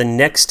future at the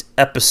next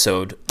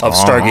episode of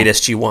Stargate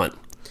SG-1.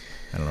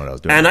 I don't know what I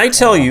was doing. And I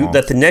tell you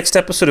that the next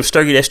episode of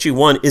Stargate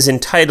SG-1 is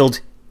entitled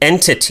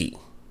Entity.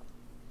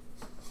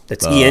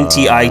 That's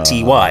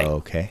Entity.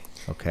 Okay.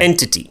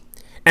 Entity.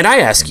 And I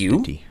ask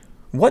you,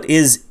 what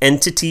is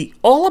Entity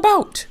all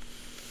about?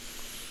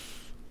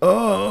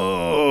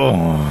 Oh.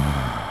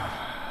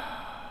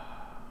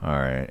 All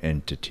right.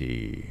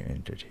 Entity.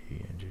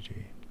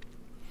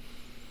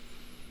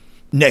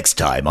 Next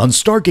time on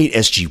Stargate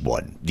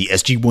SG-1, the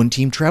SG-1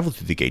 team travel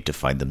through the gate to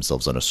find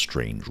themselves on a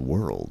strange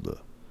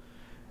world.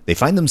 They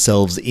find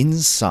themselves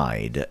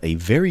inside a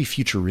very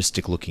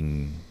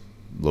futuristic-looking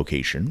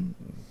location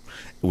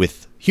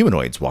with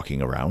humanoids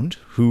walking around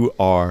who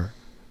are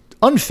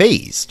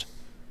unfazed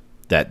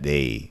that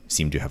they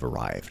seem to have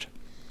arrived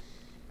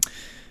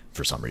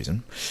for some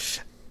reason.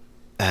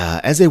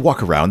 As they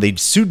walk around, they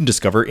soon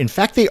discover, in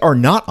fact, they are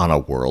not on a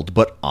world,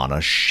 but on a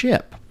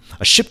ship.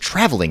 A ship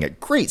traveling at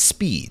great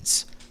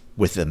speeds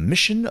with a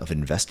mission of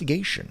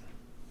investigation.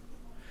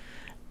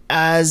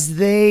 As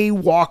they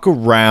walk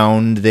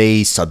around,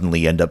 they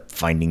suddenly end up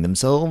finding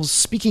themselves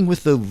speaking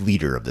with the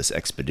leader of this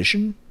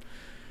expedition.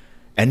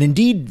 And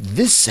indeed,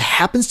 this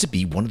happens to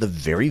be one of the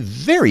very,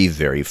 very,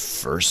 very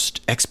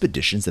first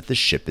expeditions that the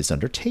ship is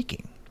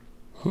undertaking.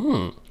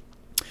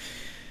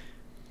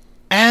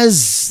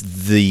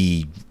 As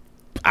the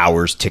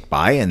hours tick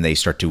by and they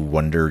start to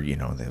wonder,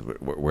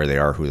 where they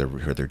are,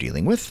 who they're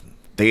dealing with,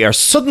 they are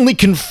suddenly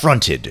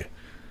confronted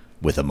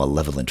with a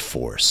malevolent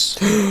force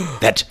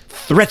that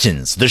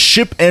threatens the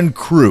ship and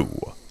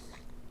crew.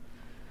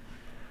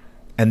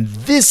 And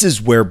this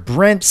is where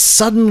Brent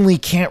suddenly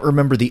can't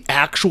remember the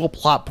actual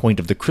plot point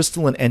of the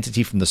crystalline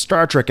entity from the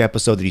Star Trek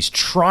episode that he's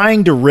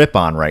trying to rip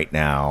on right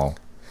now.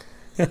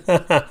 So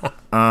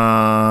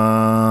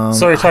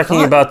you're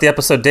talking about the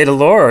episode Data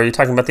Lore, or are you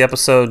talking about the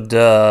episode,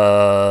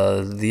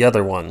 the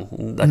other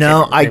one?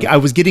 I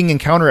was getting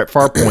Encounter at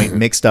Farpoint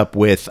mixed up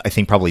with, I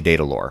think, probably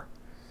Data Lore.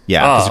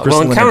 Yeah.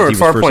 Encounter at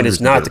Farpoint is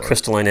not the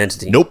crystalline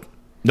entity. Nope,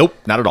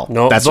 not at all.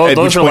 No, that's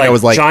those are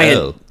like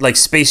giant, like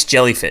space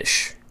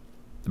jellyfish.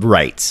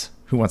 Right.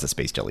 Who wants a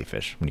space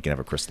jellyfish when you can have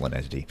a crystalline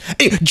entity?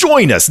 Hey,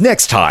 join us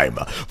next time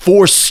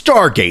for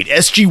Stargate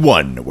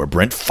SG-1, where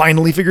Brent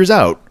finally figures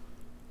out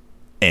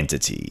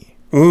Entity.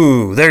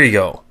 Ooh, there you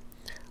go.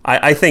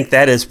 I think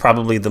that is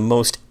probably the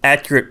most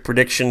accurate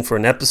prediction for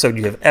an episode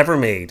you have ever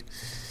made.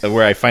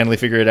 Where I finally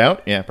figure it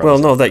out? Yeah, probably. Well,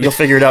 no, that you'll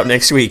figure it out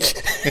next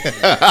week.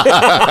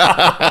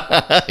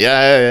 yeah,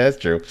 that's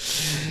true.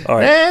 All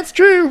right. That's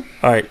true.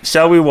 All right,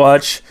 shall we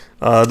watch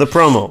the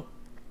promo?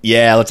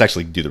 Yeah, let's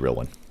actually do the real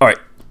one. All right,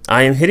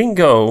 I am hitting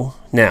go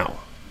now.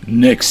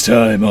 Next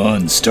time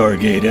on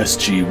Stargate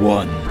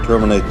SG-1.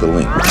 Terminate the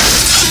link.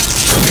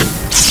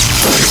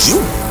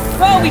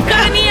 Oh, we've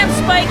got an EM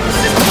spike! The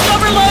system's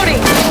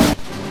overloading!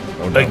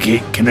 A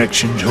gate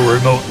connection to a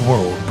remote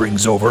world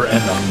brings over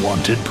an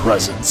unwanted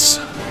presence.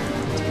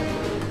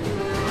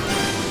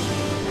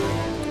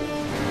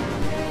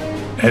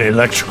 An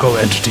electrical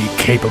entity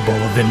capable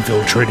of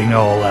infiltrating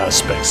all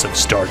aspects of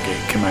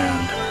Stargate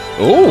Command.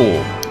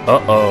 Oh.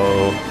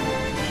 Uh-oh.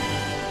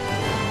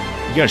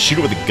 You gonna shoot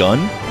it with a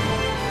gun?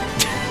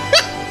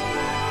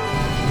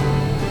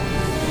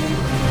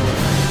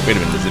 Wait a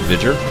minute, is it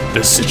Vidger?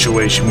 The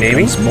situation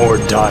becomes more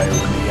dire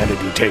when the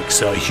entity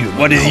takes a human.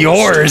 What is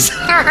yours? You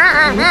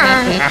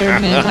have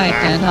determined I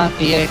cannot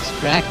be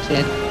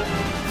extracted.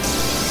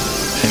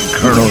 And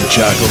Colonel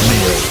Jack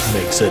O'Neill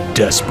makes a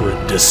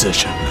desperate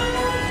decision.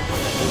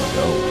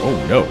 Oh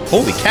no.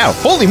 Holy cow.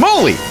 Holy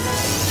moly!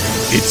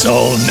 It's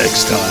all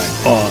next time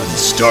on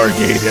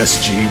Stargate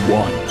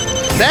SG-1.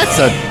 That's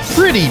a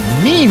pretty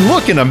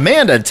mean-looking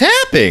Amanda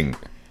Tapping.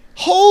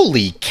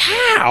 Holy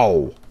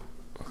cow!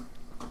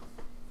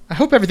 I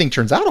hope everything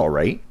turns out all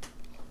right.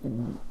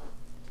 We'll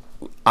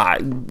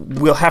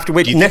have to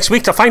wait next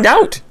week to find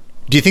out.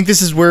 Do you think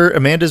this is where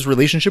Amanda's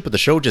relationship with the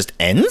show just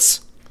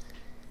ends?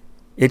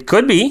 It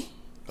could be.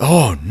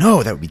 Oh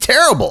no, that would be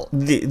terrible.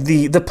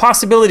 The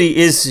possibility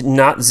is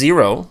not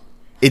zero.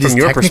 It is from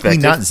your technically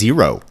perspective. not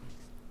zero.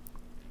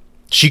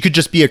 She could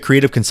just be a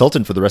creative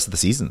consultant for the rest of the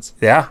seasons.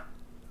 Yeah.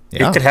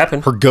 It could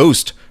happen. Her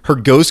ghost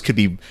could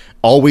be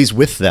always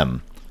with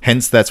them.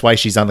 Hence, that's why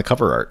she's on the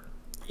cover art.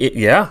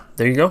 Yeah,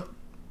 there you go.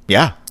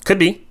 Yeah. Could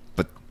be.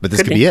 But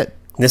this could be it.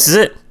 This is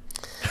it.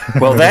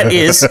 Well, that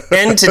is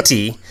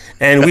Entity,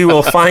 and we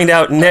will find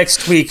out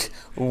next week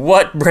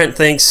what Brent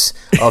thinks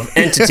of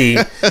Entity.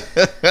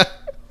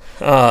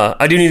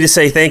 I do need to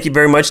say thank you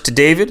very much to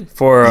David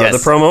for Yes. the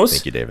promos.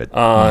 Thank you, David.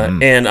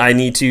 And I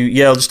need to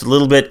yell just a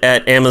little bit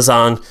at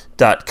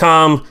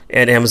Amazon.com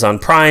and Amazon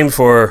Prime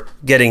for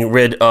getting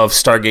rid of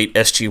Stargate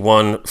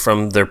SG-1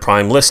 from their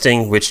Prime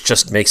listing, which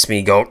just makes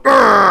me go,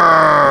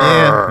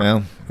 Yeah,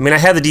 well, I mean, I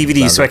have the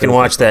DVD Sounds so I like can it.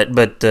 watch that,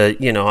 but,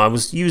 I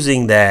was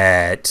using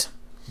that.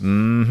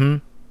 Mm-hmm.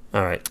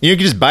 All right. you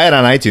can just buy it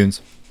on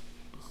iTunes.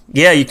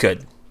 Yeah, you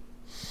could.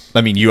 I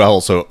mean, you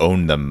also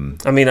own them,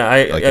 I mean,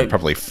 in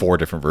probably 4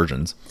 different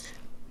versions.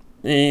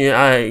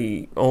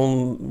 I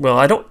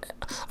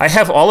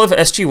have all of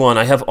SG-1.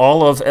 I have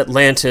all of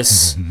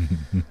Atlantis.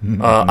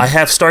 I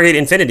have Stargate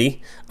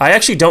Infinity. I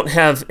actually don't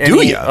have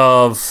any ya?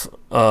 of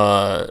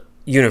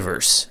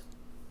Universe.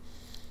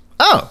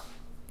 Oh.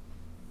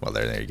 Well,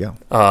 there you go.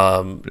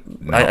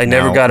 I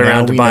never got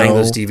around to buying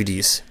those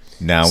DVDs.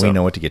 Now So- we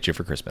know what to get you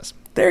for Christmas.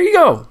 There you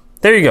go.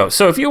 There you go.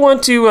 So if you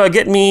want to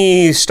get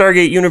me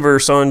Stargate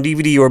Universe on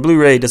DVD or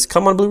Blu-ray, does it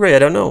come on Blu-ray? I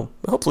don't know.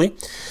 Hopefully.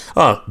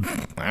 I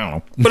don't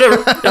know.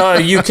 Whatever.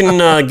 You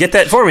can get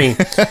that for me.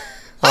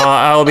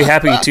 I'll be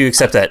happy to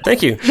accept that.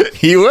 Thank you.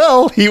 He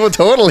will. He will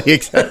totally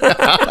accept. That's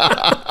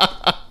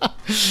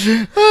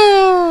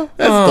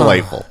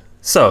delightful.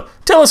 So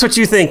tell us what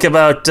you think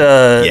about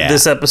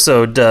this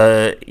episode.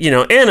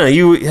 Anna,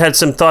 you had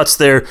some thoughts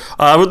there.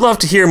 I would love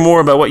to hear more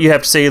about what you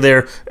have to say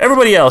there.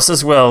 Everybody else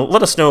as well,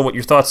 let us know what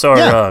your thoughts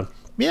are.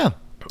 Yeah.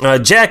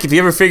 Jack, if you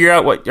ever figure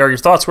out what your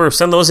thoughts were,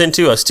 send those in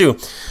to us too.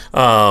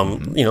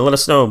 Let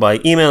us know by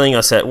emailing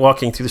us at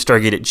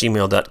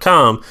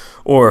walkingthroughthestargate@gmail.com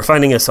or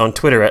finding us on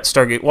Twitter at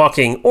Stargate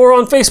Walking or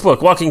on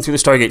Facebook, Walking Through the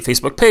Stargate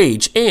Facebook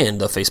page and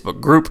the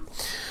Facebook group.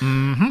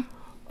 Mm-hmm.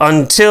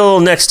 Until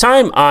next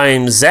time,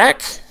 I'm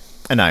Zach.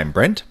 And I'm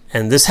Brent.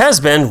 And this has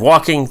been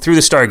Walking Through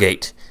the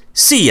Stargate.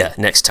 See ya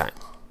next time.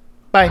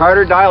 Bye.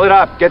 Carter, dial it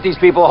up. Get these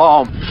people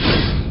home.